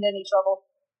 Don't get into any trouble.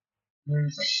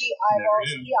 He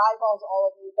eyeballs all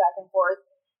of you back and forth.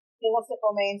 He looks at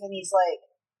Beaumains and he's like,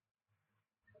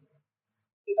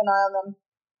 keep an eye on them.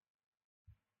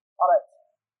 All right.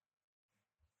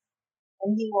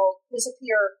 And he will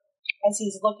disappear as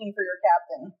he's looking for your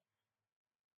captain.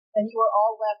 And you are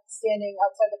all left standing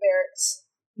outside the barracks.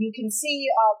 You can see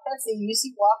Pressy. You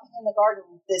see walking in the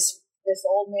garden this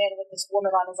old man with this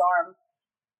woman on his arm.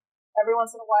 Every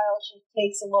once in a while, she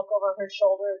takes a look over her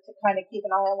shoulder to kind of keep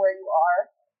an eye on where you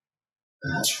are.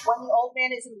 When the old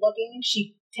man isn't looking,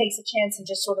 she takes a chance and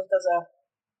just sort of does a...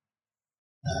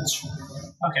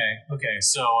 Okay,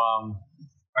 so,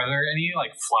 are there any,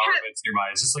 like, flower beds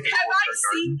nearby? Is this like a Have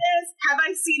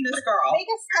I seen this girl?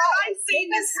 Make a spot. Have I seen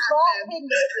this spot happen?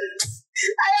 hidden, please.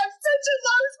 I have such a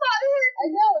low spot here. I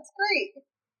know, it's great.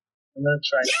 I'm gonna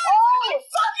try. Yes, Oh, I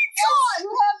fucking saw it.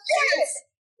 you have Yes. it.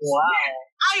 Wow.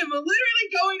 I am literally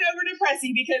going over to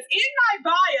Pressy because in my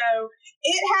bio,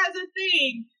 it has a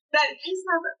thing that his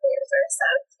mama bears are so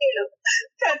cute.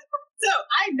 So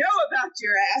I know about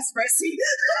your ass, Pressy.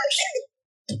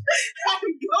 I'm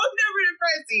going over to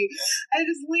Pressy and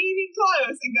just leaning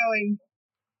close and going,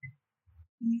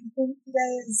 do you think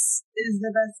today is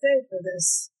the best day for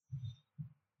this?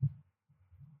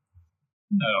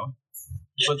 No.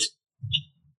 But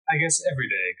I guess every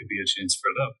day could be a chance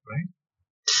for love, right?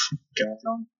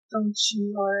 Don't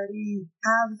you already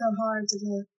have the heart of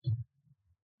a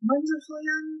wonderful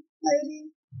young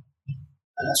lady?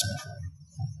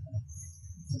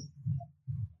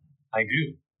 I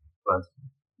do, but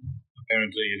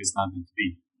apparently it is not meant to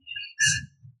be.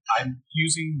 I'm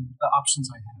using the options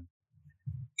I have.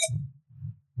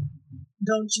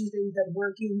 Don't you think that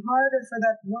working harder for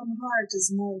that one heart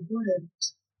is more important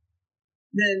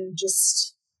than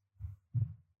just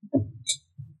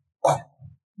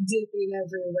dipping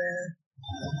everywhere?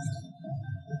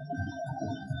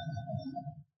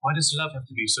 Why does love have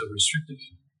to be so restrictive?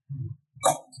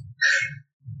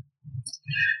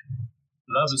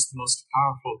 Love is the most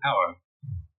powerful power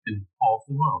in all of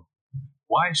the world.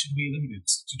 Why should we limit it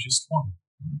to just one?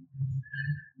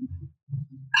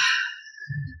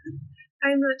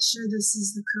 I'm not sure this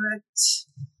is the correct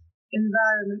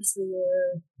environment for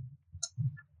your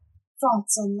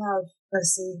thoughts on love,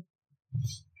 Percy,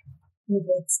 with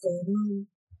what's going on.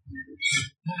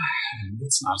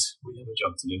 It's not. We have a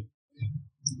job to do.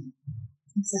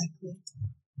 Exactly.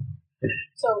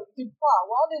 So, Dubois,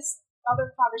 while this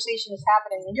other conversation is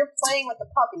happening, and you're playing with the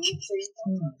puppy, so you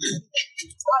don't know, you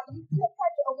do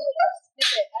catch a little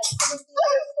snippet as some of the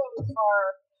Aristos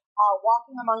are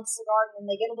walking amongst the garden, and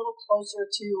they get a little closer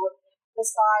to the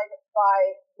side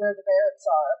by where the barracks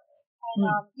are.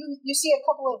 And you see a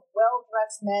couple of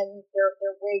well-dressed men, their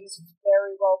wigs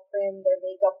very well trimmed, their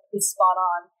makeup is spot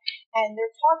on, and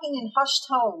they're talking in hushed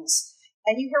tones.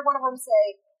 And you hear one of them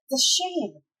say, "The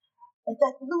shame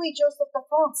that Louis Joseph de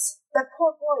France, that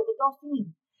poor boy, the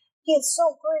Dauphin, he is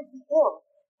so gravely ill.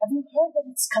 Have you heard that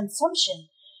it's consumption?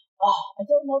 I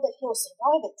don't know that he'll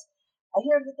survive it. I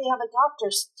hear that they have a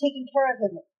doctor taking care of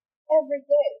him every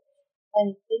day,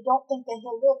 and they don't think that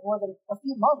he'll live more than a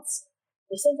few months.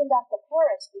 They sent him back to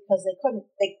Paris because they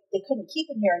couldn't keep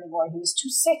him here anymore. He was too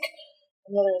sick."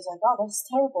 And the other is like, "Oh, that's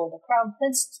terrible. The crown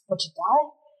prince were to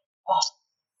die?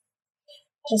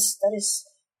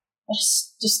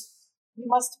 We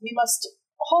must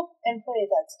hope and pray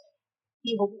that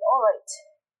he will be all right.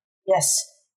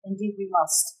 Yes, indeed we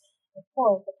must. The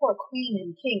poor queen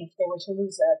and king, if they were to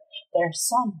lose their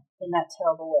son in that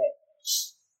terrible way."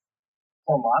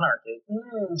 Poor monarchy.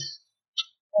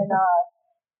 And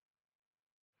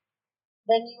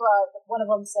then one of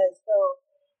them says, "So,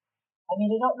 I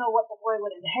don't know what the boy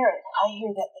would inherit. I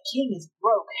hear that the king is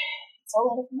broke. It's a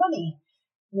lot of money."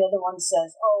 And the other one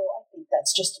says, "Oh, I think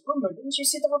that's just a rumor. Didn't you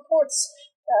see the reports?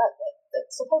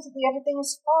 That supposedly everything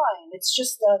is fine. It's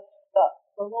just the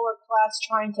lower class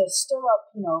trying to stir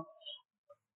up,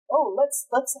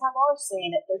 let's have our say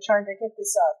in it. They're trying to get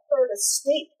this third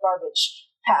estate garbage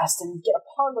passed and get a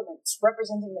parliament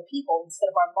representing the people instead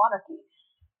of our monarchy."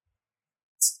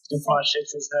 DuPont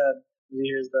shakes his head as he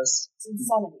hears this. It's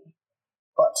insanity.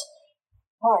 But,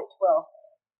 all right, well.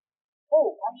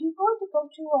 Oh, are you going to go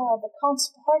to the Count's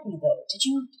party, though? Did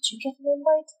you get an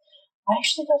invite? I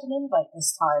actually got an invite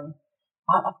this time.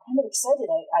 I'm kind of excited.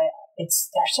 They're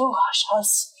so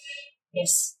hush-hush.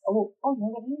 Yes. Oh,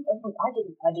 no, I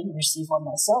didn't receive one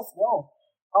myself. No.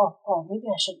 Oh,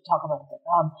 maybe I shouldn't talk about it.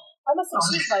 I must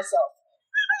excuse myself.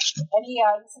 And he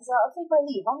says, I'll take my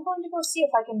leave. I'm going to go see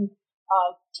if I can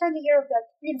turn the ear of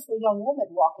that beautiful young woman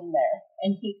walking there.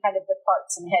 And he kind of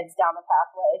departs and heads down the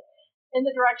pathway in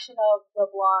the direction of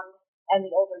the blonde and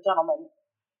the older gentleman.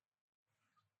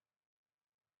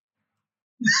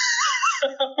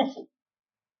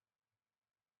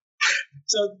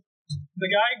 So the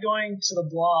guy going to the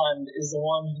blonde is the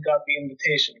one who got the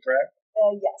invitation, correct?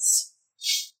 Yes.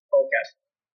 Okay.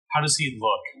 How does he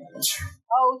look?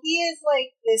 Oh, he is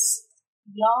like this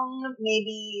young,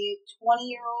 maybe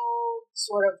 20-year-old,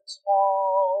 sort of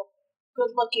tall,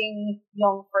 good-looking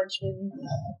young Frenchman.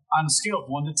 On a scale of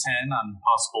 1 to 10 on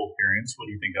possible appearance, what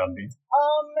do you think that would be?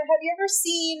 Have you ever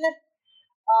seen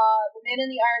The Man in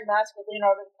the Iron Mask with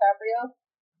Leonardo DiCaprio?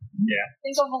 Yeah.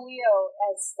 Think of Leo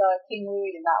as King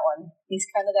Louis in that one. He's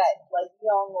kind of that, like,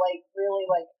 young, like, really,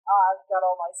 like, I've got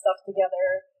all my stuff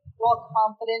together, well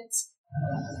confident.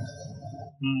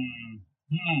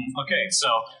 Okay, so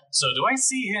do I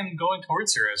see him going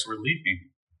towards her as we're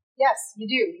leaving? Yes, you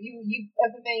do. You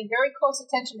have been paying very close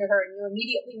attention to her, and you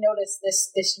immediately notice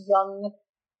this young,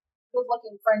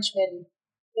 good-looking Frenchman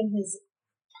in his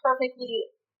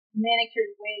perfectly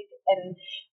manicured wig and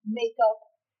makeup,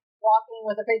 walking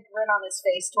with a big grin on his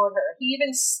face toward her. He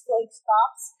even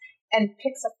stops and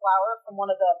picks a flower from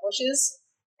one of the bushes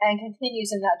and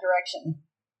continues in that direction.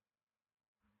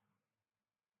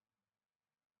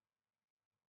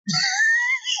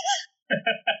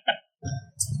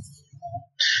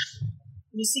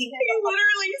 You see him. He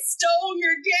literally stole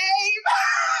your game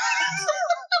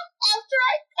after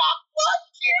I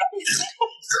cockblocked you.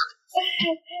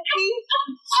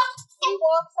 he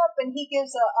walks up and he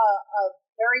gives a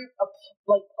very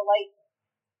polite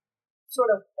sort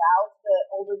of bow to the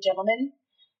older gentleman,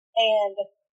 and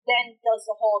then does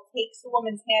the whole takes the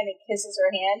woman's hand and kisses her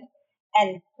hand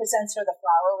and presents her the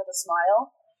flower with a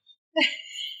smile.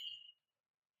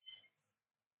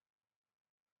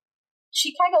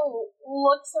 She kind of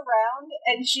looks around,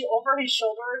 and she, over his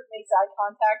shoulder, makes eye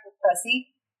contact with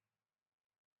Pressy.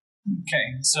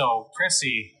 Okay, so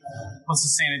Pressy, what's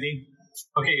his sanity?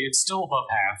 Okay, it's still above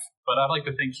half, but I'd like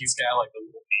to think he's got like a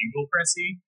little angel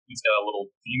Pressy. He's got a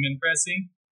little demon Pressy.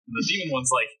 And the demon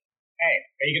one's like, hey,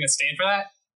 are you going to stand for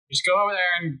that? You should go over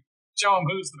there and show him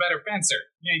who's the better fencer.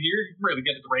 Yeah, you're really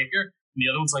good at the rapier. And the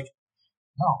other one's like,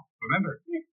 no, remember,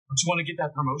 don't you want to get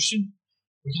that promotion?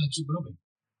 We got to keep moving.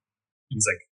 And he's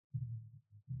like,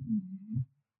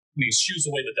 and he shoos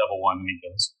away the devil one, and he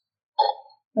goes.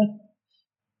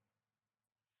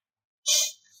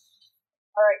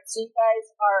 All right, so you guys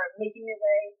are making your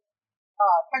way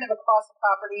kind of across the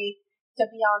property to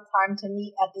be on time to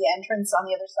meet at the entrance on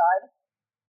the other side.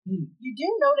 You do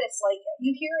notice, like,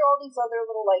 you hear all these other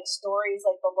little, like, stories,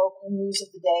 like the local news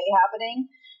of the day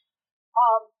happening,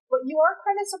 but you are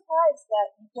kind of surprised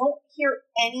that you don't hear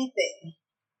anything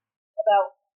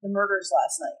about the murders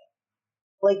last night.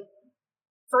 Like,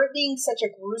 for it being such a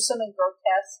gruesome and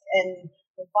grotesque and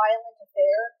violent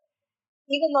affair,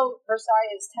 even though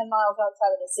Versailles is 10 miles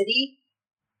outside of the city,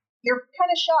 you're kind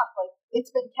of shocked. Like,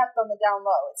 it's been kept on the down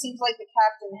low. It seems like the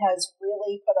captain has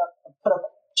really put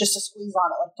just a squeeze on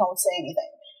it. Like, don't say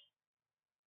anything.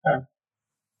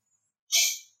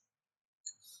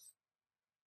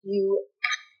 You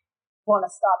want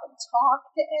to stop and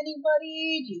talk to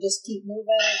anybody? Do you just keep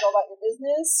moving and go about your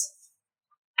business?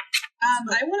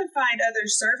 I want to find other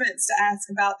servants to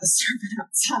ask about the servant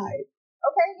outside.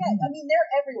 Okay, yeah. I mean, they're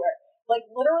everywhere. Like,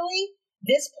 literally,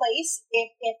 this place,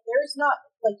 if there's not,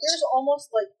 like, there's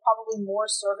almost, like, probably more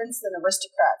servants than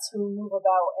aristocrats who move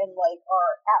about and, like,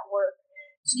 are at work.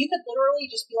 So you could literally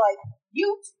just be like,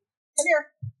 you, come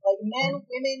here. Like, men,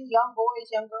 women, young boys,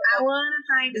 young girls. I want to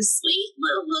find a sweet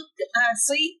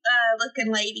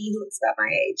looking lady who looks about my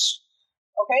age.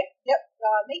 Okay, yep.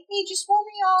 Just roll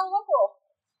me a luck roll.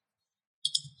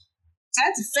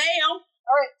 That's a fail.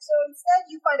 All right, so instead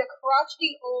you find a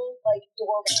crotchety old, like,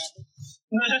 doorman.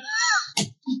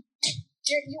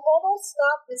 You almost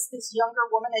stop this younger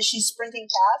woman as she's sprinting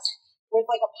past with,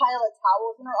 like, a pile of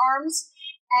towels in her arms,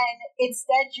 and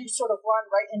instead you sort of run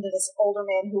right into this older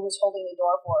man who was holding the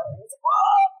door for her. And he's like,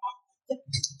 "Whoa!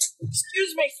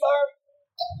 Excuse me, sir."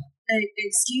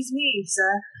 Excuse me,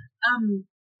 sir.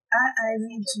 I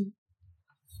need to...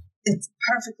 It's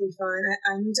perfectly fine.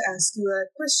 I need to ask you a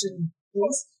question,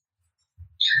 please.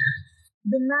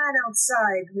 The man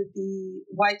outside with the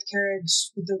white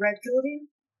carriage with the red gilding?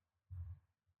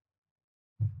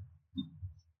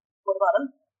 What about him?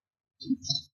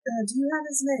 Do you have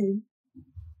his name?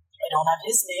 I don't have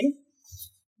his name.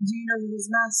 Do you know who his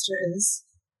master is?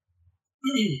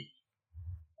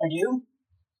 I do?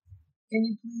 Can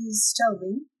you please tell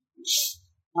me?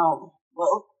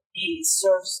 Well, he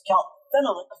serves Count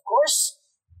Fenelic, of course.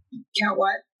 Count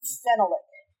what? Fenelic.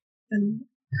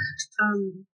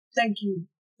 Thank you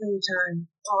for your time.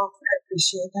 I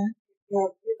appreciate that.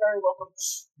 You're very welcome.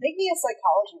 Make me a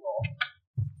psychology roll.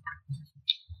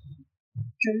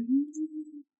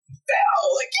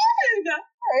 Fell again!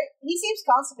 Alright, he seems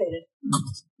constipated.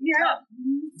 Yeah.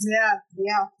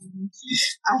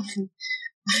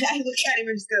 I look at him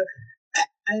and just go,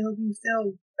 I hope you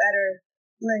feel better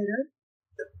later.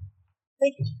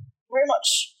 Thank you very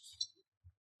much.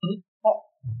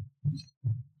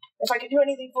 If I can do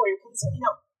anything for you, please let me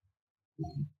know.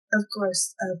 Of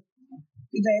course.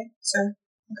 Good day, sir.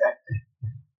 Okay.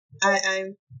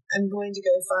 I'm going to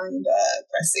go find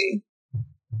Pressy.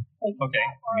 Okay.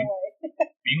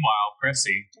 Meanwhile,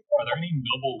 Pressy, are there any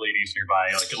noble ladies nearby,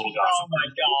 like a little gossip?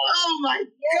 Oh my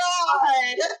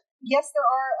god! Yes, there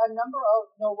are a number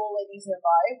of noble ladies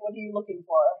nearby. What are you looking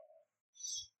for?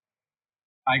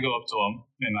 I go up to them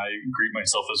and I greet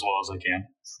myself as well as I can.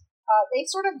 They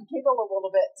sort of giggle a little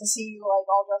bit to see you like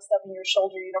all dressed up in your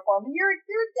soldier uniform, and you're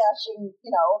dashing,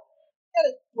 got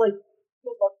a like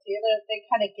good look to you. They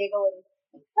kind of giggle and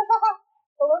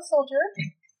hello, soldier.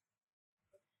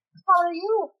 How are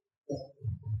you?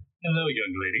 Hello,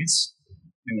 young ladies.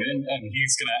 And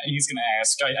he's gonna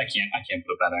ask. I can't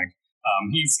put a bad act.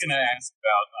 He's gonna ask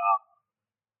about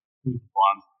who the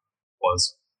blonde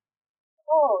was.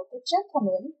 Oh, the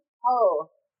gentleman. Oh,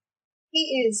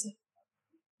 he is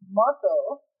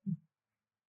Marco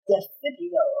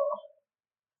DeFibio.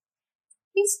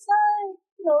 He's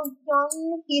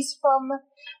young. He's from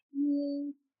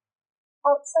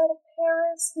outside of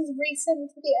Paris. He's recent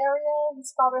to the area.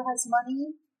 His father has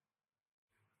money.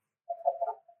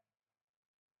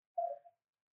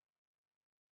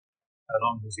 How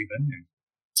long has he been here?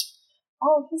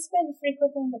 Oh, he's been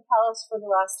frequenting the palace for the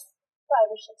last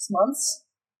 5 or 6 months.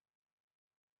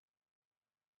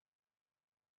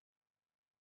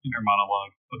 In her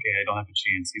monologue, okay, I don't have a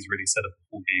chance. He's already set up a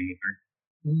full game with her.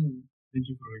 Thank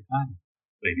you for your time,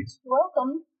 ladies. You're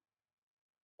welcome.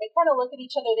 They kind of look at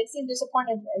each other. They seem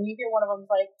disappointed, and you hear one of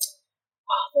them's like,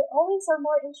 oh, they always are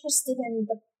more interested in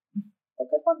the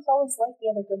good ones. Always like the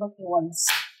other good-looking ones.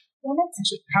 Damn it!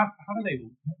 How do they?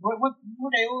 What?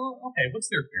 Okay, what's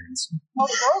their appearance? Oh,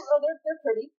 the girls. Oh, they're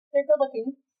pretty. They're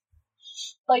good-looking.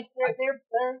 Like they're they're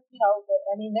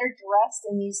dressed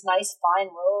in these nice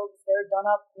fine robes. They're done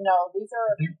up. These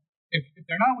are. If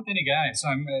they're not with any guys,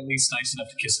 I'm at least nice enough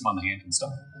to kiss them on the hand and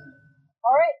stuff.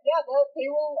 All right, yeah, they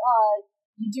will.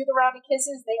 You do the round of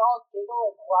kisses. They all giggle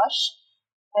and blush,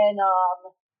 and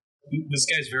This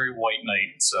guy's very white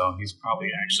knight, so he's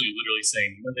probably actually literally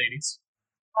saying, "The ladies."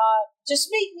 just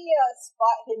make me a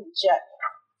spot hidden check.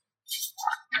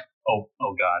 Oh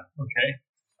God. Okay.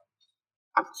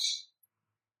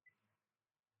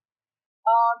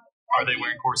 Are they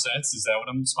wearing corsets? Is that what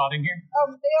I'm spotting here?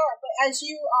 They are, but as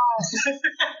you are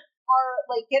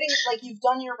you've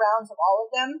done your rounds of all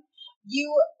of them,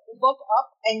 you look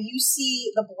up and you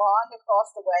see the blonde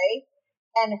across the way,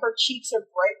 and her cheeks are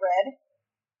bright red,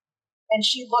 and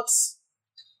she looks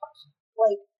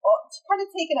like kind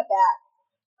of taken aback.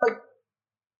 Like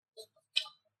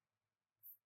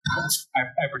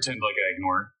I pretend like I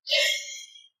ignore her.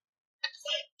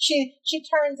 She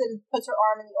turns and puts her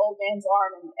arm in the old man's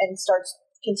arm and starts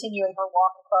continuing her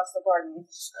walk across the garden.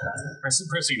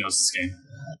 Pressy knows this game.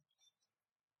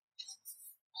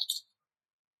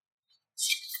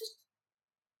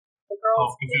 The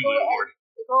girls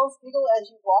giggle as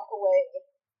you walk away.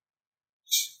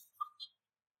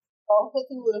 Call of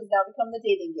Cthulhu has now become the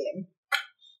dating game.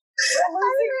 We're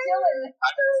losing Dylan.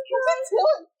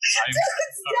 Dylan.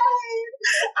 Dylan's dying.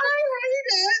 I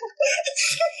hate it.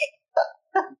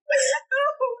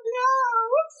 Oh no.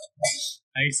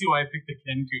 I see why I picked the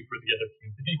Kenku for the other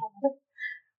campaign.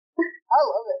 I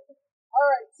love it.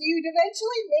 Alright, so you'd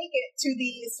eventually make it to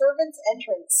the servant's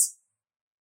entrance.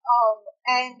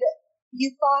 And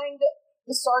you find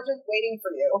the sergeant waiting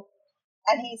for you.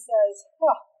 And he says,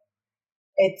 where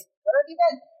have you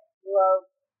been? You are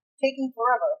taking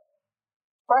forever.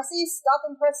 Pressy, stop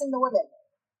impressing the women.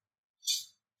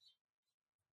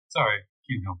 Sorry,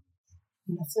 can't help it.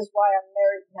 This is why I'm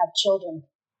married and have children.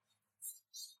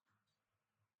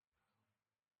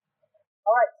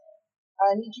 Alright,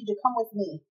 I need you to come with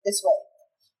me this way,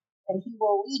 and he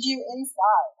will lead you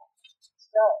inside.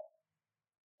 So,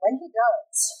 when he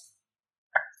does,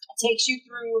 he takes you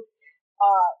through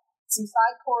some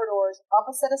side corridors, up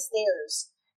a set of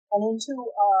stairs, and into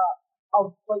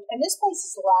and this place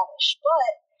is lavish,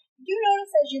 but You do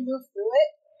notice as you move through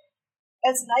it,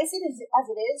 as nice as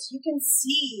it is, you can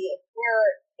see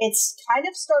where it's kind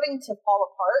of starting to fall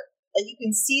apart. Like you can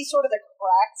see sort of the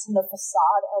cracks in the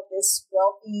facade of this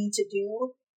wealthy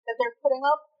to-do that they're putting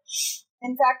up.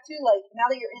 In fact, too, like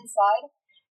now that you're inside,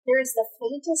 there is the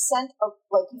faintest scent of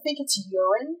like you think it's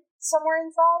urine somewhere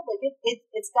inside. Like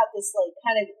it's got this like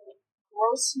kind of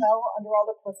gross smell under all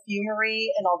the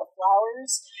perfumery and all the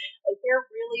flowers. Like they're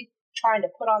really trying to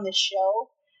put on this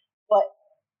show, but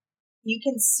you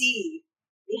can see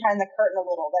behind the curtain a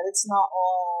little that it's not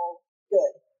all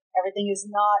good. Everything is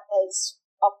not as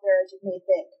up there as you may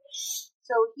think.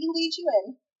 So he leads you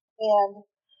in, and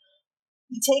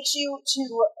he takes you to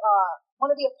one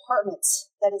of the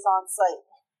apartments that is on site.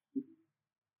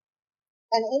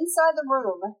 And inside the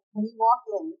room, when you walk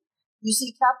in, you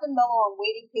see Captain Mellon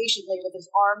waiting patiently with his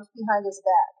arms behind his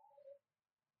back.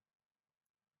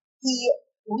 He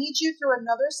leads you through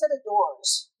another set of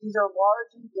doors. These are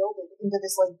large and gilded into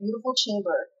this like beautiful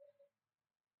chamber.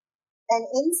 And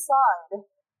inside,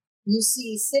 you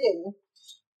see sitting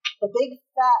the big,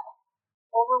 fat,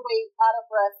 overweight, out of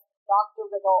breath Dr.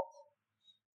 Regault,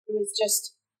 who is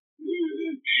just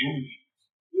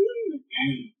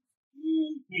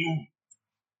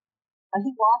and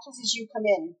he watches as you come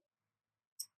in.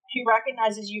 He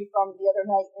recognizes you from the other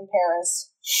night in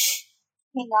Paris.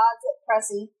 He nods at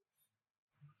Pressy,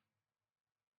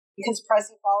 because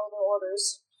Pressy followed her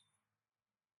orders.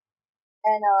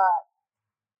 And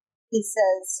he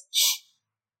says,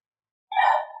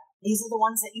 "These are the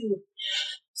ones that you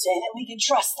say that we can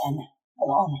trust, then,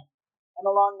 Malone." And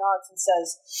Malone nods and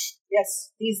says,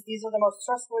 "Yes, these are the most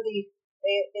trustworthy.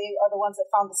 They are the ones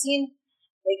that found the scene.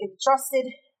 They can be trusted.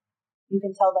 You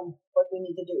can tell them what we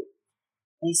need to do."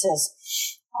 And he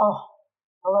says, "Oh,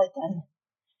 all right then.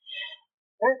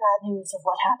 Very bad news of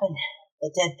what happened. The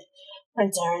dead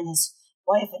printer and his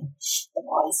wife and the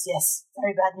boys. Yes,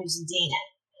 very bad news indeed.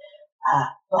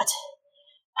 But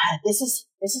this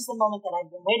is the moment that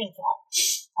I've been waiting for.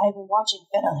 I've been watching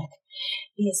Fenelon.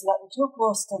 He has gotten too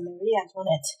close to Marie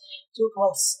Antoinette. Too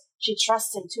close. She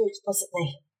trusts him too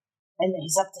explicitly. And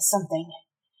he's up to something.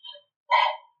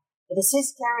 It is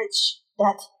his carriage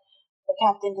that the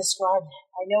captain described.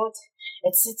 I know it.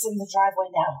 It sits in the driveway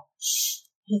now.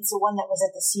 It's the one that was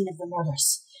at the scene of the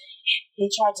murders. He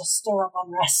tried to stir up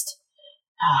unrest.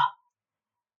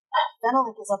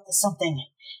 Fenelon is up to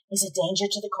something. He's a danger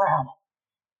to the crown.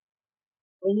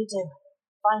 We need to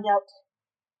find out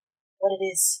what it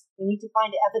is. We need to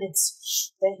find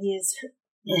evidence that he is..."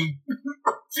 And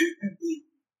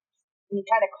he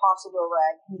kind of coughs into a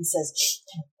rag and he says,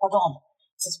 "Pardon."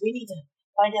 He says, "We need to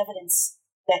find evidence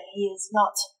that he is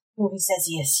not who he says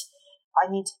he is. I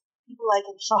need people I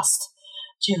can trust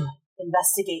to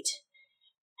investigate.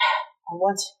 I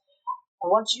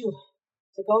want you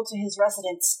to go to his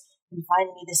residence and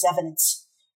find me this evidence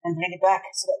and bring it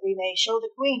back so that we may show the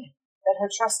Queen that her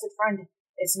trusted friend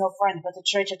is no friend but a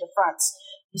traitor to France.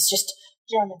 He's just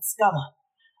German scum.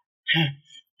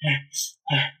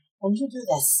 When you do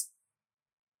this..."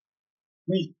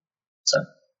 Oui,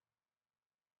 sir.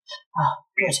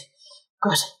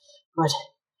 Good.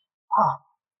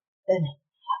 Then,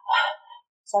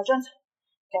 Sergeant,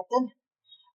 Captain,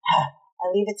 I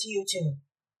leave it to you to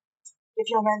give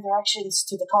your men directions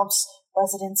to the Comte's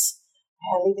residence.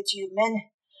 I leave it to you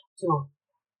men to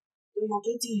do your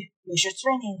duty, use your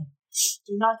training.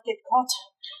 Do not get caught.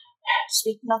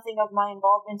 Speak nothing of my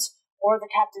involvement or the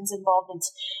captain's involvement.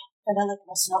 Fenelon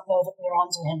must not know that we're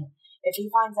onto him. If he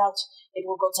finds out, it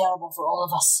will go terrible for all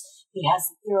of us. He has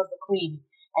the ear of the Queen,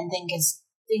 and things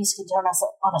can turn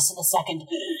on us in a second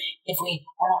if we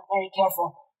are not very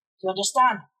careful. Do you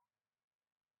understand?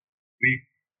 Oui.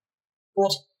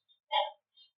 Good.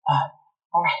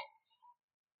 All right.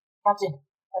 Captain,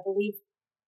 I believe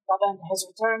Babin has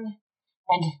returned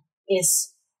and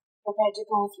is prepared to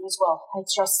go with you as well. I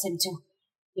trust him too.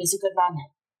 He's a good man.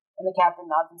 And the captain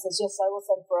nods and says, "Yes, I will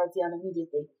send for Etienne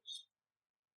immediately."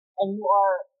 And you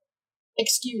are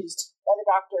excused by the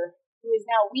doctor, who is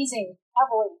now wheezing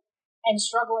heavily and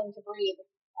struggling to breathe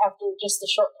after just a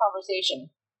short conversation.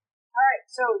 All right,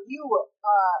 so you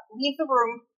leave the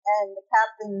room, and the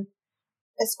captain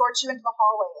escorts you into the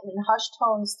hallway, and in hushed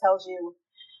tones tells you,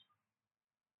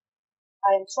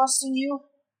 "I am trusting you.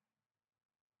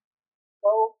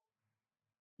 Go.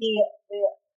 The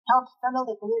Count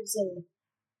Fenelon lives in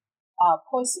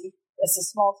Poissy. It's a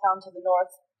small town to the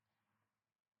north.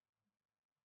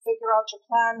 Figure out your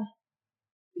plan.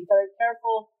 Be very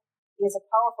careful. He is a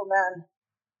powerful man,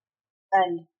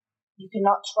 and you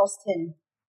cannot trust him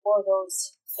or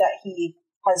those that he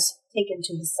has taken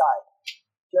to his side.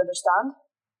 Do you understand?"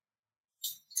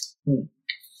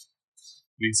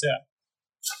 Lisa.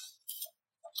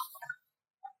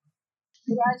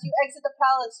 As you exit the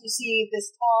palace, you see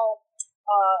this tall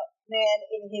man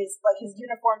in his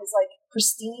uniform is like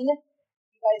pristine.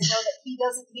 You guys know that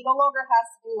he no longer has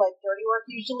to do like dirty work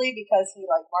usually because he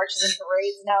like marches in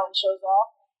parades now and shows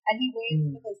off. And he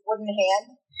waves with his wooden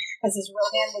hand because his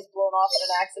real hand was blown off in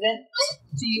an accident.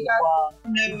 So you guys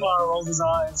know. Rolls his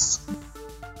eyes.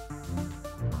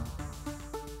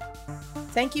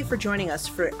 Thank you for joining us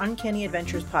for Uncanny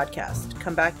Adventures podcast.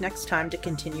 Come back next time to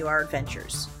continue our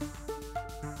adventures.